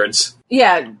said words.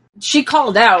 Yeah, she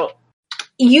called out.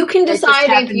 You can decide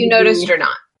if you noticed or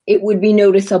not. It would be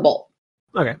noticeable.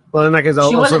 Okay. Well, in that case, She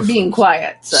I'll wasn't also being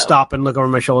quiet, so. stop and look over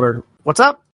my shoulder. What's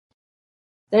up?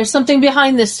 There's something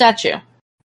behind this statue.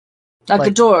 Like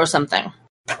a door or something.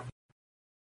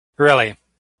 Really?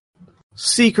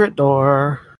 Secret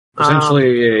door.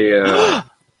 Essentially a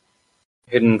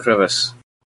hidden crevice.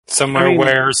 Somewhere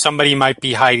where somebody might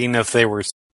be hiding if they were...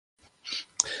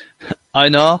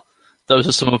 Einar, those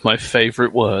are some of my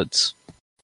favorite words.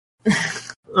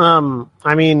 I'm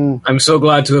so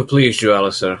glad to have pleased you,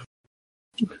 Alastar.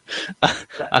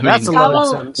 That's a lot of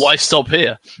sense. Why stop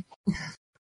here?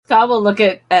 Ska will look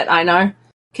at Einar.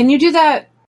 Can you do that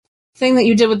thing that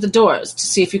you did with the doors to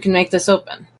see if you can make this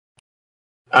open?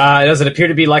 Does it appear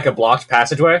to be like a blocked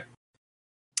passageway?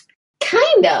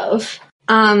 Kind of.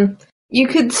 You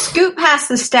could scoot past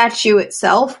the statue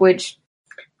itself, which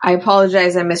I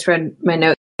apologize, I misread my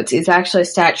notes. It's actually a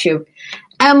statue of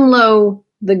Emlo,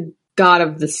 the god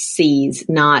of the seas,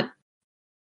 not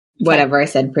whatever I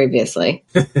said previously.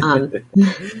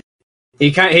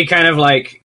 He kind of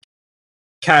like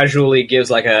casually gives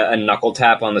like a knuckle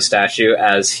tap on the statue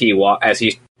as he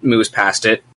moves past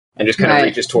it and just kind of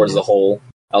reaches towards the hole.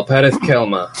 Alperith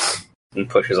Kelma, and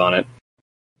pushes on it.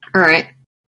 All right.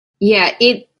 Yeah,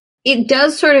 it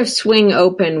does sort of swing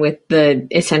open with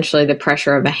essentially the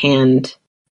pressure of a hand.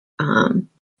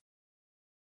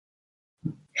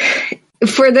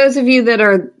 For those of you that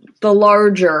are the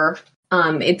larger,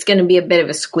 it's going to be a bit of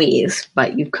a squeeze,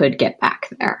 but you could get back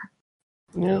there.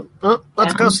 Yeah. Well,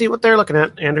 let's go see what they're looking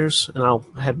at, Anders, and I'll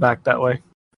head back that way.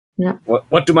 Yeah.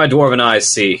 What do my dwarven eyes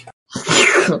see?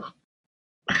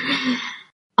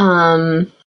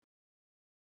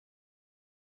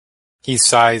 He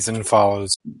sighs and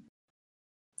follows.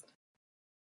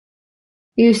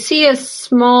 You see a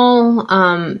small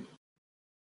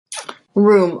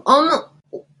room.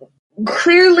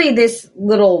 Clearly, this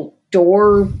little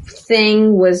door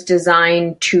thing was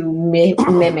designed to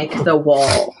mimic the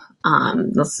wall.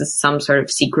 This is some sort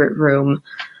of secret room.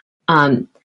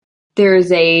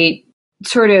 There's a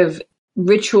sort of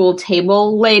ritual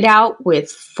table laid out with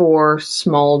 4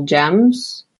 small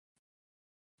gems.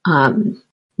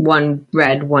 One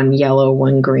red, one yellow,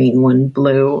 one green, one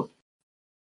blue.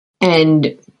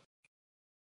 And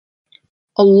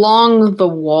along the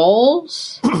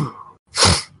walls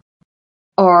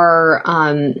are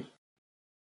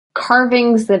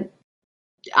carvings that,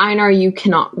 Einar, you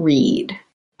cannot read.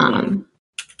 I'm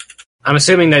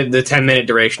assuming that the 10-minute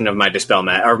duration of my dispel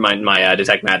my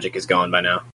detect magic is gone by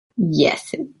now.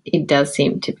 Yes, it does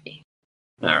seem to be.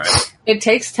 All right. It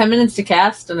takes 10 minutes to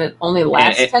cast, and it only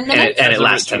lasts 10 minutes? And it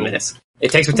lasts 10 minutes.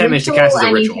 It takes me 10 minutes to cast as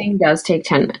a ritual. Anything does take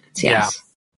 10 minutes, yes.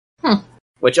 Yeah.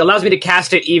 Which allows me to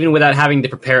cast it even without having to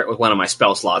prepare it with one of my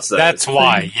spell slots. That's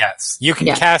why, yes. You can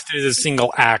cast it as a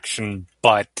single action,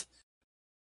 but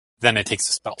then it takes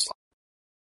a spell slot.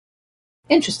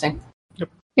 Interesting. Yep.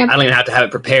 I don't even have to have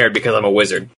it prepared because I'm a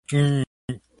wizard. Nice.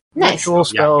 Ritual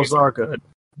spells are good.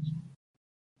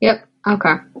 Yep,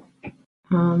 okay.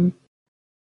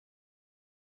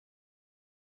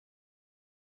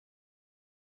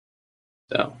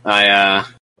 So,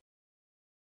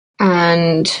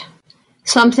 And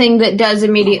Something that does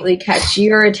immediately catch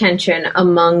your attention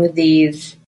among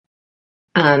these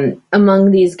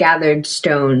gathered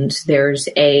stones, there's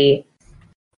a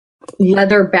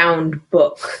leather-bound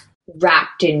book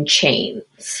wrapped in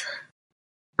chains.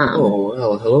 Oh,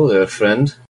 well, hello there,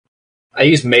 friend. I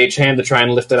use Mage Hand to try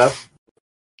and lift it up.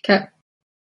 Okay.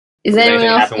 Is anyone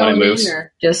else happen when it going moves? in,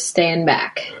 or just staying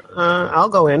back? I'll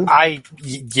go in.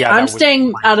 I'm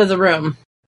staying out of the room.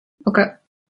 Okay.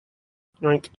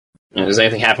 Right. Does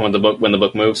anything happen when the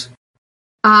book moves?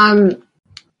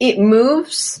 It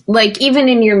moves. Like, even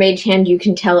in your mage hand, you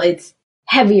can tell it's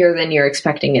heavier than you're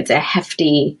expecting. It's a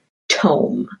hefty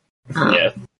tome.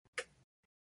 Yeah.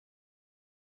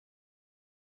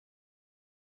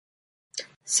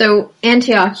 So,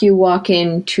 Antioch, you walk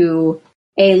into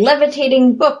a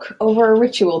levitating book over a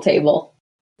ritual table.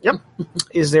 Yep.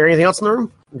 Is there anything else in the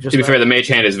room? To be fair, the Mage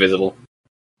Hand is visible.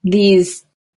 These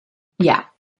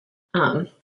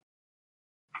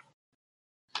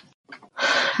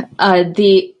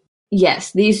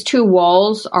two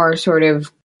walls are sort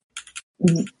of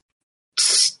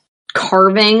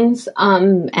carvings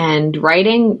and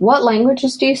writing. What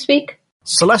languages do you speak?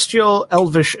 Celestial,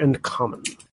 Elvish, and Common.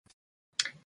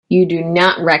 You do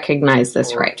not recognize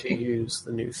this To writing. use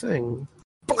the new thing.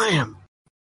 Blam!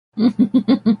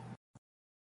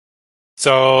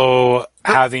 So,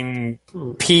 having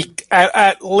peeked,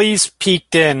 at least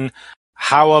peeked in,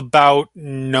 how about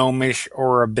Gnomish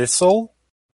or Abyssal?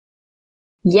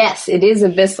 Yes, it is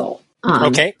abyssal.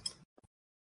 Okay.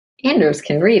 Anders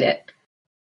can read it.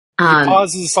 He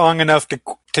pauses long enough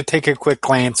to take a quick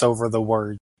glance over the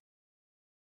word.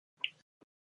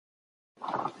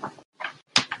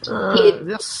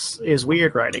 This is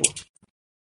weird writing.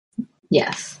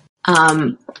 Yes.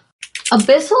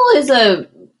 Abyssal is a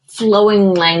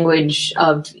flowing language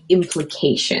of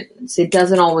implications. It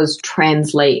doesn't always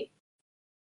translate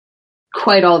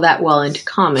quite all that well into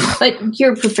common, but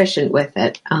you're proficient with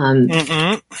it.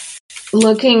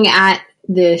 Looking at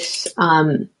this,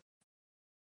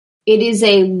 it is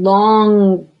a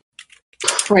long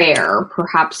prayer,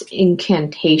 perhaps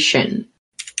incantation,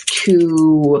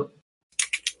 to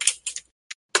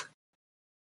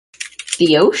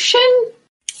the ocean?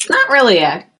 It's not really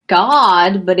a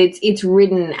god, but it's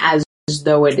written as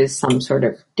though it is some sort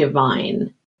of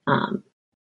divine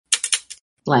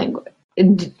language,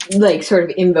 like sort of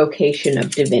invocation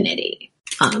of divinity.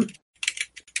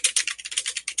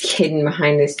 Hidden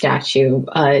behind the statue,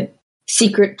 a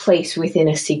secret place within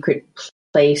a secret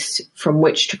place from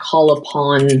which to call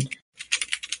upon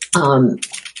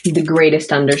the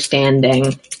greatest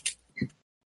understanding.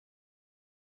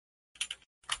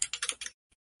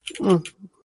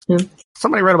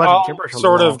 Somebody read about I'll gibberish.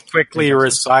 sort of quickly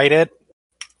recite it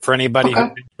for anybody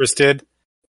who's interested.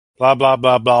 Blah, blah,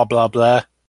 blah, blah, blah, blah.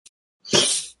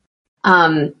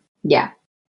 Yeah.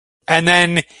 And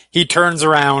then he turns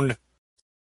around,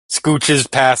 scooches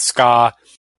past Ska,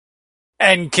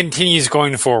 and continues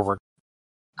going forward.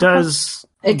 Does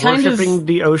It kind worshipping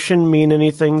the ocean mean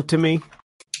anything to me?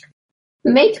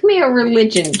 Make me a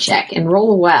religion check and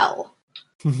roll well.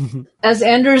 As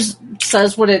Anders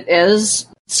says what it is,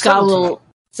 Scott will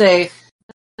say,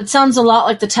 "It sounds a lot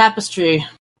like the tapestry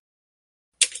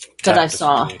that I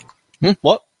saw."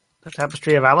 What? The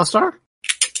tapestry of Alastar?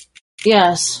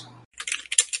 Yes.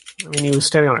 I mean, he was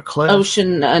standing on a cliff.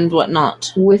 Ocean and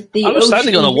whatnot. With the I was ocean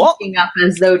standing on a what? reaching up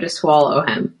as though to swallow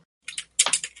him.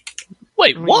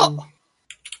 Wait, what?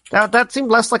 That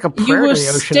seemed less like a prayer You were to the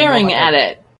ocean. staring at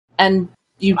it, and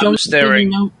you I don't was staring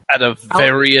know. at a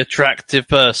very attractive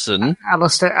person.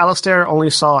 Alastar only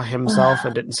saw himself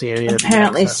and didn't see any of the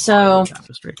Apparently excess so.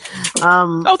 tapestry.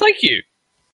 Oh, thank you.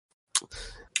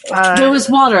 There was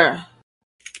water,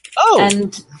 Oh,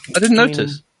 and I didn't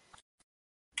notice.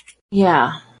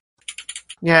 yeah.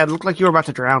 Yeah, it looked like you were about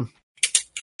to drown.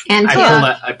 And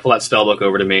I pull that spellbook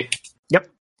over to me.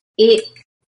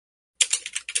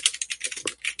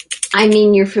 I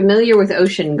mean, you're familiar with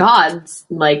ocean gods,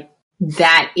 like,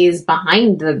 that is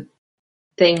behind the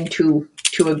thing to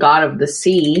a god of the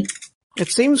sea. It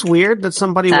seems weird that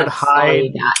somebody would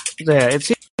hide. Yeah, it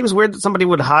seems weird that somebody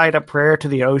would hide a prayer to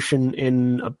the ocean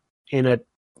in a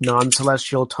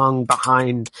non-celestial tongue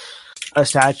behind a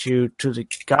statue to the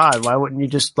god. Why wouldn't you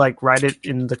just write it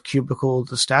in the cubicle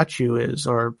the statue is,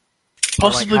 or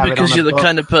Possibly have it because on a you're the book?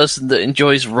 kind of person that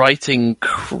enjoys writing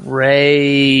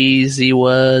crazy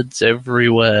words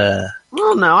everywhere.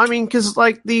 Well, no, I mean, because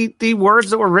the words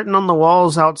that were written on the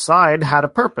walls outside had a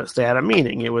purpose. They had a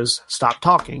meaning. It was "stop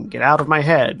talking, get out of my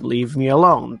head, leave me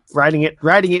alone." Writing it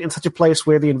in such a place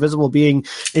where the invisible being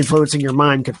influencing your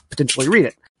mind could potentially read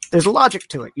it. There's a logic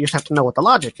to it. You just have to know what the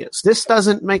logic is. This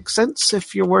doesn't make sense.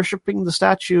 If you're worshipping the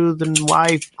statue, then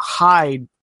why hide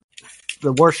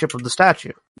the worship of the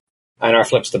statue? Einar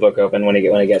flips the book open when he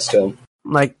gets to him.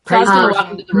 Like, Scott's gonna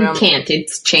walk into the room. You can't.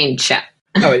 It's chained shut.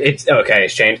 Oh, it's okay.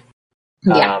 It's chained.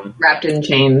 Yeah, wrapped in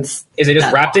chains. Is it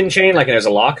just wrapped in chain, like there's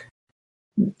a lock?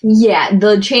 Yeah,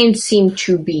 the chains seem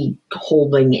to be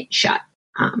holding it shut.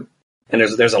 And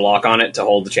there's a lock on it to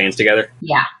hold the chains together?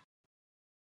 Yeah.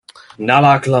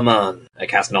 Nalak Laman. I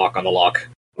cast knock on the lock.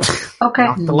 Okay.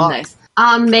 Knock the lock. Nice.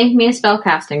 Make me a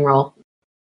spellcasting roll.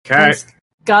 Okay.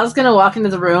 God's gonna walk into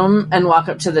the room and walk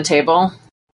up to the table.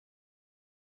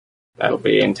 That'll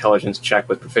be intelligence check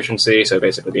with proficiency, so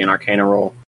basically be an arcana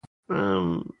roll.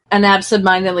 And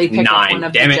absentmindedly pick up 9, one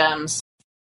of damn the it. gems.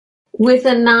 With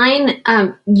a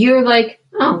 9, you're like,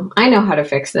 oh, I know how to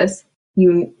fix this.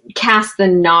 You cast the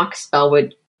knock spell,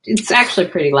 which it's actually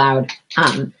pretty loud,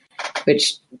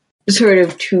 which sort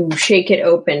of to shake it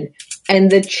open,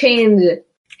 and the chains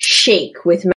shake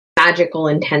with magical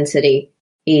intensity,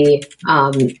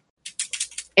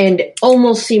 and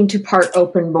almost seem to part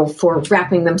open before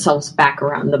wrapping themselves back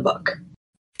around the book.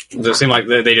 Does it seem like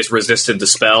they just resisted the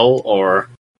spell, or...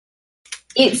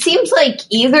 It seems like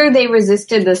either they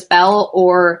resisted the spell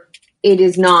or it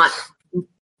is not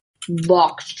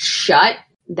locked shut.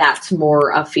 That's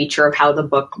more a feature of how the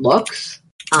book looks,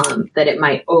 that it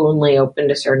might only open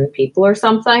to certain people or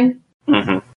something.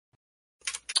 Mm-hmm.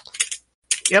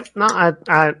 Yep, no, I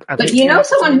But you know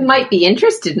someone who might be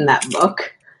interested in that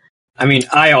book. I mean,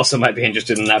 I also might be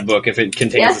interested in that book if it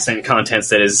contains the same contents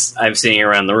that I'm seeing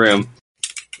around the room.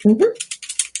 Mm-hmm.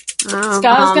 Scott's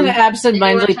gonna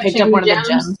absentmindedly pick up one of the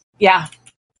gems. Yeah.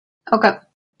 Okay.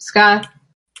 Scott,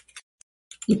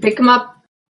 you pick them up.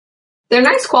 They're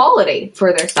nice quality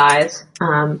for their size.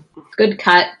 Good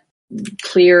cut,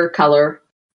 clear color.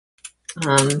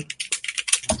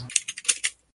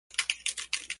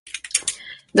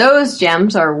 Those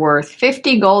gems are worth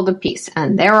 50 gold apiece,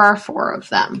 and there are 4 of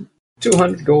them.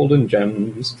 200 golden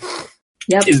gems.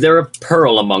 Yep. Is there a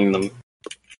pearl among them?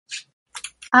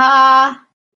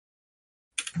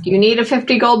 Do you need a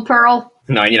 50 gold pearl?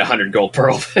 No, I need 100 gold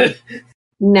pearl.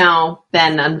 No,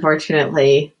 then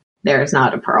unfortunately, there's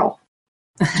not a pearl.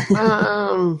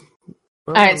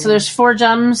 Alright, so there's 4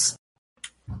 gems.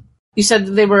 You said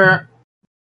that they were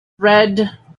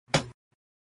red,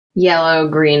 Yellow,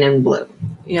 green, and blue.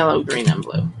 yellow, green, and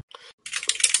blue.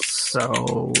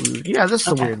 So, yeah, this is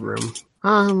a weird room.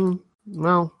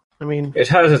 Well, I mean... It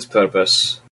has its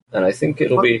purpose, and I think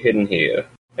it'll be hidden here.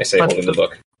 I say, holding the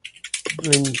book. I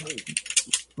mean,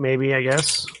 maybe, I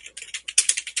guess.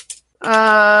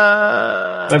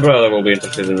 My brother will be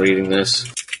interested in reading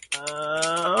this.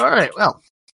 Alright, well,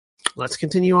 let's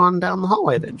continue on down the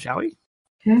hallway then, shall we?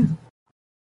 Okay.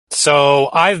 So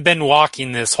I've been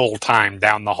walking this whole time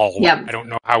down the hallway. Yep. I don't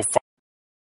know how far.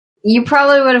 You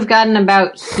probably would have gotten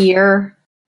about here,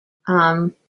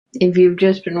 if you've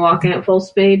just been walking at full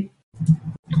speed.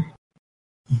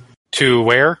 To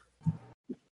where?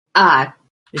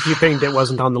 If you pinged, it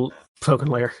wasn't on the token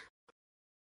layer.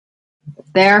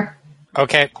 There.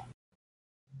 Okay.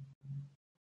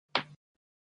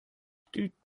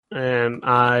 And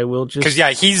I will just... Because,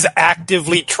 yeah, he's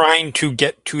actively trying to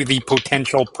get to the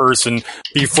potential person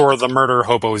before the murder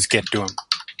hobos get to him.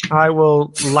 I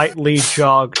will lightly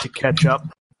jog to catch up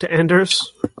to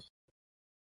Anders.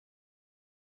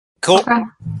 Cool. Okay.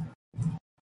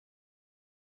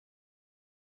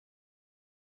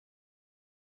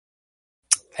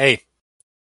 Hey.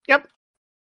 Yep.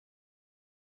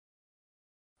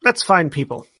 Let's find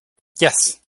people.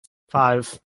 Yes.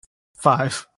 5. Okay.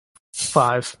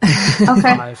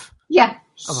 5. Yeah.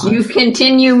 Alive. You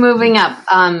continue moving up.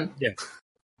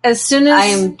 As soon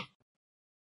as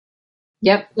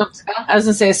Yep. I was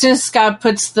gonna say, as soon as Scott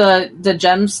puts the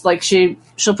gems, like she'll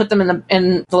put them in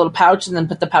the little pouch, and then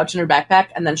put the pouch in her backpack,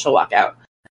 and then she'll walk out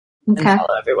and Okay.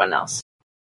 follow everyone else.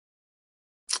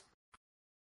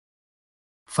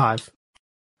 5.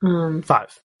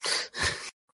 5.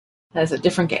 That's a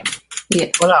different game. Yeah.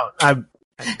 Well, no, I'm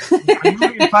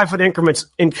moving in 5-foot increments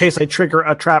in case I trigger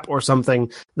a trap or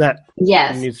something that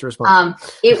Yes. needs to respond.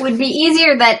 It would be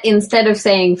easier that instead of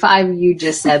saying 5, you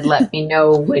just said, "Let me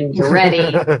know when you're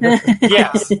ready."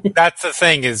 Yes. That's the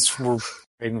thing, is we're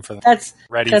waiting for them. That's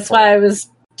Ready that's for why I was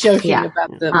joking Yeah.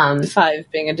 about the 5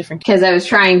 being a different game. Because I was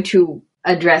trying to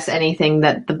address anything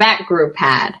that the back group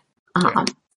had.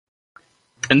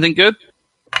 Anything good?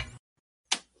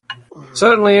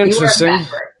 Certainly You were interesting.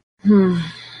 backward.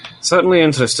 Certainly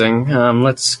interesting.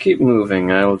 Let's keep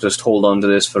moving. I'll just hold on to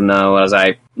this for now as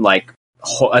I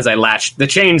latch. The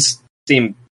chains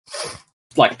seem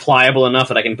like pliable enough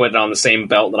that I can put it on the same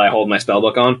belt that I hold my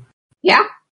spellbook on? Yeah.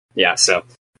 Yeah, so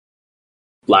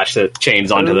latch the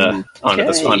chains onto my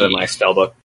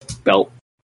spellbook belt.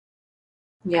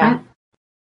 Yeah.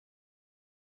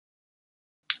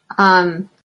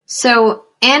 So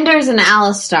Anders and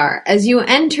Alastar, as you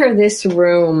enter this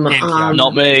room,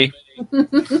 Not me.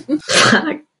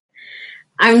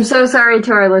 I'm so sorry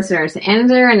to our listeners.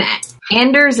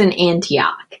 Anders and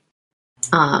Antioch.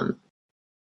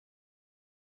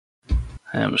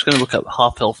 I'm just going to look up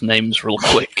half-elf names real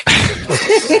quick.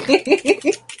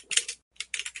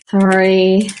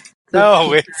 Sorry.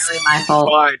 No, it's really my fault.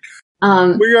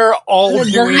 fine. We are all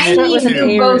doing I need it you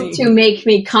too. both to make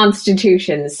me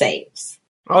Constitution saves.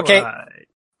 Okay. Right.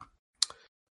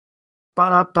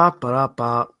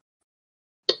 Ba-da-ba-ba-da-ba.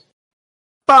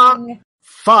 Ba.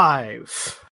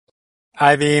 5.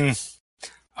 I mean,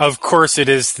 of course it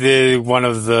is one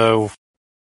of the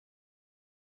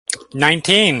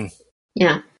 19.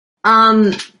 Yeah.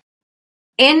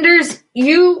 Anders,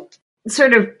 you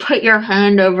sort of put your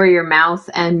hand over your mouth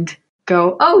and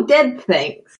go, "Oh, dead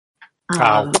things."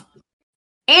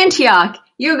 Antioch,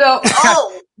 you go,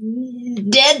 "Oh,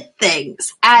 dead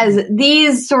things." As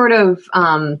these sort of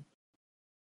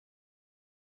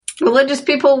religious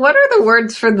people, what are the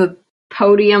words for the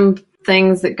podium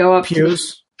things that go up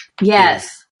Pews?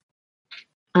 Yes.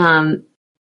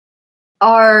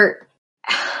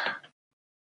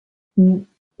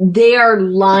 They are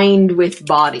lined with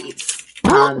bodies.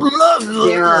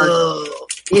 There are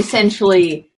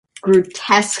essentially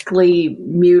grotesquely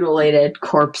mutilated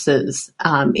corpses,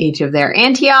 each of their.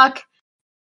 Antioch,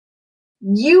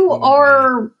 you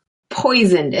are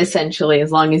poisoned, essentially,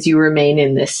 as long as you remain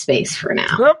in this space for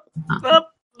now.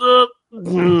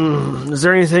 Is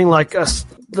there anything like can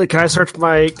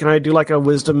I do like a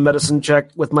wisdom medicine check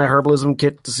with my herbalism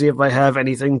kit to see if I have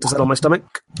anything to settle my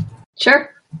stomach? Sure.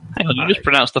 Hang on, you just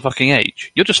pronounced the fucking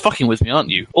H. You're just fucking with me, aren't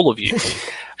you? All of you.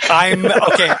 I'm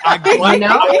not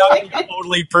the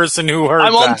only person who heard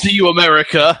I'm that. on to you,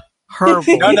 America.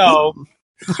 Herbal. No.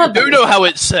 You know how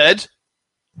it's said.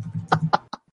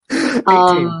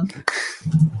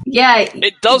 Yeah.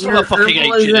 It does have a fucking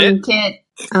H in it. Kit,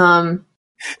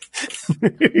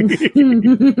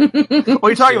 What are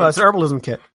you talking about? It's an herbalism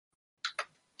kit.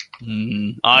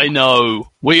 I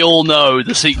know. We all know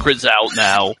the secret's out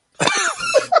now.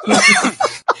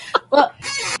 Well,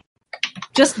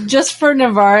 just for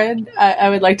Navarran, I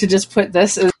would like to just put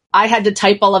this as I had to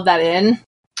type all of that in,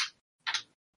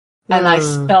 and I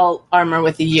spell armor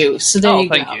with a U. So there you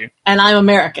go. Thank you. And I'm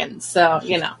American, so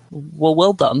you know.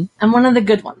 Well done. I'm one of the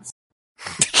good ones.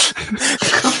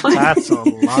 That's a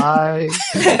lie.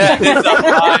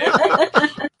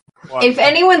 If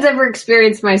anyone's ever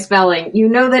experienced my spelling, you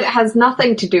know that it has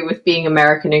nothing to do with being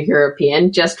American or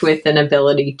European, just with an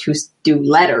ability to do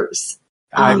letters.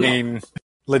 I mean,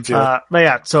 legit. But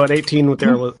yeah, so at 18 with the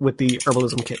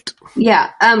herbalism kit.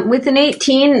 Yeah, with an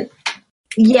 18,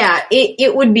 yeah,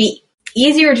 it would be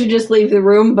easier to just leave the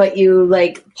room, but you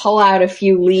like pull out a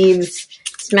few leaves,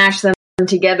 smash them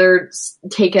together,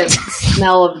 take a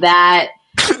smell of that.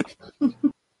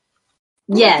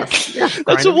 Yes.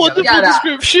 That's a wonderful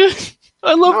description.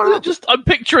 I love it. I'm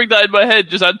picturing that in my head,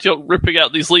 just Antioch ripping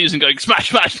out these leaves and going,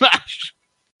 smash, smash, smash.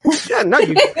 Yeah, no,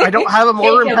 I don't have a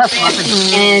mortar and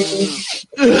pestle. And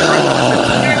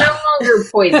you're no longer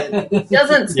poisoned. It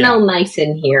doesn't smell nice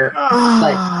in here.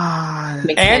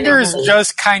 But Anders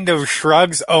just kind of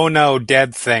shrugs, "Oh no,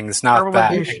 dead things, not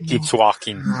that." He keeps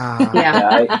walking.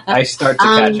 I start to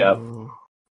catch up.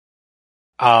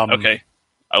 Okay.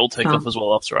 I will take off as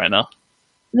well after Einar.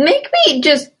 Make me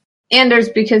just, Anders,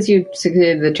 because you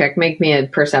succeeded the check, make me a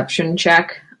perception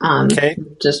check. Okay.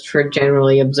 Just for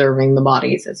generally observing the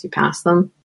bodies as you pass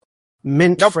them.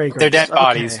 Mint fragrance. They're dead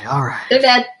bodies. Okay, all right. They're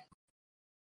dead.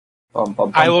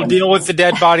 I will deal with the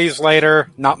dead bodies later.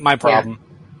 Not my problem.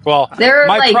 Yeah. Well, there are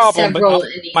my problem, several. but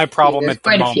not my problem at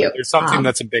the moment. There's something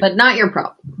that's a big, but not your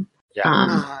problem.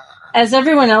 Yeah. As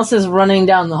everyone else is running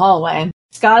down the hallway,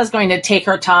 Scott is going to take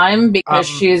her time because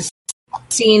she's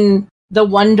seen the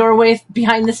one doorway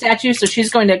behind the statue, so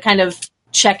she's going to kind of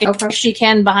check if she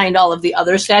can behind all of the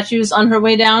other statues on her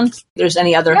way down. If there's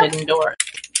any other hidden door.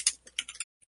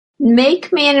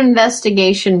 Make me an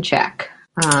investigation check.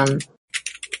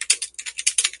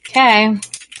 Okay.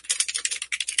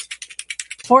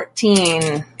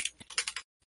 14.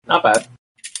 Not bad.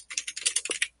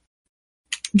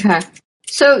 Okay.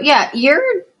 So, yeah,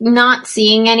 you're not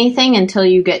seeing anything until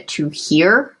you get to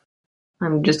here.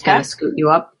 I'm just going to scoot you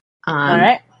up. All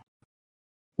right.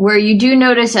 Where you do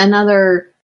notice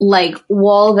another,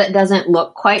 wall that doesn't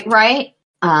look quite right.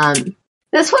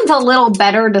 This one's a little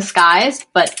better disguised,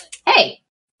 but hey,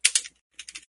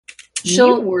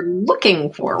 You were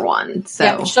looking for one, so...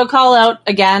 Yeah, she'll call out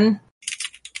again.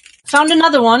 Found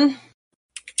another one.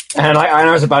 And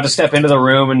Einar's about to step into the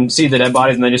room and see the dead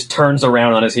bodies, and then just turns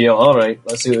around on his heel. All right,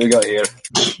 let's see what we got here.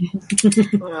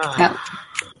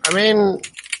 I mean...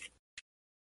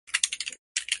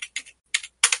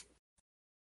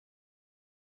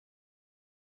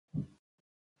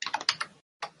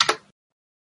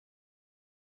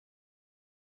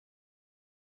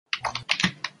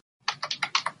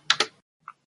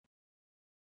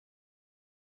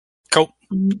 Cool.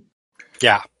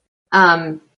 Yeah.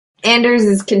 Anders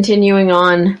is continuing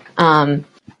on,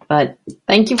 but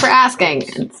thank you for asking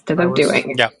instead of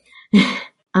doing. Yeah.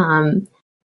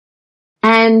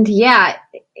 And yeah,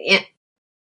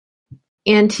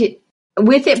 and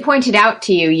with it pointed out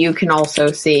to you, you can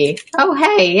also see, oh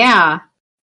hey, yeah,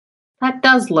 that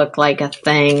does look like a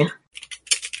thing.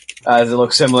 Does it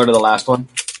look similar to the last one?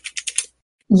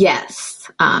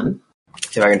 Yes.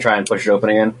 See if I can try and push it open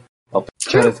again. I'll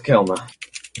try to kill him.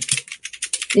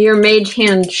 Your mage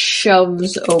hand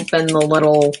shoves open the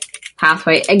little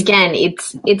pathway. Again,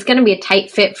 it's going to be a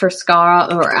tight fit for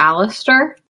Skara or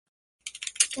Alastar.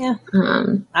 Yeah.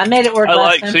 I made it work I last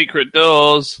like time. secret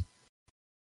doors.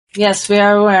 Yes, we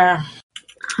are aware.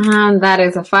 That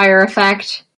is a fire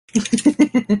effect.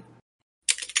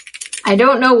 I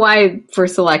don't know why for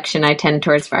selection I tend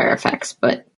towards fire effects,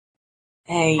 but...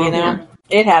 Hey, you know,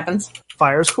 it happens.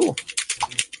 Fire's cool.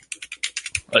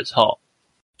 It's hot.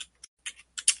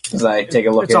 As I take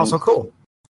a look It's also cool.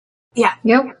 Yeah.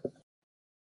 Yep.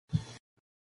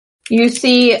 You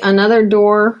see another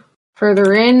door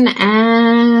further in,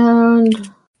 and...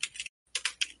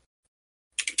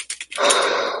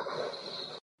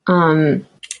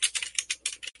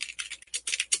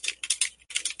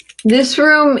 This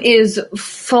room is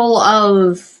full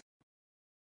of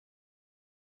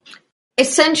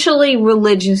essentially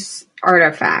religious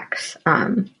artifacts.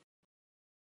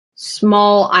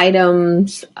 Small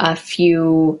items, a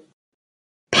few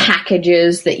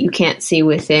packages that you can't see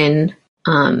within,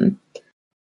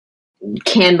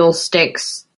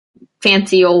 candlesticks,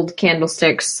 fancy old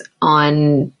candlesticks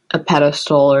on a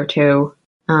pedestal or two.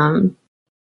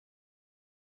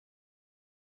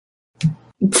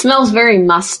 It smells very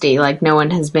musty, like no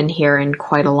one has been here in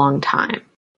quite a long time.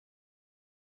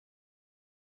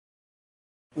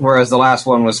 Whereas the last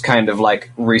one was kind of like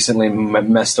recently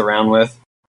messed around with.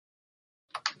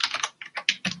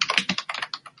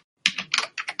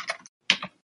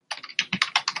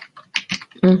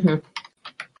 Mm-hmm.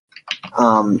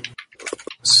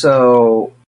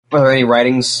 So, are there any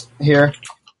writings here?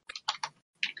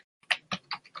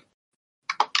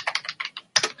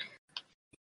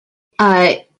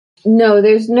 No,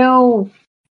 there's no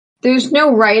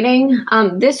writing.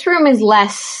 This room is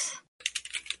less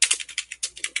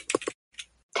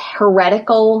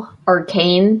heretical,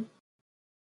 arcane,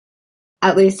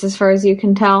 at least as far as you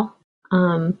can tell.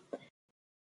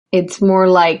 It's more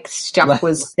like stuff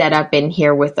was set up in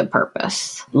here with a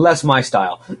purpose. Less my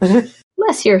style.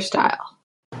 Less your style.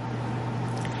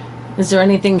 Is there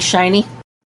anything shiny?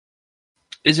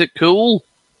 Is it cool?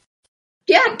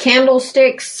 Yeah,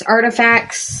 candlesticks,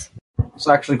 artifacts. It's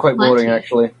actually quite boring,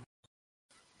 actually.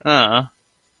 Lame.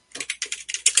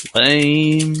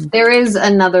 There is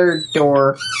another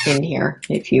door in here,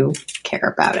 if you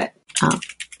care about it.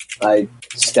 I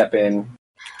step in,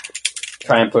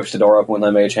 try and push the door open with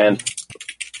my mage hand.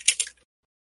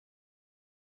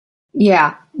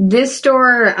 Yeah, this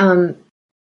door,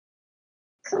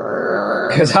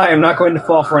 Because I am not going to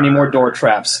fall for any more door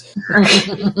traps.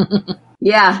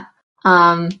 yeah,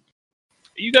 Are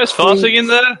you guys farting in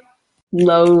there?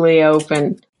 slowly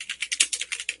open.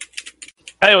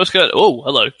 Hey, what's good? Oh,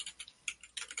 hello.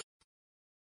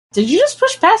 Did you just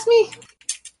push past me?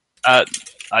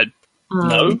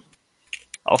 No.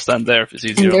 I'll stand there if it's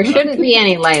easier. And there shouldn't be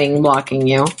any lighting blocking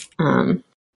you.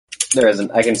 There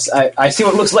isn't. I see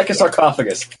what looks like a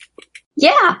sarcophagus.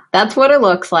 Yeah, that's what it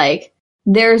looks like.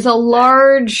 There's a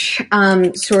large,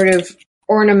 sort of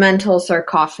ornamental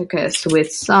sarcophagus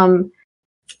with some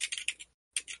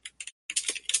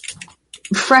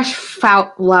fresh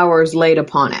flowers laid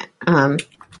upon it.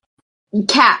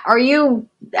 Kat, are you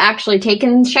actually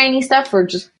taking shiny stuff or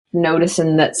just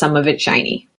noticing that some of it's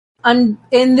shiny? In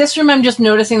this room, I'm just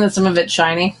noticing that some of it's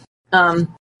shiny.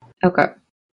 Okay.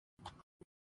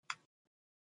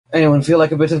 Anyone feel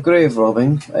like a bit of grave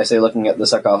robbing? I say, looking at the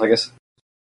sarcophagus.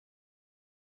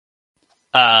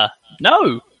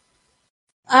 No.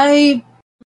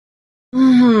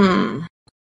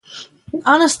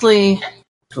 Honestly...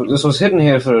 This was hidden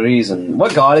here for a reason.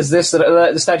 What god is this that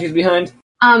the statue's behind?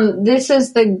 This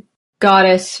is the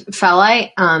goddess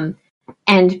Phalite.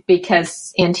 And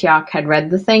because Antioch had read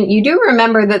the thing, you do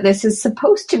remember that this is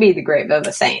supposed to be the grave of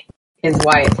a saint, is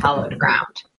why it's hallowed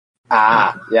ground.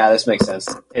 Ah, yeah, this makes sense.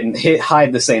 And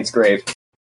hide the saint's grave.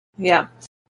 Yeah.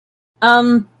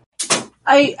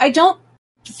 I don't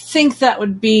think that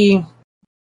would be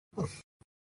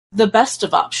the best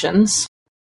of options.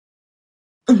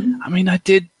 I mean, I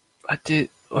did.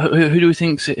 Who do we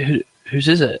think's it? Whose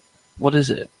is it? What is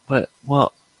it?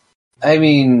 What? I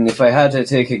mean, if I had to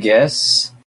take a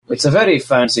guess, it's a very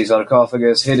fancy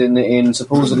sarcophagus hidden in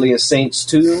supposedly a saint's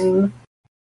tomb.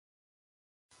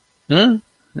 Yeah,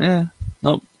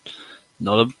 not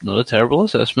a terrible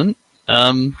assessment.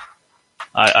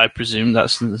 I presume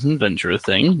that's an adventurer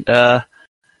thing.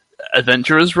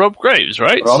 Adventurers rob graves,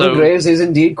 right? Robbing graves is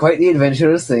indeed quite the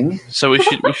adventurous thing. So we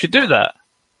should do that.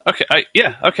 Okay,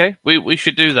 okay, we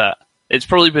should do that. It's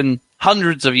probably been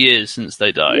hundreds of years since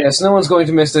they died. Yes, no one's going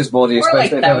to miss this body,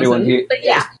 especially if everyone here.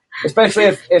 Yeah. Especially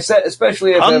if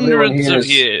everyone here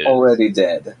is already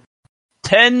dead.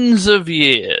 Tens of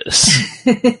years.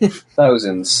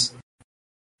 Thousands.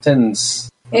 Tens.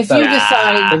 If you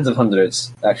decide, tens of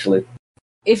hundreds, actually.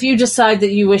 If you decide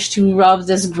that you wish to rob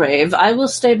this grave, I will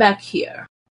stay back here.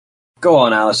 Go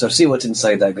on, Alastar, see what's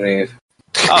inside that grave.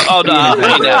 Oh no,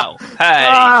 hey now. Hey.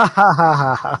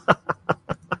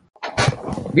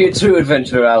 Be a true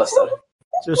adventurer, Alastar.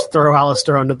 Just throw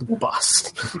Alastar under the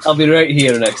bus. I'll be right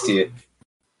here next to you.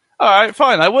 Alright,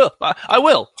 fine, I will go.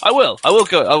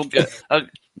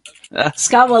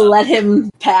 Scott will let him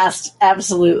pass,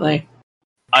 absolutely.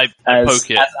 I poke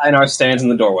it. As Einar stands in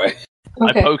the doorway.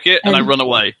 Okay. I poke it and I run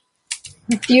away.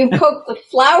 Do you poke the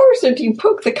flowers or do you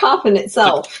poke the coffin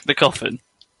itself? The coffin.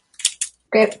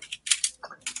 Okay.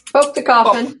 Poke the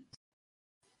coffin.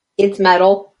 It's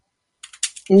metal.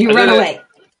 And you run away.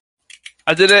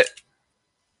 I did it.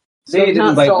 See, you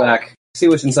didn't bite back. See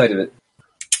what's inside of it.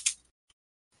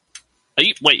 Are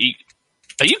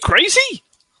you crazy?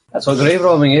 That's what grave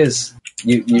robbing is.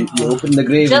 You open the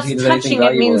grave and see if there's anything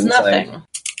touching it means inside. nothing.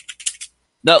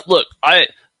 Now, look, I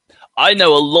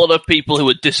know a lot of people who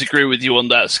would disagree with you on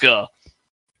that, Scar.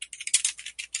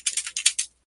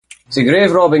 See,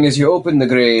 grave robbing is you open the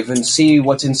grave and see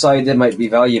what's inside that might be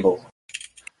valuable.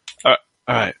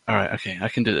 Alright, okay, I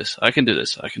can do this.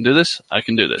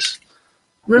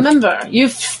 Remember,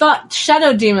 you've fought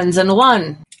shadow demons and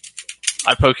won.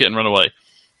 I poke it and run away.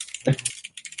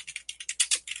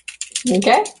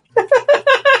 Okay.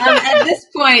 At this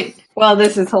point, well,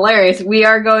 this is hilarious. We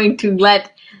are going to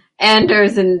let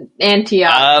Anders and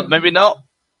Antioch. Maybe not.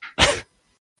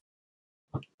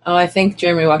 Oh, I think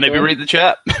Jeremy walked Maybe away. read the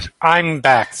chat. I'm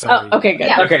back, sorry. Oh, okay, good.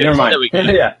 Yeah. Okay, never mind. There we go.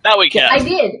 Yeah. Now we can. I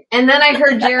did, and then I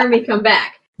heard Jeremy come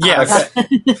back. Yes, Okay.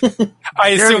 I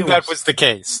assumed Jeremy that was- was the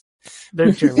case.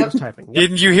 There's Jeremy was typing. Yep.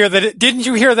 Didn't you hear that? Didn't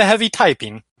you hear the heavy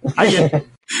typing? I did.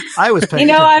 I was paying You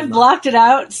know, attention. I've blocked it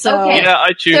out, so Okay. Yeah, I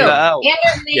tuned So, that out.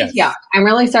 Anders and Yes. Antioch. I'm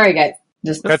really sorry, guys.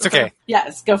 Just That's okay.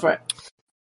 yes, go for it.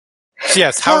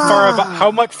 Yes. How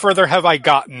much further have I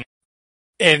gotten?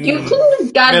 you couldn't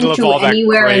have gotten middle of to all that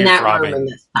anywhere in grave that robbing. room in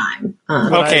this time.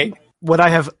 Okay. Would I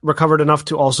have recovered enough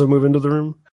to also move into the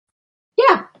room?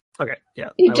 Yeah, Okay, yeah.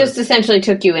 it just essentially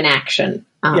took you in action.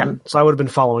 Yeah, so I would have been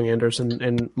following Anders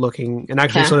and looking and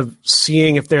actually Okay. sort of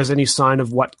seeing if there's any sign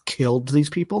of what killed these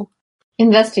people.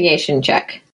 Investigation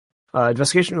check.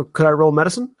 Investigation? Could I roll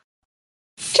medicine?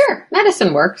 Sure,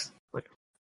 medicine works.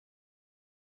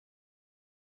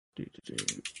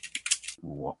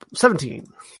 17.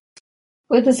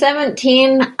 With the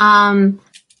 17,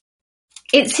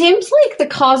 it seems like the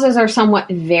causes are somewhat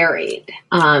varied.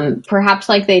 Perhaps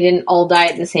like they didn't all die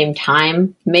at the same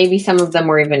time. Maybe some of them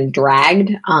were even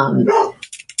dragged.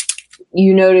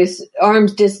 You notice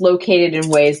arms dislocated in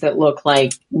ways that look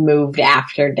like moved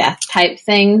after death type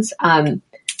things.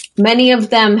 Many of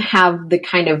them have the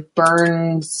kind of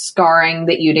burn scarring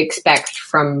that you'd expect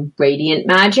from radiant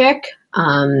magic.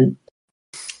 And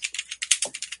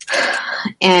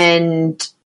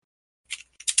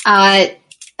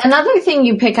another thing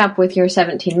you pick up with your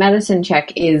 17 medicine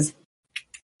check is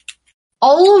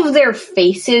all of their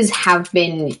faces have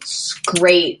been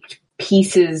scraped,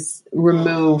 pieces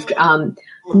removed.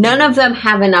 None of them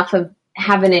have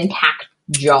have an intact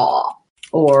jaw,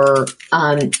 or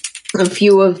a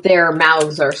few of their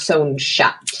mouths are sewn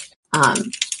shut,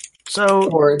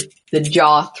 or the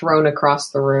jaw thrown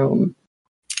across the room.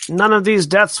 None of these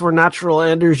deaths were natural.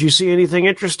 Anders, you see anything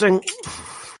interesting?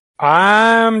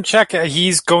 I'm checking.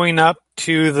 He's going up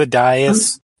to the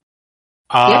dais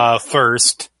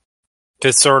first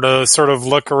to sort of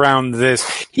look around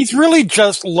this. He's really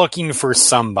just looking for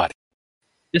somebody.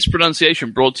 This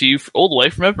pronunciation brought to you all the way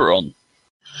from Eberron.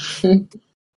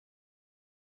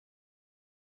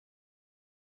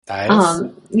 Nice.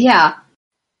 Yeah.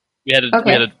 We had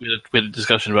a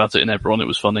discussion about it in Eberron. It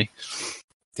was funny.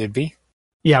 Did we?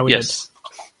 Yeah, we Yes.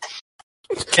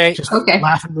 did. Okay. Just Okay.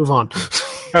 laugh and move on.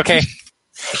 Okay.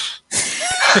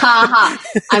 Ha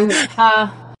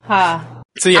Ha.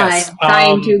 So yes. I'm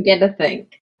trying to get a thing.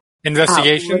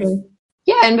 Investigation?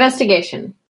 Yeah,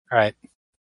 investigation. All right.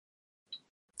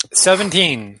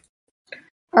 17.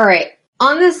 All right.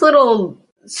 On this little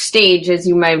stage, as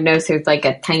you might have noticed, there's like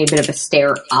a tiny bit of a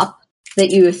stair up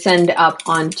that you ascend up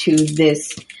onto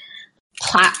this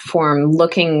platform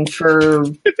looking for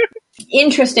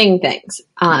interesting things.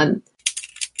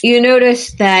 You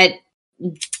notice that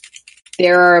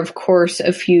there are, of course,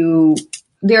 a few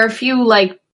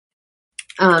like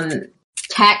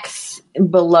texts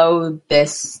below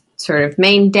this sort of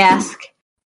main desk.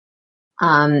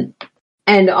 And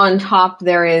on top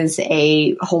there is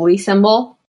a holy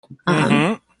symbol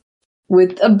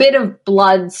with a bit of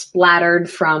blood splattered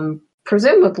from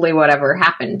presumably whatever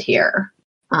happened here.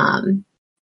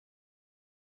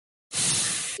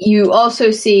 You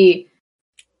also see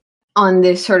on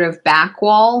this sort of back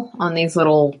wall, on these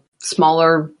little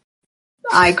smaller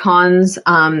icons,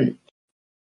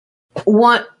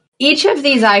 each of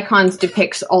these icons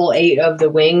depicts all 8 of the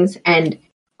wings, and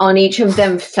on each of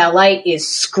them, Fellite is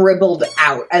scribbled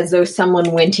out as though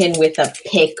someone went in with a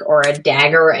pick or a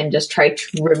dagger and just tried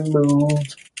to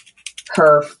remove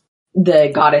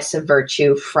the goddess of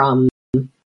virtue from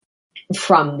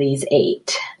these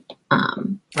 8.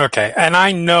 Okay, and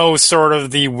I know sort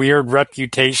of the weird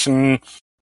reputation.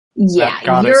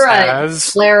 Yeah, you're a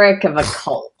cleric of a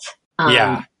cult.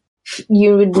 Yeah,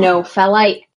 you would know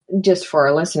Fellite, just for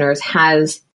our listeners,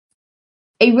 has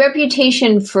a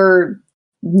reputation for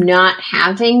not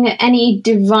having any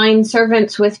divine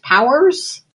servants with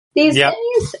powers these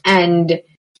days, and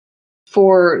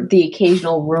for the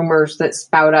occasional rumors that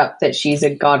spout up that she's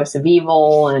a goddess of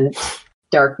evil and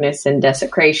darkness and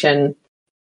desecration.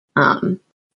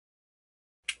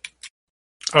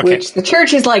 Which the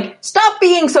church is like, stop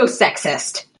being so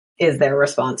sexist, is their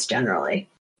response generally.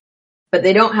 But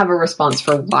they don't have a response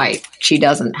for why she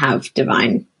doesn't have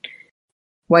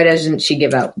why doesn't she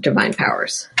give out divine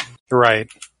powers?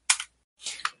 Right.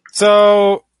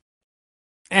 So,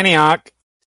 Antioch.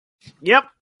 Yep.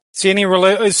 See any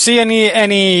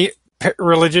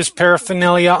religious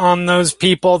paraphernalia on those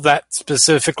people that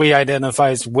specifically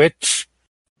identifies which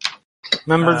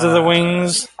members of the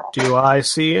wings? Do I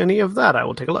see any of that? I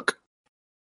will take a look.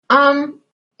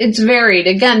 It's varied.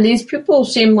 Again, these people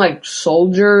seem like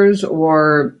soldiers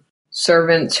or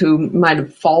servants who might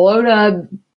have followed a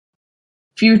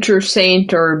future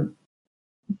saint or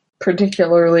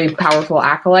particularly powerful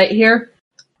acolyte here.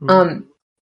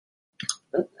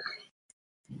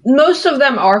 Most of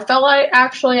them are Fellite,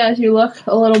 actually, as you look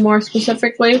a little more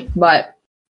specifically, but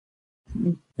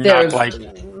there's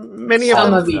many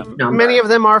of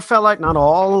them are Fellite. Not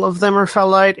all of them are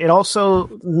Fellite. It also,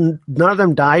 none of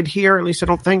them died here, at least I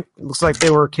don't think. It looks like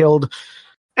they were killed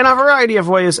in a variety of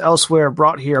ways elsewhere,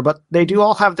 brought here, but they do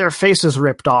all have their faces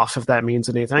ripped off, if that means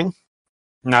anything.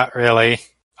 Not really.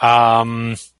 I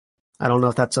don't know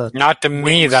if that's a... Not to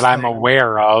me that I'm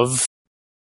aware of.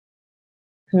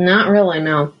 Not really,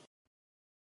 no.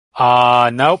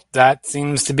 Nope, that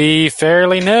seems to be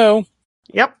fairly new.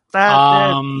 Yep,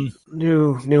 that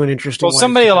new and interesting. Well,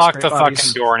 somebody locked the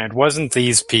fucking door and it wasn't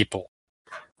these people.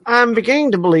 I'm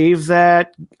beginning to believe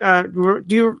that. Do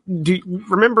you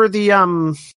remember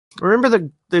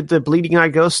the bleeding eye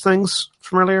ghost things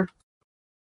from earlier?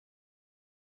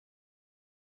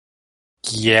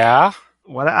 Yeah.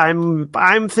 What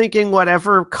I'm thinking,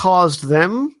 whatever caused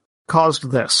them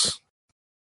caused this.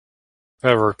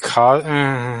 Whatever caused.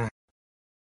 I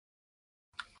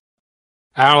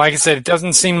don't know, like I said, it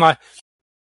doesn't seem like.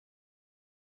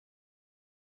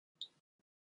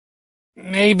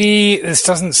 Maybe this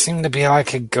doesn't seem to be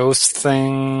like a ghost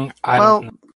thing. No.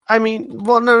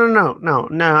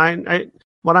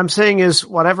 What I'm saying is,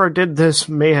 whatever did this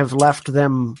may have left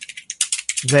them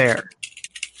there.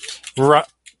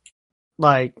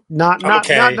 Like not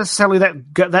necessarily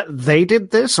that they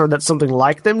did this or that something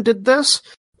like them did this,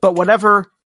 but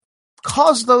whatever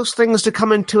caused those things to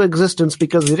come into existence,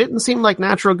 because they didn't seem like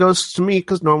natural ghosts to me,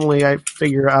 because normally I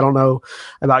figure, I don't know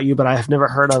about you, but I have never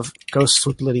heard of ghosts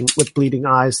with bleeding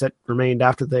eyes that remained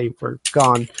after they were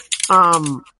gone.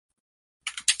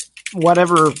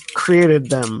 Whatever created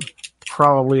them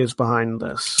probably is behind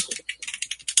this.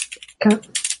 Okay.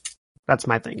 That's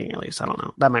my thinking, at least. I don't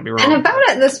know. That might be wrong. And about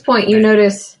at this point, you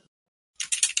notice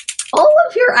all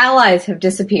of your allies have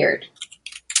disappeared.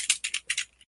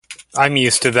 I'm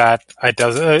used to that. It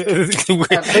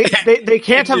doesn't. They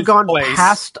can't have gone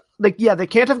past they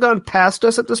can't have gone past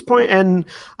us at this point, and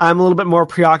I'm a little bit more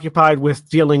preoccupied with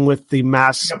dealing with the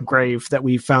mass grave that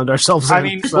we found ourselves in. I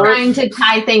mean, trying to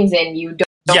tie things in. You don't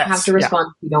Yes. have to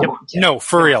respond if you don't want to. No,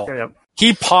 for real. Yeah.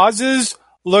 He pauses,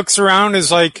 looks around,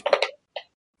 is like,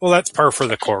 well, that's par for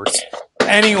the course.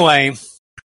 Anyway.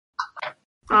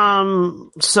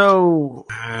 So...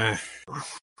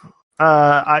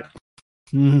 yeah?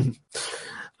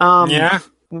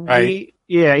 Right.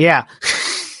 Yeah.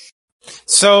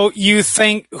 So you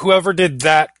think whoever did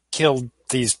that killed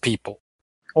these people?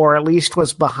 Or at least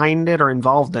was behind it or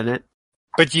involved in it.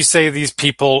 But you say these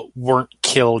people weren't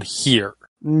killed here.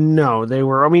 No, they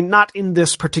were, not in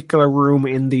this particular room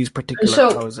in these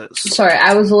particular poses. Sorry,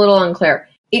 I was a little unclear.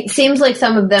 It seems like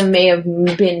some of them may have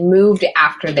been moved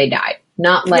after they died.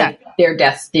 Not like their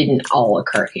deaths didn't all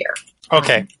occur here.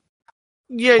 Okay.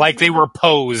 Yeah, like they were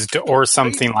posed or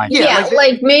something like that. Yeah,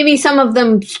 like maybe some of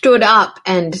them stood up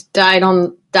and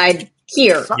died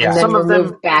here, and then some were of them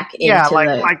moved back into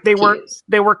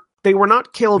they were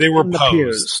not killed in the posed.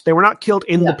 pews. They were not killed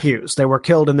in the pews. They were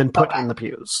killed and then put in the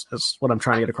pews. Is what I'm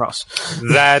trying to get across.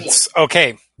 That's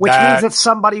okay. Which means that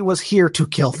somebody was here to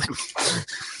kill them.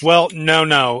 Well,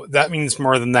 no. That means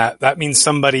more than that. That means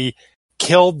somebody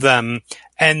killed them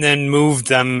and then moved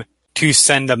them to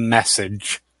send a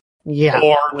message. Yeah.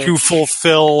 Or to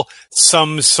fulfill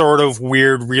some sort of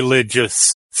weird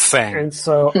religious thing. And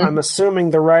so I'm assuming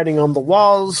the writing on the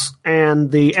walls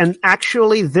and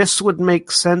actually this would make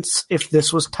sense if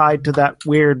this was tied to that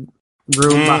weird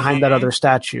room behind that other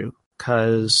statue.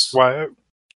 Cause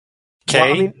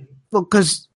okay.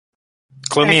 Because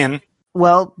clue me in.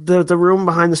 Well, the room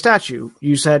behind the statue,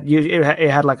 you said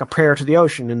it had like a prayer to the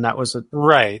ocean, and that was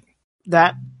right.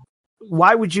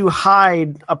 Why would you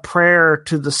hide a prayer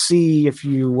to the sea if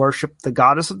you worship the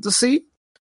goddess of the sea?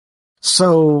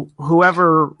 So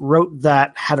whoever wrote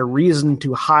that had a reason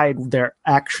to hide their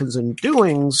actions and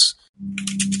doings.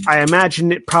 I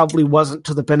imagine it probably wasn't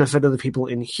to the benefit of the people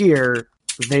in here.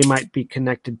 They might be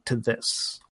connected to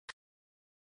this.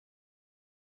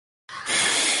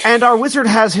 And our wizard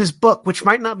has his book, which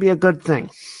might not be a good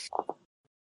thing.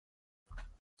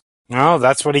 No,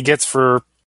 that's what he gets for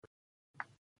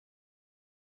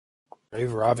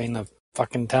robbing the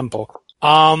fucking temple.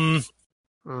 Are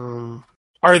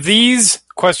these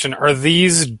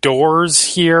doors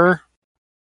here?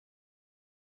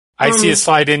 I see a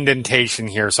slight indentation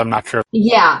here, so I'm not sure.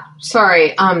 Yeah,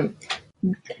 sorry.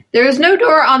 There is no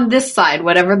door on this side,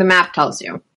 whatever the map tells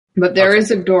you. But there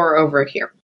is a door over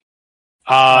here.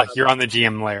 You're on the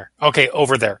GM layer. Okay,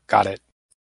 over there. Got it.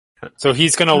 So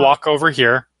he's going to walk over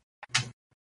here.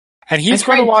 And he's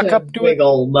going to walk up to it.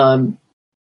 Blocking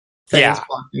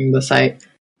the site.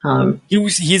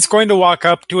 He's going to walk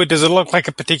up to it. Does it look like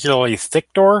a particularly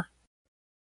thick door?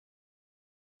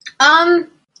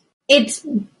 It's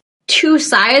two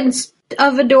sides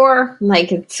of a door.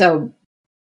 Like it's a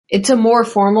more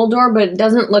formal door, but it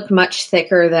doesn't look much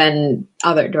thicker than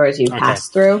other doors you've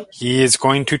passed through. He is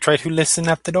going to try to listen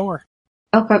at the door.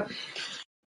 Okay.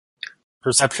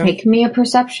 Perception? Make me a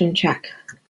perception check.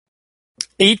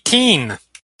 18.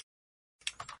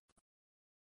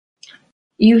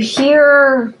 You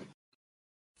hear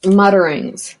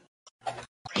mutterings.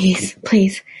 Please.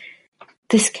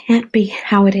 This can't be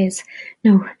how it is.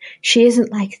 No, she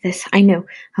isn't like this. I know.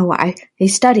 Oh, I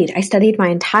studied my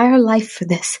entire life for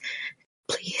this.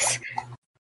 Please,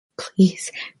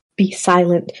 be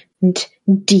silent,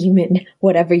 demon,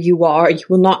 whatever you are. You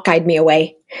will not guide me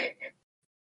away.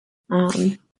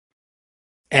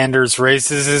 Anders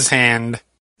raises his hand,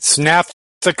 snaps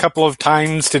a couple of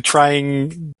times to try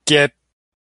and get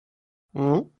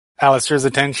Alastar's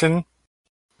attention.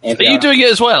 Are you doing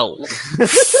it as well?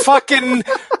 Fucking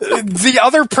the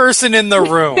other person in the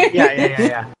room.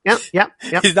 Yeah. Yep.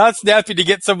 He's not snappy to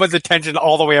get someone's attention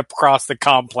all the way across the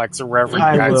complex or wherever you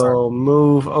guys are. I will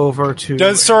move over to...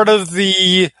 Does sort of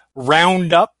the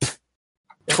round up,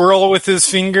 twirl with his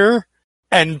finger,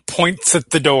 and points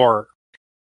at the door.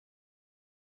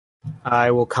 I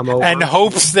will come over. And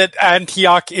hopes that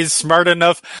Antioch is smart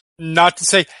enough not to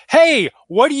say, "Hey,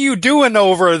 what are you doing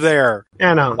over there?"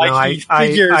 Yeah, no, he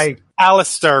figures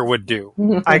Alastar would do.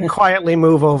 I quietly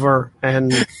move over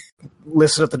and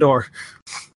listen at the door.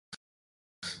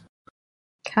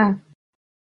 Okay.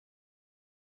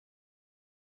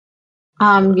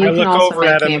 You can also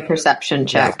make me a perception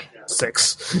check.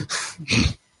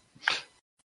 6.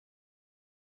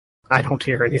 I don't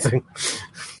hear anything.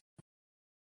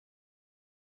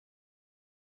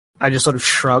 I just sort of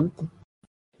shrug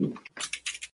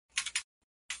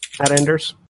at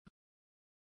Anders.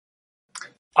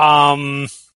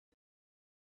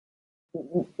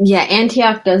 Yeah,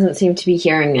 Antioch doesn't seem to be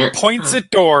hearing it. Points at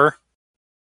door.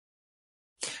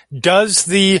 Does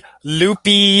the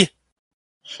loopy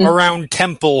around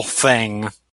temple thing.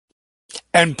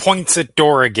 And points at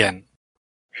door again.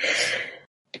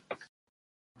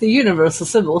 The universal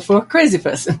symbol for a crazy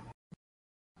person.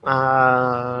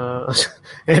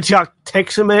 Antioch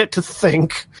takes a minute to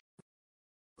think.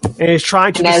 And is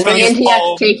trying to... And as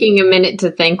Antioch's taking a minute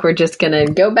to think, we're just going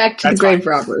to go back to the grave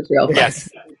robbers real quick. Yes.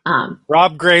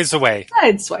 Rob Gray's away.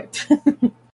 I'd swipe.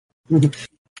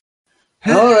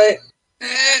 Alright.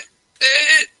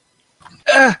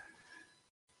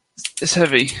 It's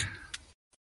heavy.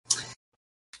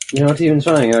 You're not even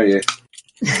trying, are you?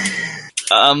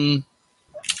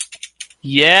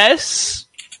 Yes?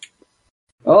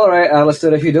 Alright,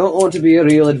 Alastar, if you don't want to be a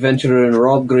real adventurer and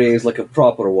rob graves like a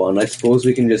proper one, I suppose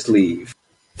we can just leave.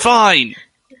 Fine,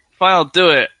 I'll do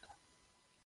it.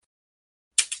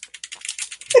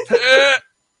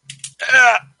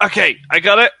 Okay, I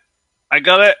got it.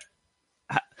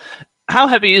 How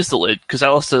heavy is the lid? Because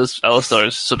Alastar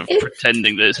is sort of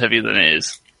pretending that it's heavier than it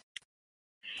is.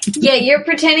 Yeah, you're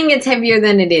pretending it's heavier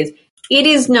than it is. It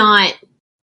is not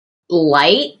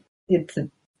light. It's a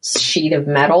sheet of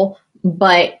metal,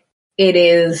 but it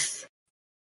is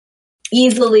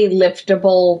easily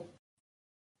liftable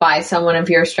by someone of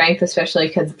your strength, especially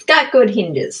because it's got good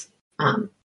hinges. And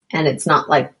it's not,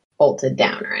 like, bolted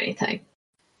down or anything.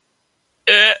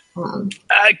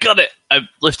 I got it. I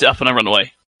lift it up and I run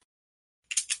away.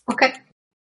 Okay.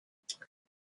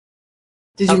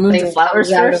 Did you move the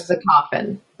flowers out first? of the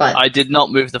coffin, but I did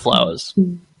not move the flowers.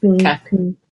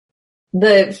 Okay.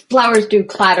 The flowers do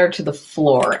clatter to the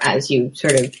floor as you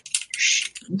sort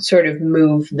of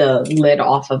move the lid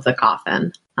off of the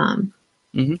coffin.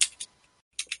 Mm-hmm.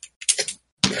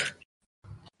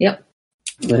 Yep.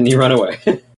 Then you run away.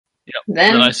 Yep.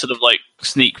 Then I sort of like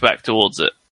sneak back towards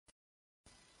it,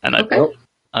 and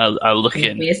I look Give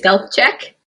in. me a stealth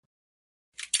check.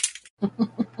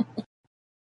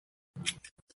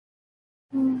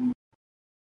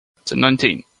 It's a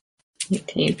 19.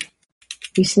 18.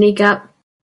 You sneak up,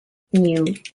 and you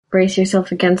brace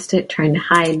yourself against it, trying to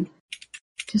hide.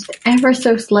 Just ever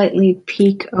so slightly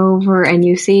peek over, and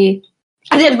you see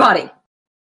a dead body.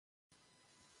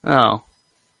 Oh.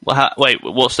 Well, wait,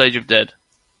 what stage of dead?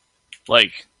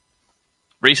 Like,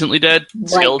 recently dead?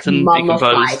 Skeleton like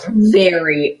mummified, decomposed?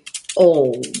 very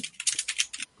old.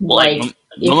 Like if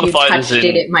you mummified touched as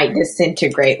in, it might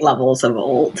disintegrate levels of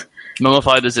old.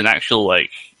 Mummified as in actual,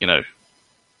 like,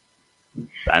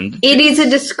 bandages? It is a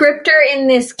descriptor in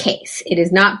this case. It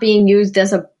is not being used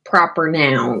as a proper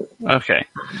noun. Okay.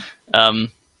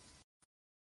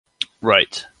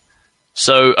 Right.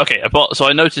 So, okay,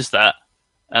 I noticed that,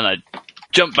 and I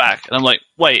jump back, and I'm like,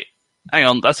 wait, hang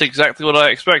on, that's exactly what I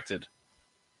expected.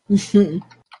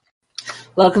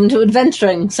 Welcome to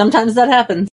adventuring. Sometimes that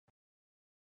happens.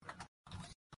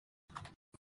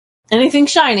 Anything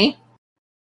shiny?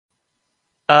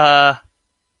 I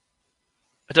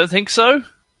don't think so.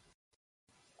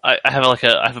 I have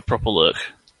a proper look.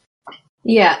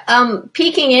 Yeah,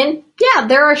 peeking in, yeah,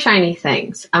 there are shiny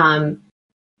things.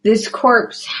 This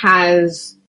corpse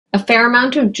has a fair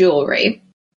amount of jewelry,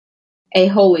 a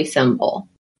holy symbol,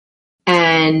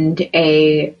 and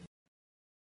a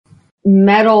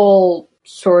metal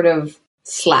sort of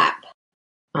slap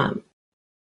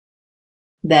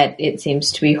that it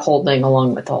seems to be holding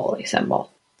along with the holy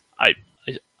symbol.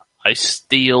 I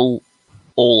steal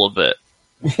all of it.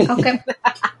 Okay.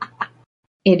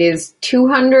 It is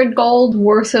 200 gold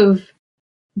worth of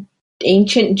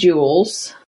ancient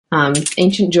jewels,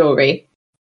 ancient jewelry,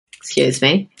 excuse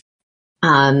me,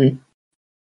 a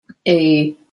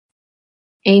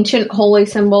ancient holy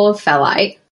symbol of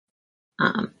Felite,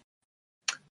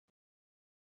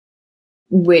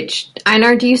 which,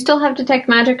 Einar, do you still have Detect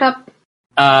Magic up?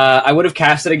 I would have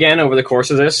cast it again over the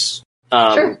course of this,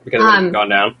 Sure. because it would have gone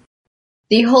down.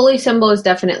 The holy symbol is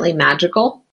definitely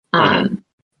magical. And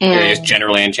It is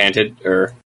generally enchanted,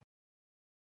 or...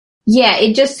 Yeah,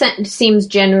 it just seems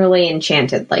generally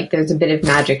enchanted, like there's a bit of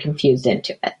magic infused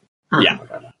into it. Yeah.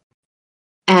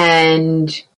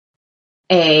 And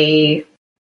a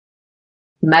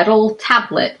metal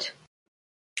tablet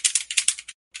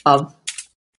of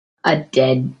a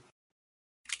dead...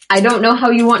 I don't know how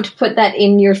you want to put that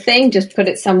in your thing, just put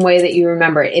it some way that you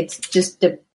remember it. It's just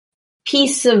a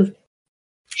piece of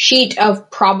sheet of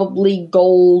probably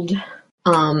gold.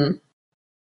 Is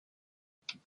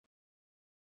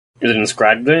it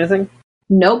inscribed with anything?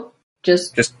 Nope.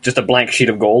 Just a blank sheet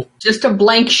of gold? Just a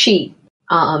blank sheet.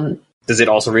 Does it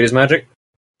also read as magic?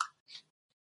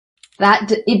 That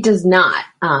it does not.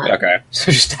 Okay.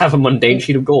 So just have a mundane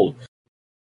sheet of gold.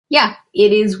 Yeah,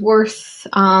 it is worth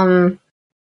 50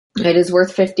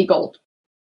 gold.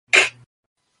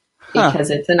 Because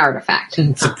it's an artifact.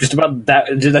 It's just about that.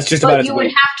 That's just about. But you would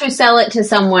have to sell it to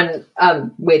someone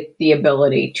with the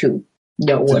ability to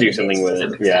know what to do it something is, with to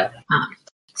some it. Yeah. extent.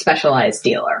 Specialized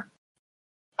dealer.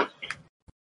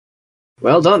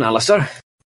 Well done, Alastar.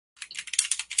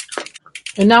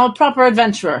 And now a proper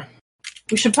adventurer.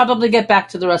 We should probably get back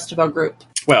to the rest of our group.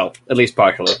 Well, at least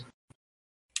partially.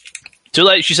 Too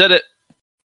late, she said it.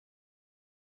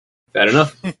 Fair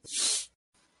enough.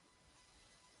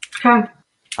 Okay.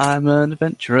 I'm an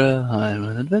adventurer.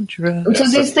 So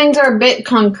these things are a bit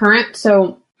concurrent,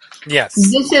 so Yes.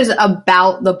 this is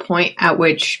about the point at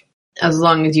which, as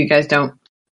long as you guys don't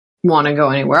want to go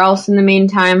anywhere else in the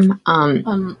meantime,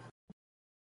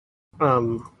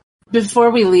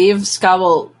 Before we leave, Ska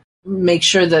will make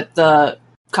sure that the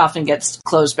coffin gets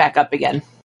closed back up again.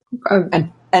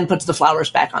 And puts the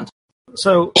flowers back on.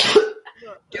 So,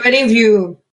 do any of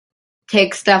you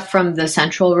take stuff from the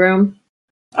central room?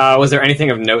 Was there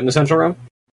anything of note in the central room?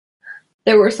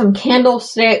 There were some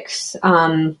candlesticks,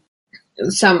 some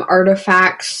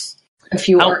artifacts, a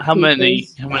few art How many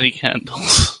pieces. how many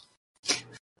candles?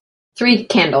 3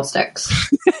 candlesticks.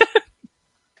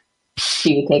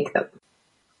 Do you take them?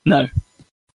 No.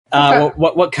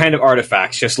 What kind of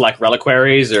artifacts? Just like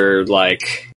reliquaries or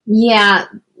like... Yeah,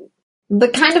 the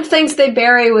kind of things they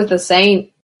bury with a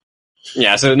saint.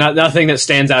 Yeah, so nothing that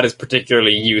stands out as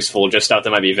particularly useful, just stuff that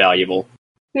might be valuable.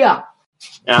 Yeah.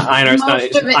 Einar's not...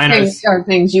 Most of it Einar's, are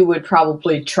things you would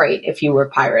probably trade if you were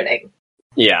pirating.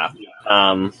 yeah.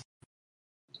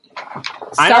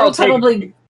 Ska will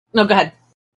probably... No, go ahead.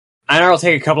 Einar will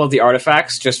take a couple of the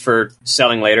artifacts just for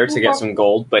selling later to get some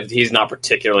gold, but he's not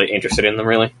particularly interested in them,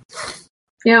 really.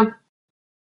 Yeah.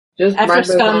 Just After write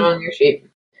those Scum- down on your sheet.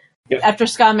 After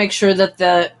Ska makes sure that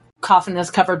the coffin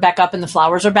is covered back up and the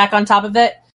flowers are back on top of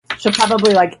it, she'll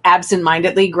probably, like,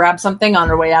 absent-mindedly grab something on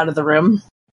her way out of the room.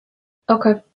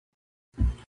 Okay.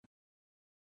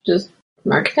 Just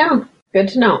mark it down. Good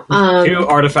to know. 2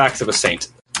 artifacts of a saint.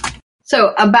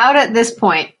 So, about at this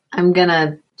point, I'm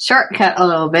gonna shortcut a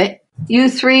little bit. You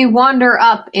 3 wander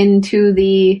up into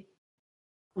the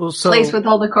place with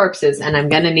all the corpses, and I'm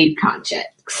gonna need con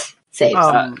checks. Saves.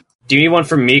 Do you need one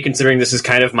from me, considering this is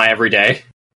kind of my everyday?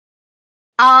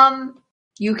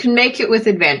 You can make it with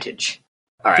advantage.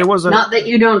 All right. there was a Not that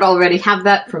you don't already have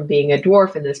that from being a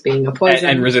dwarf and this being a poison.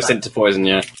 And resistant to poison,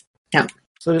 yeah. Yeah.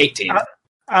 so 18.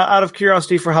 out of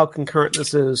curiosity for how concurrent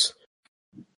this is,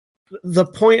 the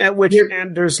point at which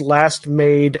Anders last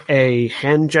made a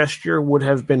hand gesture would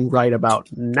have been right about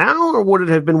now, or would it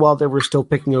have been while they were still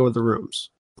picking over the rooms?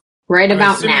 Right I'm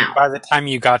about assuming now. By the time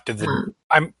you got to the...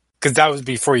 Because that was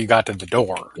before you got to the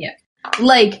door. Yeah.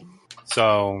 Like,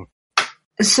 So...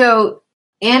 so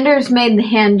Anders made the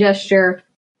hand gesture.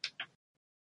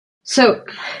 So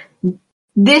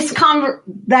this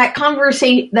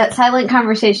that silent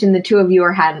conversation the two of you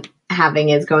are having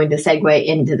is going to segue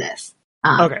into this.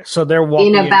 Okay, so they're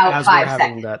walking in about as 5 we're having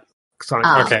seconds. that sonic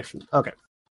conversation. Okay.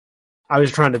 I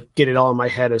was trying to get it all in my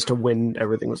head as to when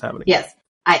everything was happening. Yes,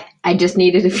 I just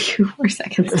needed a few more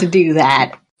seconds to do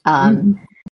that.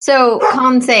 So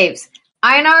con saves.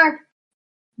 Einar,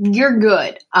 you're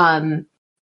good.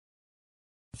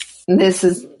 This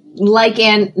is like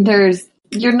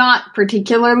you're not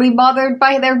particularly bothered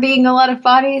by there being a lot of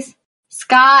bodies.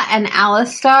 Ska and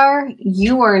Alastar,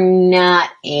 you are not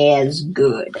as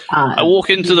good. I walk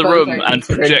into the room and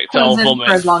projectile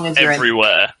vomit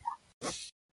everywhere.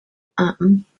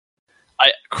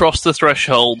 I cross the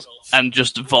threshold and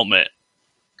just vomit.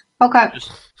 Okay.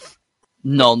 Just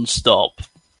non-stop.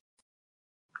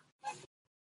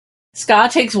 Ska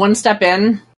takes one step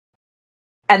in,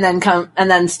 and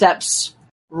then steps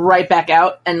right back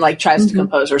out and like tries to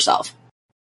compose herself.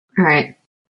 All right.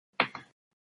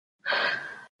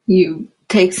 You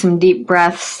take some deep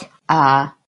breaths.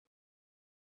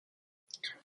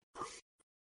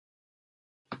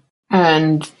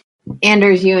 And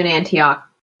Anders, you and Antioch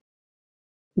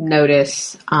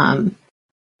notice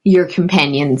your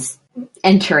companions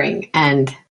entering,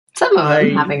 and some of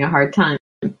them having a hard time.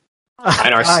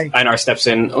 Einar steps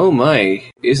in. Oh my,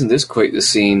 isn't this quite the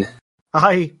scene?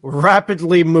 I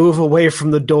rapidly move away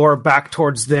from the door back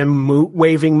towards them,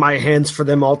 waving my hands for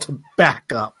them all to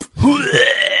back up.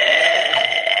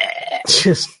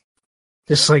 just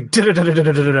like...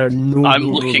 I'm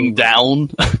looking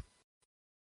down.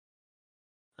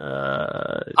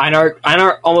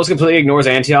 Einar almost completely ignores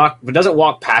Antioch, but doesn't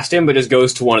walk past him, but just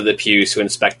goes to one of the pews to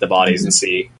inspect the bodies and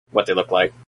see what they look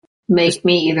like. Make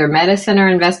me either medicine or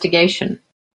investigation.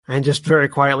 And just very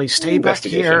quietly stay back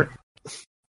here.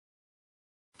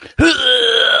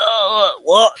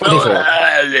 What? 24.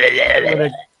 I'm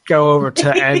gonna go over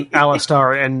to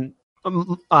Alastar and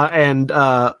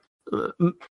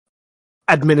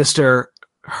administer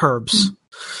herbs.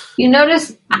 You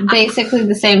notice basically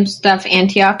the same stuff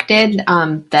Antioch did,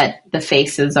 that the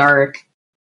faces are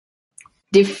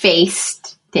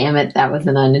defaced. Damn it, that was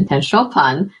an unintentional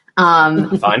pun.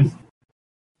 Fine.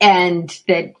 And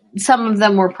that some of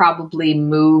them were probably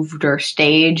moved or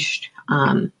staged.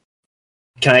 Can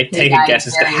I take a guess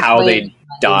as to how they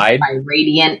died? By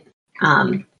radiant.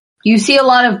 You see a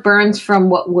lot of burns from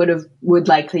what would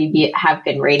likely have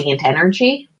been radiant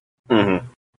energy. Mm-hmm.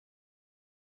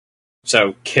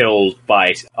 So killed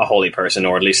by a holy person,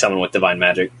 or at least someone with divine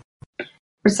magic.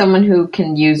 For someone who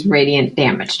can use radiant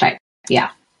damage type. Yeah.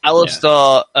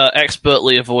 Alastar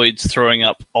expertly avoids throwing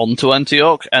up onto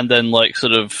Antioch, and then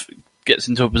sort of gets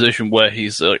into a position where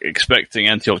he's expecting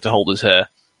Antioch to hold his hair.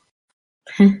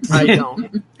 I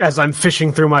don't. As I'm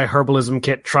fishing through my herbalism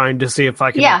kit, trying to see if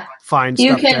I can find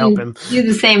stuff to help him. You can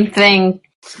do the same thing.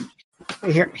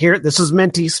 Here, this is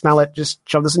minty. Smell it. Just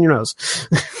shove this in your nose.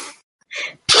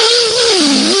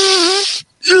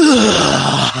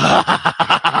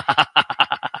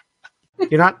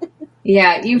 You're not.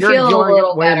 Yeah, you feel a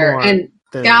little better. And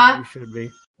Scott, you should be.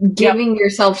 Giving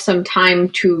yourself some time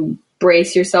to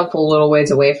brace yourself a little ways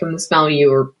away from the smell,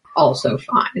 you are also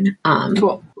fine.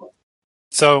 Cool.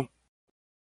 So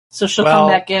she'll come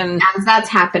back in. As that's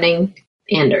happening,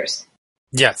 Anders.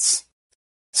 Yes.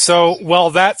 So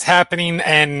while that's happening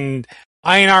and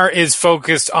Einar is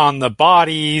focused on the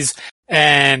bodies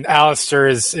and Alastar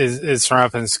is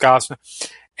surrounded in Scots,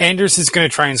 Anders is going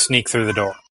to try and sneak through the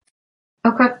door.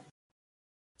 Okay.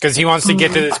 Because he wants to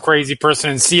get to this crazy person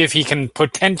and see if he can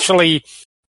potentially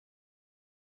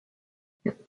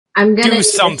I'm going to do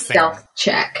something. a stealth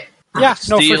check. Yeah,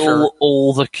 no, for Steal sure.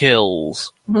 all the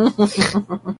kills.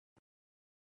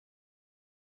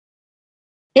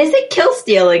 Is it kill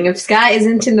stealing if Scott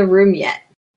isn't in the room yet?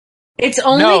 It's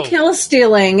only kill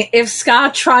stealing if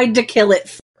Scott tried to kill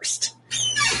it first.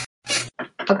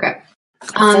 Okay.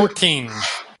 14.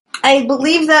 I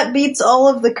believe that beats all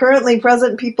of the currently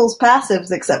present people's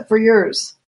passives except for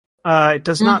yours. It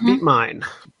does not beat mine.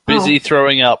 Busy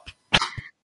throwing up.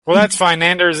 Well, that's fine.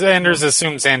 Anders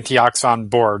assumes Antioch's on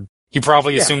board. He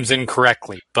probably assumes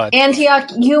incorrectly, but Antioch,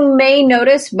 you may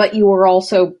notice, but you were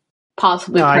also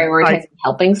possibly prioritizing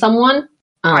helping someone.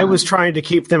 I was trying to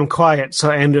keep them quiet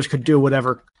so Anders could do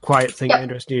whatever quiet thing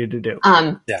Anders needed to do.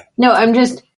 No, I'm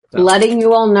just letting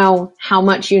you all know how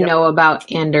much you know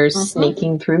about Anders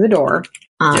sneaking through the door.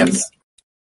 yes.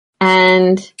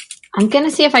 And I'm going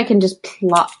to see if I can just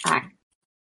plop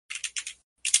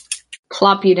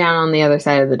you down on the other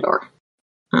side of the door.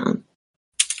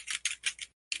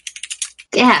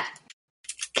 Yeah.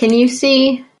 Can you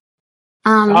see?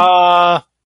 Or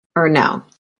no?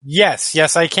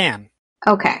 Yes, I can.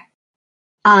 Okay.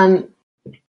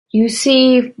 You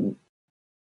see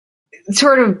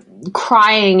sort of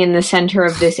crying in the center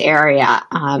of this area,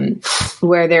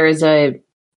 where there is a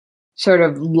sort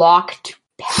of locked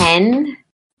pen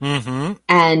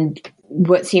and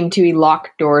what seem to be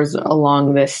locked doors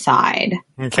along this side.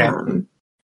 Okay.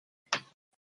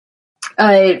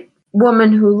 A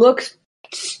woman who looks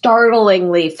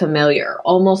startlingly familiar,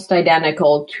 almost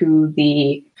identical to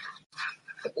the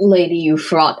lady you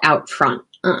fought out front.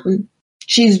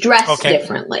 She's dressed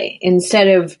differently. Instead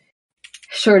of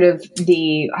sort of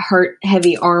the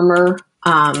heavy armor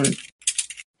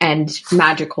and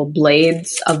magical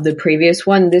blades of the previous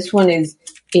one, this one is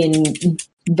in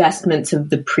vestments of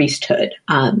the priesthood.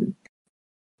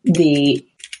 The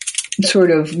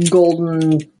sort of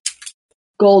golden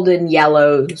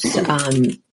yellows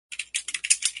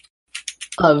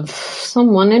of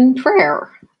someone in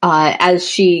prayer, as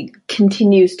she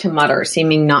continues to mutter,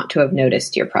 seeming not to have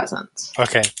noticed your presence.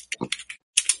 Okay.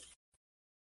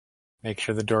 Make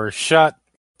sure the door is shut.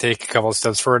 Take a couple of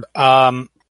steps forward.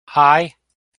 Hi?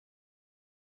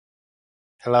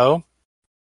 Hello?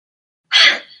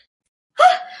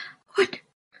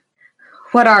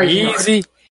 What are you?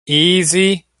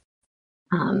 Easy.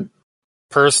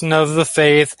 Person of the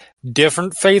faith.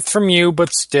 Different faith from you,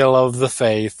 but still of the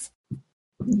faith.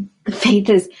 The faith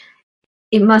is...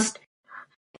 I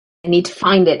need to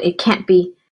find it. It can't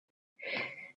be...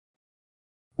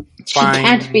 She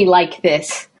can't be like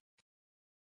this.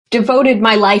 Devoted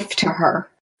my life to her.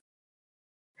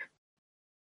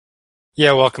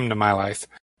 Yeah, welcome to my life.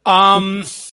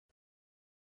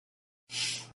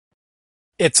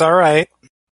 It's alright.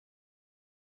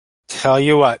 Tell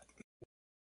you what.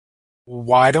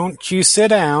 Why don't you sit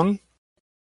down?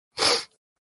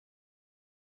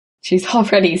 She's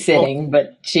already sitting,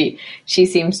 but she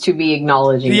seems to be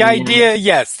acknowledging the me idea. now.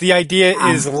 Yes, the idea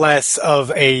is less of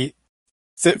a.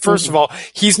 First of all,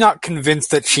 he's not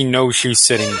convinced that she knows she's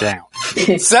sitting down.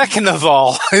 Second of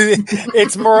all,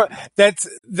 it's more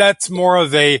that's more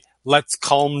of a let's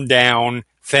calm down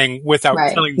thing without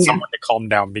telling someone to calm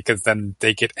down, because then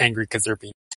they get angry because they're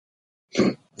being.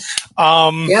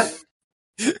 Yep.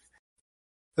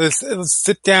 Let's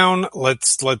sit down.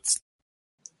 Let's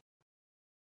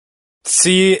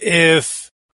see if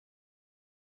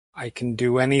I can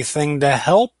do anything to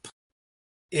help,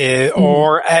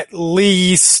 or at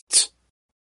least,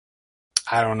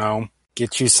 I don't know,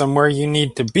 get you somewhere you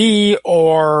need to be,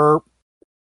 or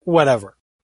whatever.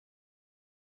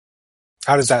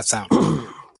 How does that sound?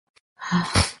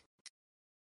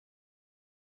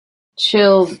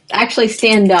 She'll actually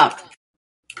stand up.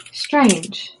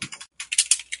 Strange.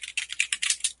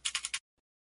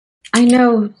 I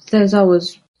know there's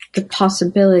always the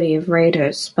possibility of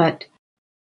raiders, but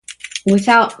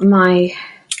without the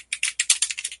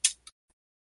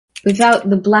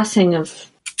blessing of...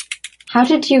 How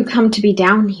did you come to be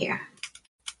down here?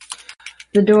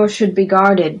 The door should be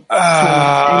guarded.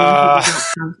 Have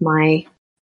my...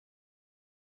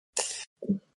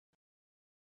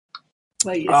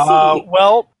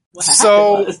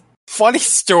 Funny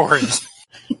story.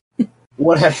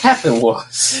 What had happened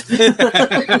was...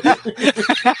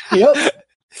 Yep.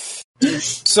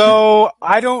 So,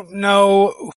 I don't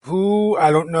know.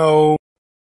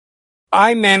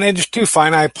 I managed to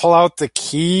I pull out the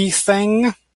key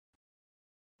thing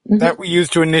that we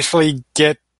used to initially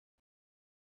get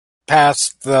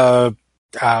past the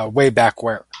way back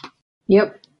where.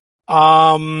 Yep.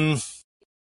 The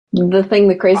thing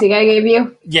the crazy guy gave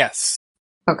you? Yes.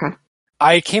 Okay.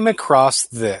 I came across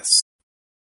this.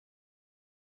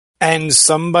 And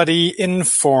somebody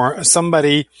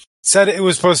said it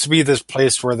was supposed to be this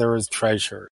place where there was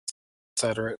treasure,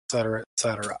 etc., etc.,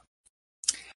 etc.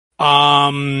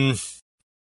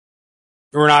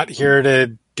 We're not here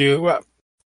to do...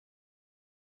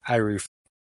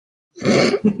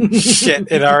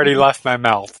 Shit, it already left my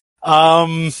mouth.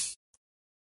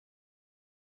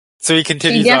 So he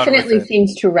continues on. She definitely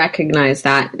seems to recognize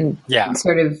that and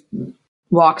sort of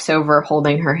walks over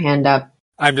holding her hand up.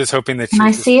 I'm just hoping that Can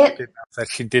I see it? That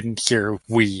she didn't hear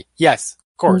we. Yes,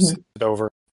 of course. It's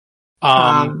over.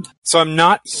 So I'm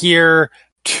not here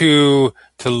to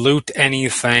loot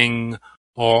anything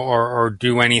or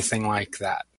do anything like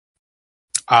that.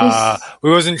 I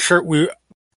wasn't sure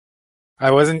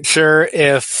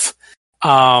if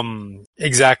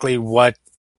exactly what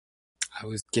I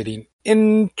was getting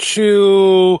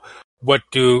into, what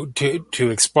to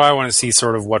explore. I want to see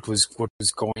sort of what was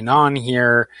going on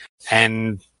here,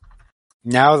 and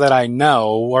now that I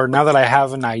know, or now that I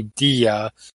have an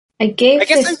idea, I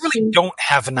guess I really don't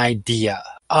have an idea.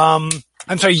 I'm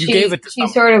sorry, you gave it to someone.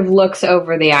 She sort of looks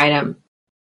over the item.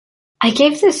 I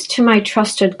gave this to my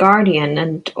trusted guardian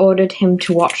and ordered him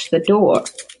to watch the door.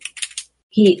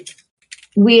 We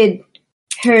had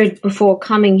heard before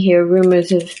coming here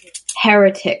rumors of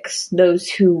heretics, those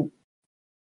who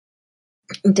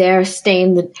dare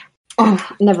stain the... Oh,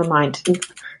 never mind.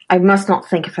 I must not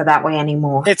think of her that way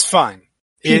anymore. It's fine.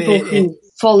 People who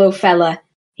follow fella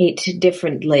hate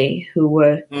differently, who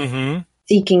were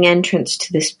seeking entrance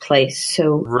to this place.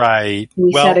 So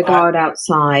we set a guard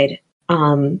outside.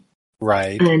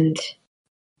 Right. And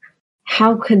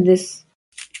how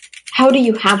do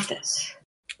you have this?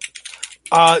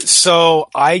 So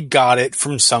I got it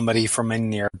from somebody from a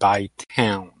nearby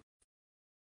town.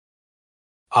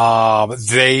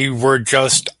 They were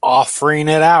just offering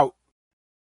it out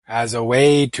as a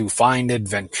way to find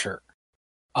adventure.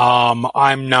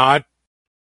 I'm not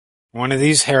one of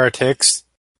these heretics.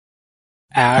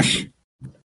 Ash.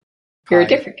 You're a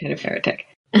different kind of heretic.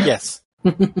 Yes.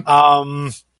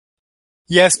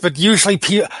 Yes, but usually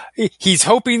he's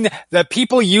hoping that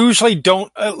people usually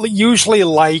don't usually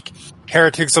like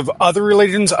heretics of other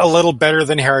religions a little better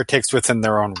than heretics within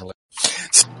their own religion.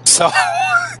 So,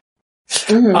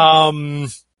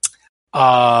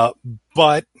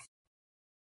 but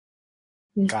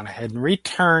gone ahead and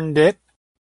returned it.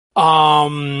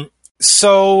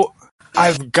 So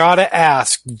I've got to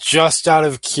ask, just out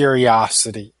of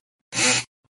curiosity.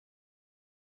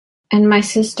 And my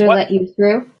sister let you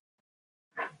through?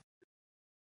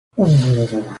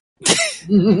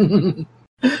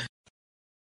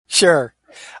 Sure.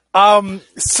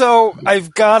 So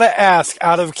I've got to ask,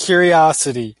 out of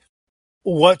curiosity,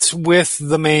 what's with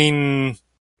the main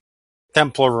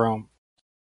temple room?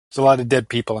 There's a lot of dead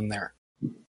people in there.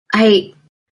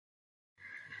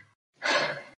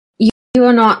 You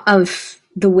are not of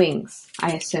the wings,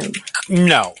 I assume.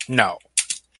 No.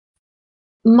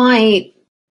 My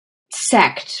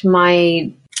sect,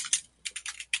 I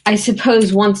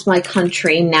suppose once my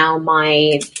country, now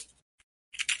my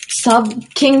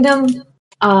sub-kingdom,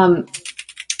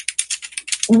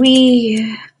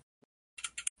 we,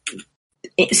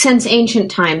 since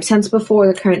ancient times, since before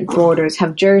the current borders,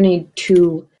 have journeyed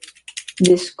to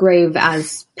this grave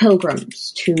as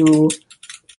pilgrims to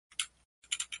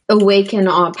awaken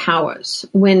our powers.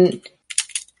 When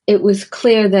it was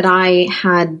clear that I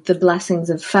had the blessings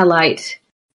of Fellite,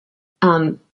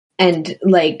 and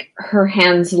like her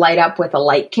hands light up with a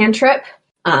light cantrip,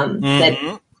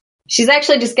 that she's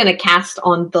actually just going to cast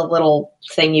on the little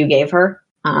thing you gave her.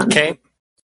 Okay.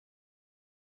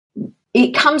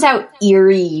 It comes out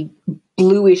eerie,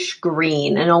 bluish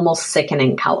green, and almost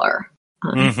sickening color.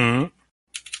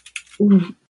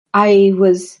 I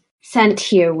was sent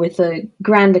here with a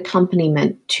grand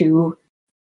accompaniment to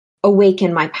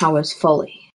awaken my powers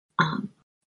fully.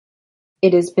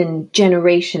 It has been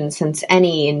generations since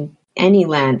any in any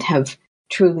land have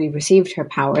truly received her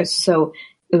powers, so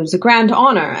it was a grand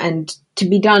honor and to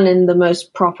be done in the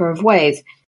most proper of ways.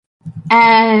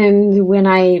 And when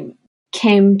I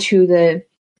came to the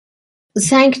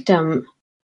sanctum,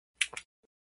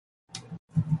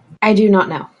 I do not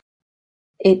know.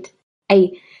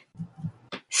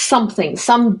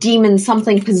 Some demon,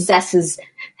 something possesses,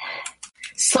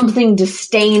 something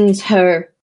disdains her.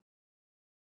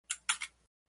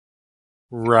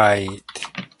 Right.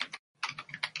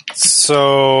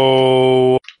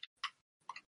 So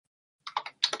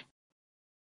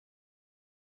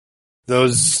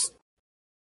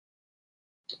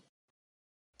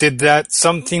did that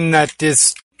something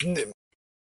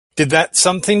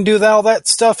do all that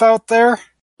stuff out there?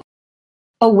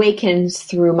 Awakens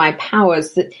through my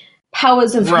powers, the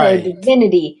powers of her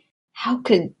divinity. How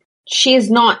could she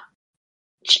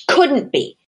couldn't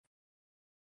be.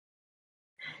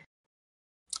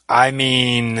 I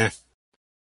mean,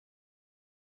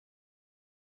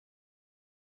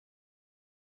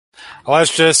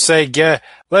 let's just say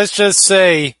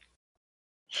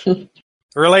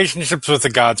relationships with the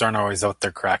gods aren't always what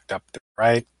they're cracked up to,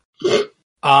 right?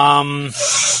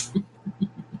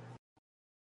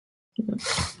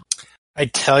 I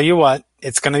tell you what,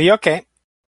 it's gonna be okay.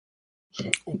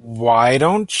 Why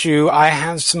don't you? I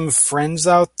have some friends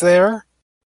out there.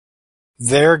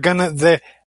 They're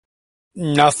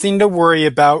nothing to worry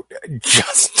about.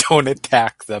 Just don't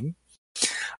attack them.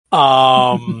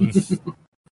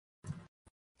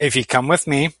 If you come with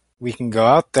me, we can go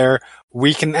out there.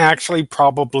 We can actually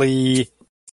probably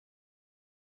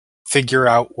figure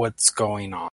out what's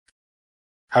going on.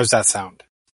 How's that sound?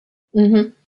 Mm-hmm.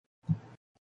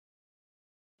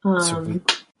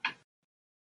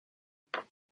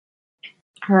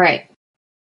 All right.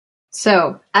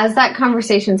 So, as that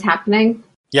conversation's happening,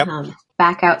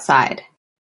 back outside.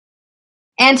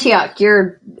 Antioch,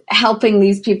 you're helping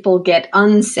these people get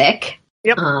unsick.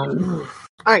 Yep. All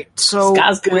right, so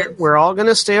we're all going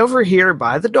to stay over here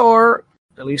by the door,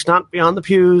 at least not beyond the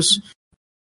pews.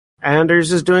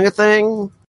 Anders is doing a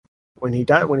thing. When he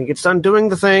gets done doing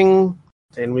the thing,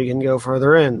 then we can go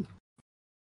further in.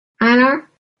 Einar,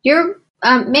 you're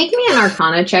make me an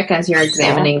Arcana check as you're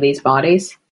examining these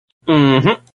bodies.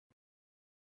 Mm-hmm.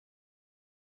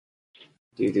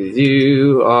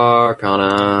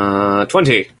 Arcana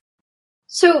 20.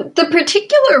 So the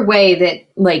particular way that,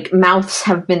 like, mouths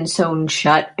have been sewn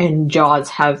shut and jaws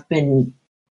have been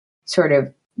sort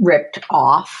of ripped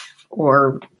off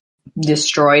or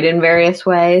destroyed in various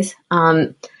ways,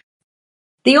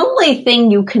 the only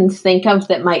thing you can think of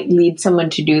that might lead someone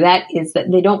to do that is that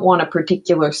they don't want a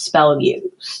particular spell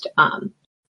used.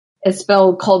 A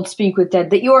spell called Speak with Dead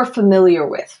that you are familiar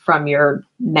with from your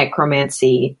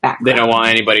necromancy background. They don't want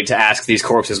anybody to ask these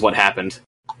corpses what happened.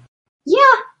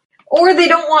 Yeah. Or they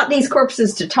don't want these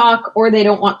corpses to talk, or they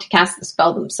don't want to cast the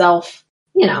spell themselves.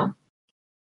 You know.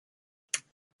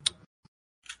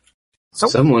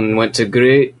 Someone went to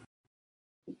great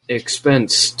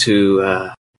expense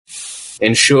to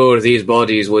ensure these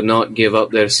bodies would not give up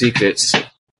their secrets.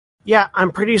 Yeah,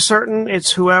 I'm pretty certain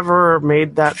it's whoever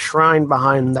made that shrine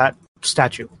behind that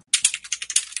statue.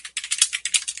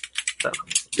 So.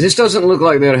 This doesn't look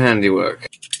like their handiwork.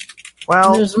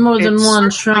 Well, there's more than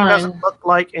one shrine. It doesn't look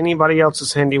like anybody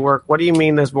else's handiwork. What do you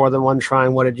mean there's more than one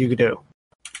shrine? What did you do?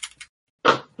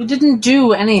 We didn't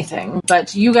do anything,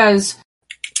 but you guys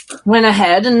went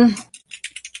ahead and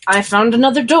I found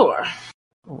another door.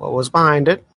 What was behind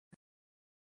it?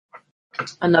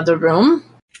 Another room.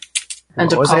 And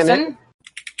what a was coffin. In it?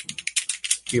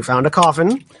 You found a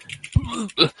coffin.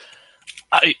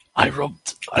 I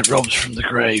robbed from the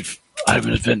grave. I'm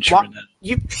an adventurer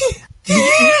now.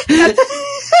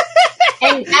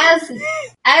 And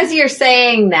as you're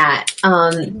saying that,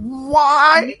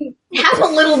 Why? you have a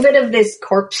little bit of this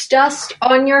corpse dust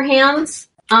on your hands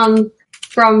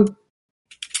from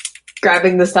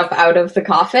grabbing the stuff out of the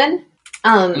coffin.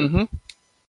 And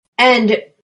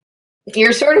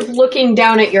you're sort of looking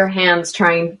down at your hands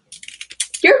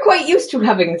you're quite used to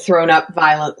having thrown up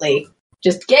violently.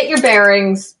 Just get your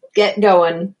bearings, get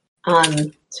going,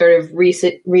 sort of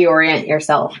reorient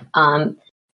yourself.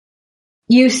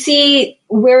 You see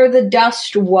where the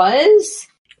dust was,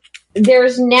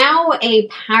 there's now a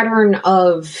pattern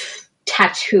of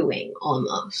tattooing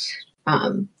almost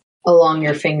along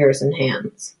your fingers and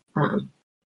hands.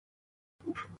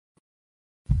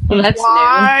 That's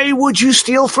Why would you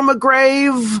steal from a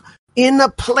grave in a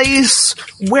place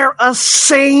where a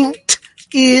saint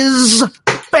is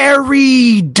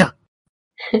buried?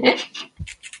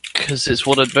 Because it's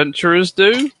what adventurers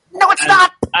do. No, it's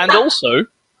not!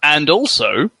 And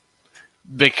also,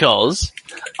 because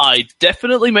I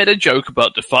definitely made a joke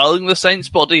about defiling the saint's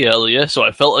body earlier, so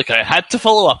I felt like I had to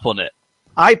follow up on it.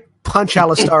 I punch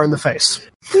Alastar in the face.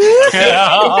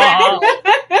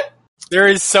 There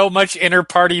is so much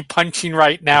inter-party punching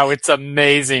right now. It's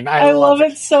amazing. I love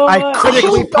it so much. I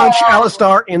critically punch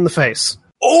Alastar in the face.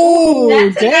 Oh,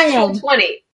 That's a damn. natural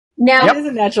 20. Now, That is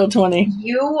a natural 20.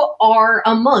 you are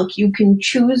a monk. You can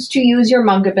choose to use your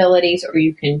monk abilities, or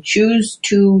you can choose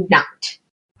to not.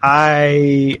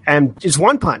 It's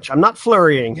one punch. I'm not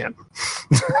flurrying him.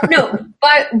 No,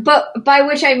 but by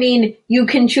which I mean you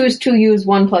can choose to use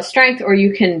 1+ strength, or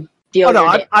you can deal. Oh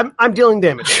no, your I'm dealing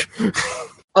damage.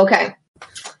 Okay.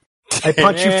 I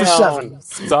punch you for 7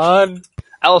 Son.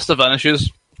 Alastar vanishes.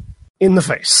 in the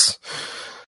face.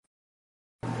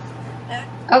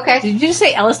 Okay. Did you just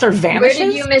say Alastar vanishes? Where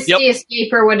did you miss Yep. the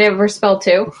escape or whatever spell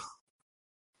to?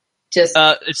 Just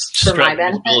It's just For my straight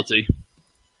benefit? invisibility.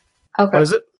 okay. What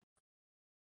is it?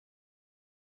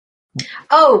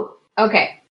 Oh,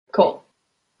 okay. Cool.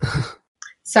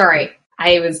 Sorry,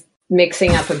 I was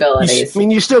mixing up abilities.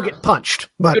 You still get punched,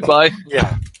 but Goodbye.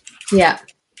 Yeah. Yeah.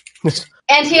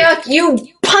 Antioch, you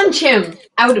punch him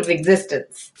out of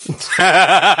existence.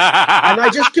 and I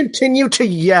just continue to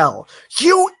yell,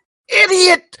 "You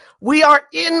idiot! We are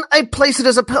in a place that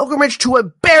is a pilgrimage to a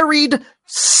buried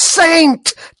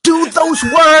saint! Do those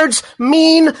words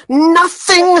mean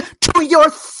nothing to your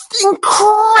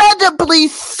incredibly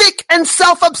thick and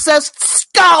self-obsessed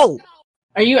skull?"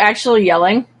 Are you actually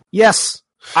yelling? Yes.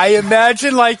 I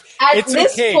imagine, At it's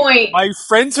this okay. point, My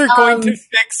friends are going to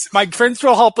my friends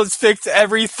will help us fix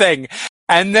everything.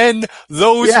 And then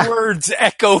those words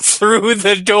echo through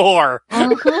the door.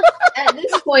 at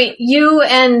this point, you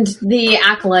and the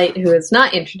acolyte who has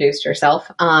not introduced herself,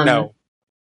 No.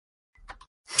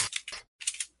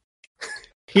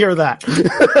 Hear that.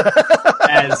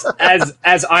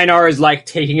 as Einar is like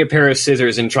taking a pair of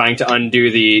scissors and trying to undo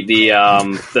the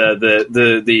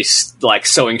like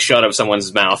sewing shut of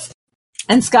someone's mouth.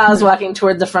 And Ska's walking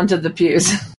toward the front of the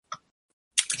pews.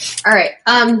 all right,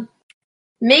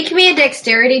 make me a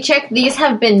dexterity check. These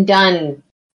have been done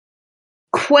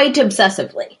quite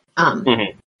obsessively.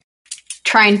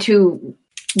 Trying to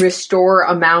restore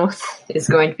a mouth is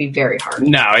going to be very hard.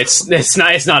 No, it's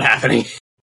not happening.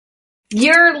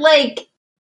 You're like,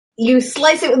 you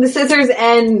slice it with the scissors,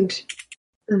 and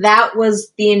that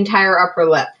was the entire upper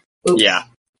lip. Oops. Yeah.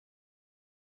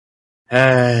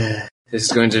 This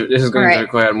is going to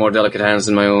require more delicate hands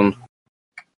than my own.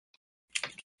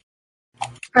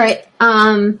 Alright,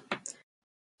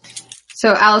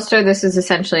 so Alastar, this is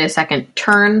essentially a second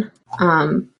turn,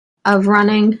 of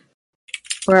running,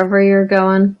 wherever you're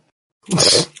going.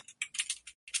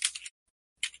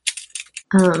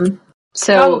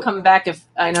 So I will come back if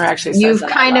Einar actually says you've that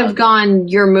kind out of loud. gone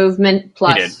your movement He did.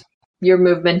 plus your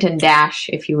movement and dash,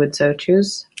 if you would so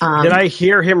choose. Did I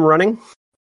hear him running?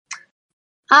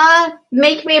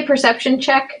 Make me a perception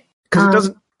check. Because it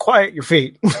doesn't quiet your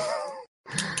feet.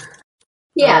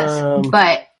 Yes,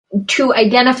 but to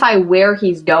identify where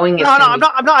he's going is I'm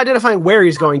not identifying where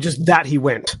he's going, just that he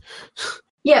went.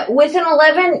 Yeah, with an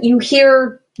 11, you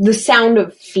hear the sound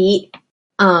of feet.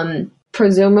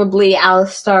 Presumably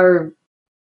Alastar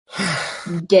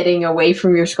getting away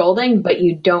from your scolding, but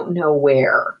you don't know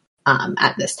where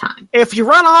at this time. If you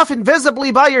run off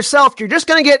invisibly by yourself, you're just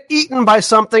going to get eaten by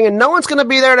something, and no one's going to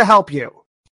be there to help you.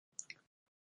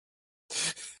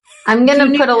 I'm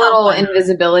going to put a little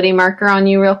invisibility marker on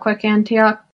you real quick,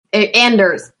 Antioch.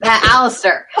 Anders.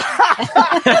 Alastar.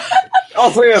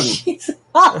 All three of them.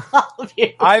 All of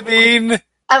you. I mean,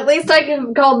 At least I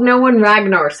have called no one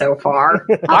Ragnar so far.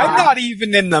 I'm not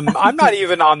even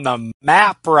on the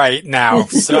map right now,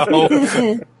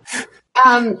 so.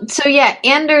 So yeah,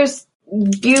 Anders,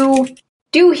 you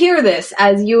do hear this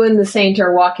as you and the Saint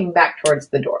are walking back towards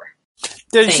the door.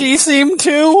 Does she seem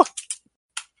to?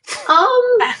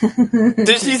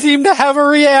 Does she seem to have a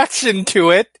reaction to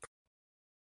it?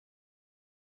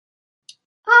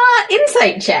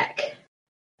 Insight check.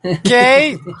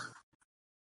 Okay.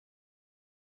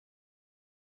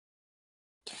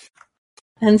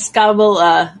 And Scott will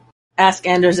ask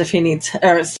Anders if he needs,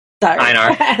 Einar.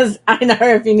 Ask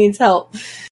Einar if he needs help.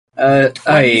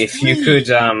 If you could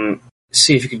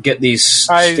see if you could get these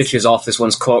stitches off this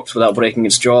one's corpse without breaking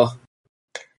its jaw.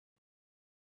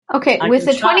 Okay, I with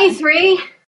can the try. 23,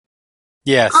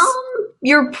 Yes.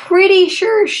 you're pretty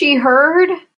sure she heard,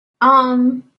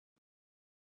 and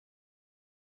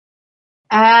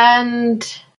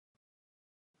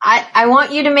I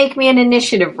want you to make me an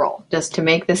initiative roll, just to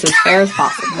make this as fair as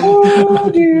possible. Oh,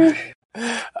 dear.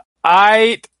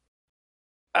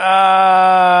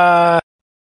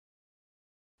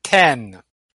 10.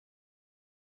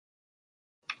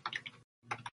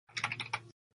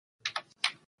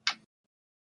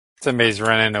 Somebody's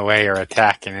running away or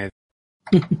attacking it.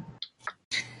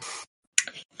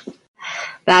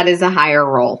 That is a higher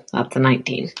roll. That's a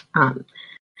 19.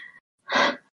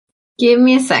 Give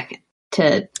me a second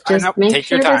to just make take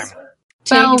sure your time. this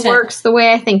spell works the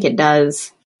way I think it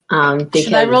does.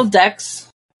 Should I roll Dex?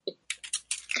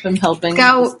 I'm helping.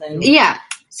 Go, this thing. yeah.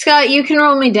 Scott, you can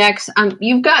roll me Dex.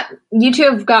 You two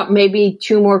have got maybe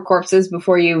 2 more corpses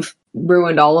before you've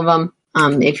ruined all of them.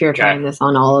 If you're trying this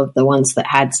on all of the ones that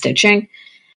had stitching.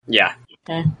 Yeah.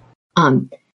 Okay.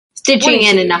 Stitching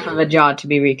and enough of a jaw to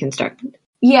be reconstructed.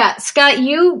 Yeah, Scott,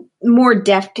 you more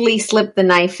deftly slip the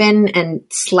knife in and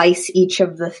slice each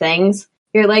of the things.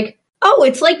 You're like, oh,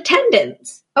 it's like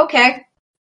tendons. Okay.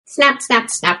 Snap,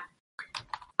 snap, snap.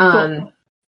 Cool.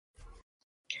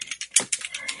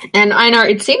 And Einar,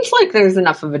 it seems like there's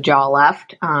enough of a jaw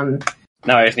left. Now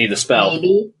I just need the spell.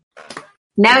 Maybe.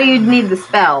 Now you'd need the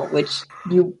spell, which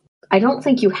I don't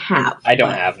think you have. I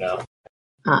don't have, no.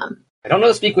 I don't know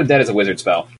that Speak with Dead is a wizard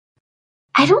spell.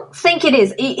 I don't think it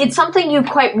is. It's something you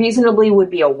quite reasonably would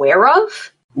be aware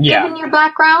of, given your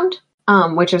background,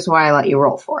 which is why I let you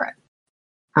roll for it.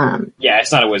 Yeah,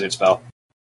 it's not a wizard spell.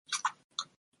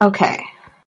 Okay.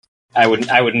 I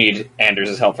would need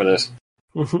Anders' help for this.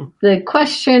 The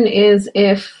question is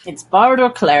if it's Bard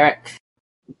or Cleric.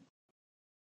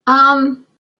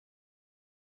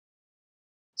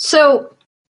 So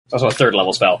It's also a 3rd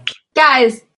level spell.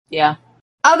 guys, Yeah.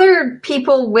 other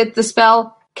people with the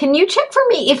spell, can you check for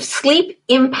me if sleep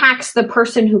impacts the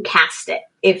person who cast it,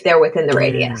 if they're within the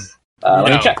radius? Let me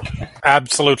No. check.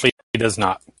 Absolutely does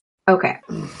not. Okay.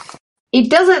 It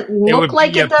doesn't It look would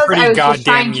like be it a does. pretty I was just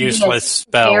trying goddamn to useless be as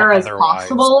spell fair as otherwise.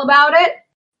 possible about it.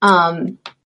 And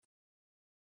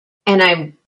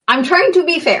I'm trying to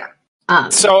be fair.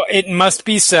 So it must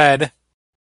be said,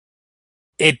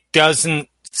 it doesn't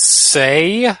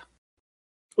say.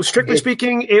 Strictly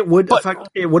speaking, it would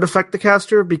affect the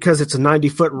caster because it's a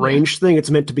 90-foot range thing.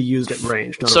 It's meant to be used at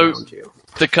range, not around you.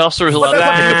 The caster is allowed to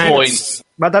pick a point.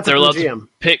 But that's They're up allowed to the GM. to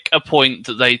pick a point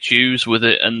that they choose with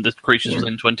it, and the creature's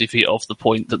within 20 feet of the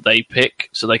point that they pick,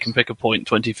 so they can pick a point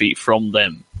 20 feet from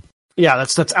them. Yeah,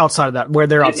 that's outside of that, where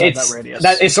they're outside that radius.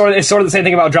 It's sort of the same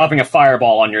thing about dropping a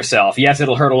fireball on yourself. Yes,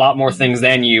 it'll hurt a lot more things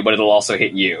than you, but it'll also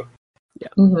hit you. Yeah.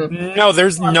 Mm-hmm. No,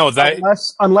 there's no that.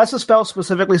 Unless a spell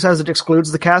specifically says it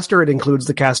excludes the caster, it includes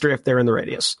the caster if they're in the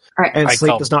radius. All right. And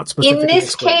sleep does not specifically In this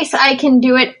exclude. case, I can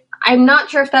do it. I'm not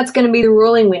sure if that's going to be the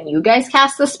ruling when you guys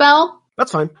cast the spell,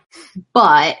 That's fine.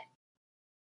 but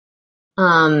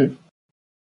Oh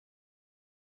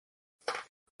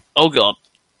god.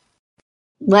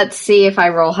 let's see if I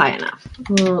roll high enough.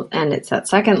 And it's at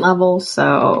 2nd level,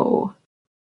 so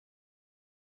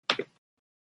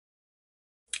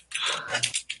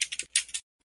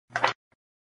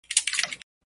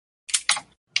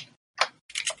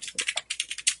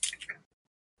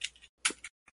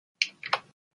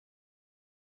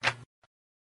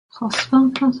plus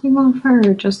spellcasting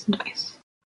modifier or just the dice?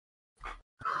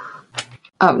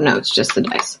 Oh no, it's just the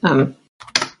dice.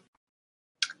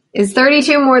 Is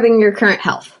 32 more than your current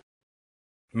health?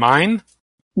 Mine?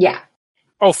 Yeah.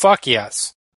 Oh, fuck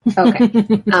yes. Okay.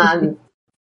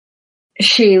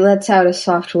 She lets out a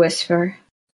soft whisper.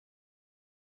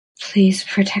 Please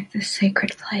protect this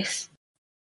sacred place.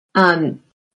 And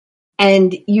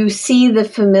you see the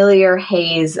familiar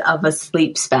haze of a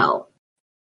sleep spell.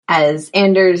 As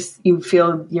Anders, you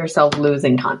feel yourself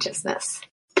losing consciousness.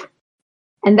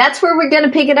 And that's where we're going to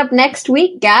pick it up next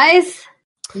week, guys.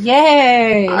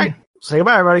 Yay! All right. Say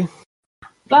goodbye, everybody.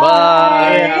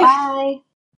 Bye. Bye.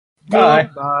 Bye.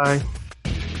 Bye.